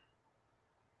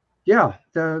yeah,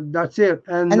 that's it.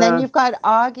 And then you've got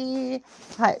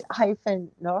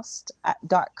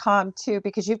Augie-Nost.com too,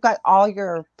 because you've got all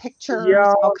your pictures,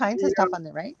 all kinds of stuff on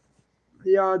there, right?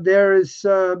 Yeah, there is,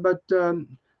 but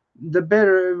the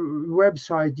better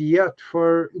website yet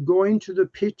for going to the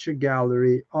picture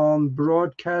gallery on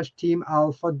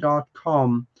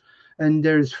broadcastteamalpha.com. And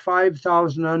there's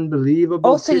 5,000 unbelievable.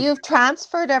 Oh, so you've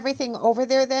transferred everything over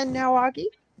there then now,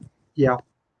 Augie? Yeah.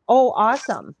 Oh,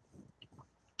 awesome.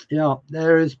 Yeah,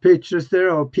 there is pictures there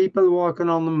of people walking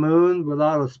on the moon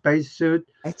without a spacesuit.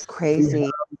 It's crazy.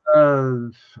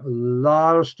 A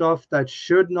lot of stuff that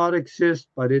should not exist,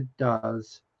 but it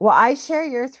does. Well, I share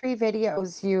your 3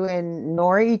 videos you and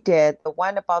Nori did, the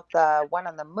one about the one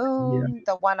on the moon,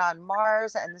 the one on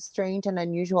Mars, and the strange and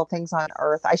unusual things on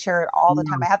Earth. I share it all the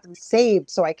time. I have them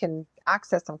saved so I can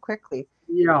access them quickly.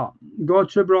 Yeah, go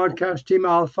to Broadcast Team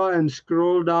Alpha and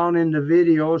scroll down in the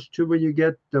videos to where you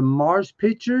get the Mars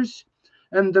pictures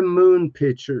and the moon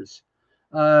pictures.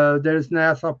 There's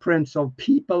NASA prints of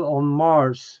people on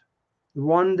Mars.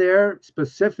 One there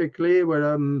specifically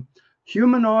where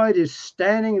humanoid is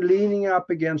standing, leaning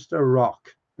up against a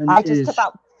rock. And I just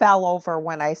about fell over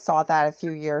when I saw that a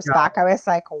few years back. I was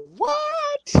like,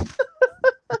 what?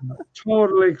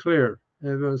 Totally clear.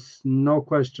 There was no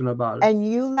question about it.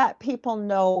 And you let people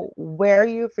know where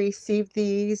you've received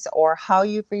these or how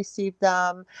you've received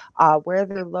them, where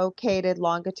they're located,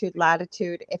 longitude,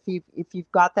 latitude. If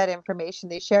you've got that information,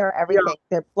 they share everything.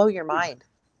 They blow your mind.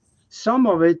 Some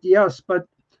of it, yes, but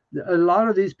a lot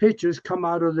of these pictures come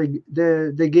out of the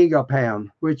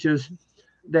Gigapan, which is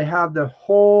they have the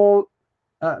whole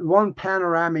one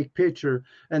panoramic picture,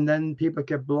 and then people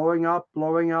kept blowing up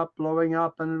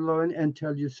and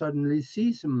until you suddenly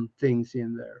see some things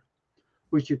in there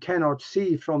which you cannot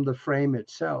see from the frame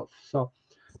itself. So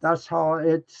that's how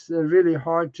it's really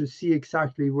hard to see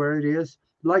exactly where it is.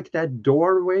 Like that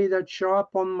doorway that show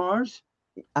up on Mars.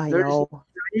 There's no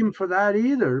name for that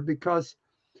either, because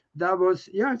that was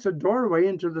it's a doorway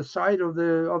into the side of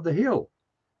the hill.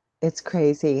 It's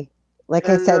crazy. Like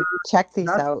I said, check these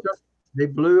out. They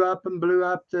blew up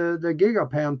the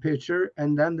Gigapan picture,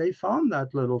 and then they found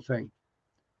that little thing.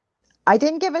 I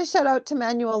didn't give a shout out to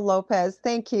Manuel Lopez.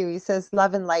 Thank you. He says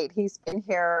love and light. He's been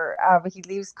here. He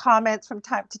leaves comments from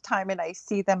time to time, and I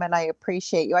see them, and I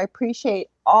appreciate you. I appreciate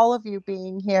all of you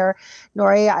being here.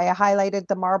 Nori, I highlighted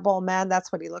the Marble Man.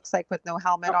 That's what he looks like with no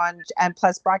helmet on. And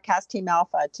plus Broadcast Team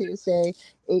Alpha, Tuesday,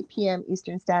 8 p.m.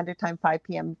 Eastern Standard Time, 5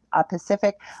 p.m.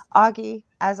 Pacific. Augie,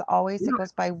 as always, it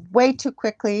goes by way too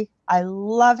quickly. I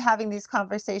love having these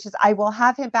conversations. I will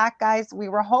have him back, guys. We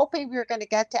were hoping we were going to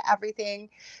get to everything,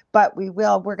 but we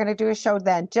will. We're going to do a show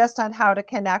then just on how to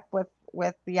connect with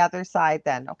the other side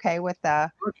then, okay? With the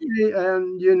okay,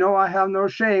 and I have no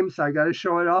shame, so I got to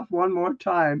show it off one more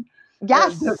time.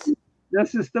 Yes.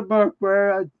 This is the book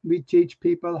where we teach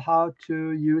people how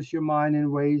to use your mind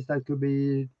in ways that could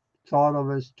be thought of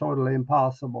as totally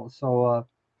impossible. So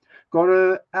go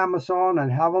to Amazon and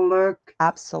have a look.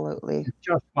 Absolutely. You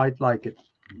just might like it.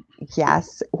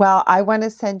 Yes. Well, I want to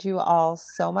send you all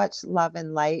so much love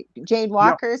and light. Jane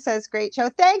Walker says, great show.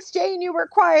 Thanks, Jane. You were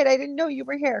quiet. I didn't know you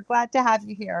were here. Glad to have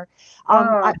you here.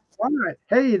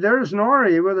 Hey, there's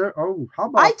Nori with her. Oh, how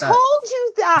about that? I told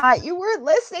you that. You weren't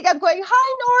listening. I'm going,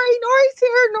 hi, Nori. Nori's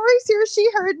here. Nori's here. She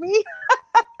heard me.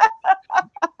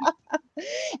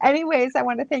 Anyways, I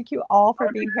want to thank you all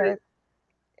for being here.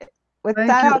 With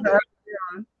that,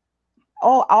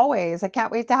 Oh, always. I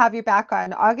can't wait to have you back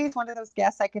on. Augie's one of those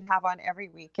guests I could have on every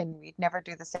week, and we'd never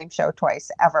do the same show twice,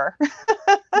 ever.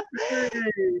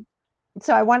 Yay.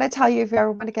 So I want to tell you, if you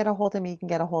ever want to get a hold of me, you can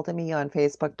get a hold of me on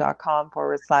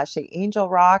facebook.com/the Angel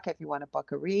Rock. If you want to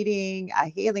book a reading, a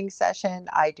healing session,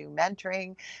 I do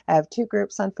mentoring. I have 2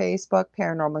 groups on Facebook,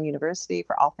 Paranormal University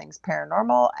for all things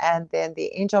paranormal, and then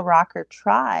the Angel Rocker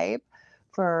Tribe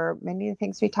for many of the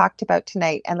things we talked about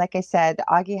tonight. And like I said,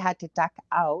 Augie had to duck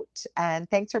out. And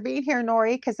thanks for being here,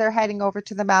 Nori, because they're heading over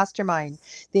to the mastermind.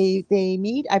 They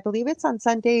meet, I believe it's on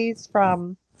Sundays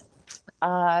from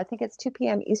I think it's 2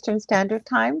 p.m. Eastern Standard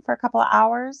Time for a couple of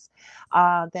hours.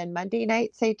 Then Monday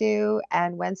nights they do,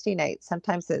 and Wednesday nights.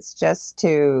 Sometimes it's just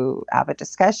to have a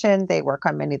discussion. They work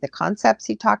on many of the concepts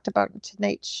he talked about in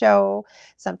tonight's show.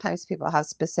 Sometimes people have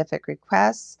specific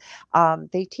requests.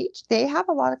 They have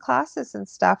a lot of classes and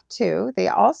stuff too. They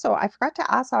also, I forgot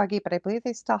to ask Augie, but I believe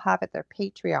they still have it, their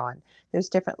Patreon. There's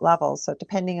different levels. So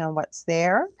depending on what's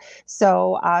there.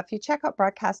 So if you check out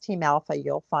Broadcast Team Alpha,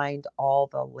 you'll find all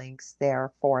the links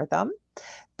there for them.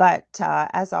 But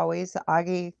as always,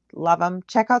 Augie, love them.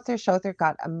 Check out their show. They've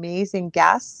got amazing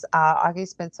guests.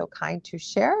 Augie's been so kind to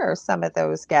share some of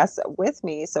those guests with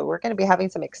me. So we're going to be having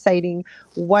some exciting,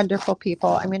 wonderful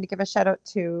people. I'm going to give a shout out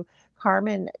to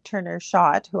Carmen Turner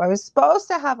Schott, who I was supposed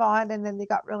to have on, and then they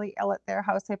got really ill at their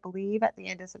house, I believe, at the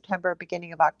end of September,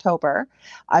 beginning of October.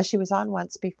 She was on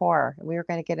once before, and we were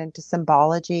going to get into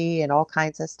symbology and all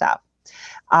kinds of stuff.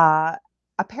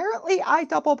 Apparently, I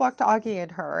double booked Augie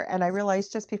and her, and I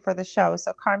realized just before the show.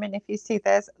 So, Carmen, if you see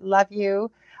this, love you.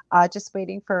 Just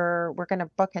waiting we're going to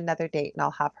book another date, and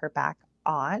I'll have her back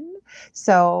on.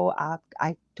 So,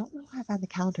 I don't know what I have on the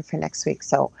calendar for next week.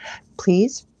 So,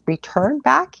 please return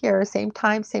back here, same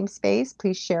time, same space.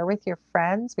 Please share with your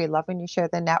friends. We love when you share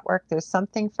the network. There's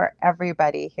something for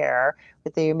everybody here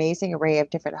with the amazing array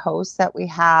of different hosts that we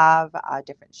have,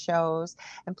 different shows.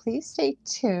 And please stay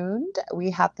tuned. We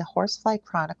have the Horsefly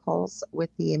Chronicles with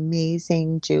the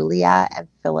amazing Julia and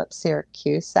Philip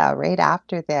Siracusa right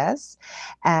after this.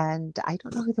 And I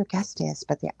don't know who their guest is,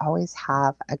 but they always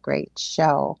have a great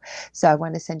show. So I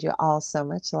want to send you all so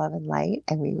much love and light,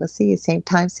 and we will see you same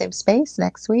time, same space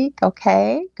next week.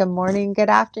 Okay. Good morning, good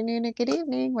afternoon, and good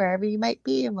evening, wherever you might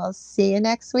be. And we'll see you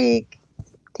next week.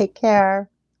 Take care.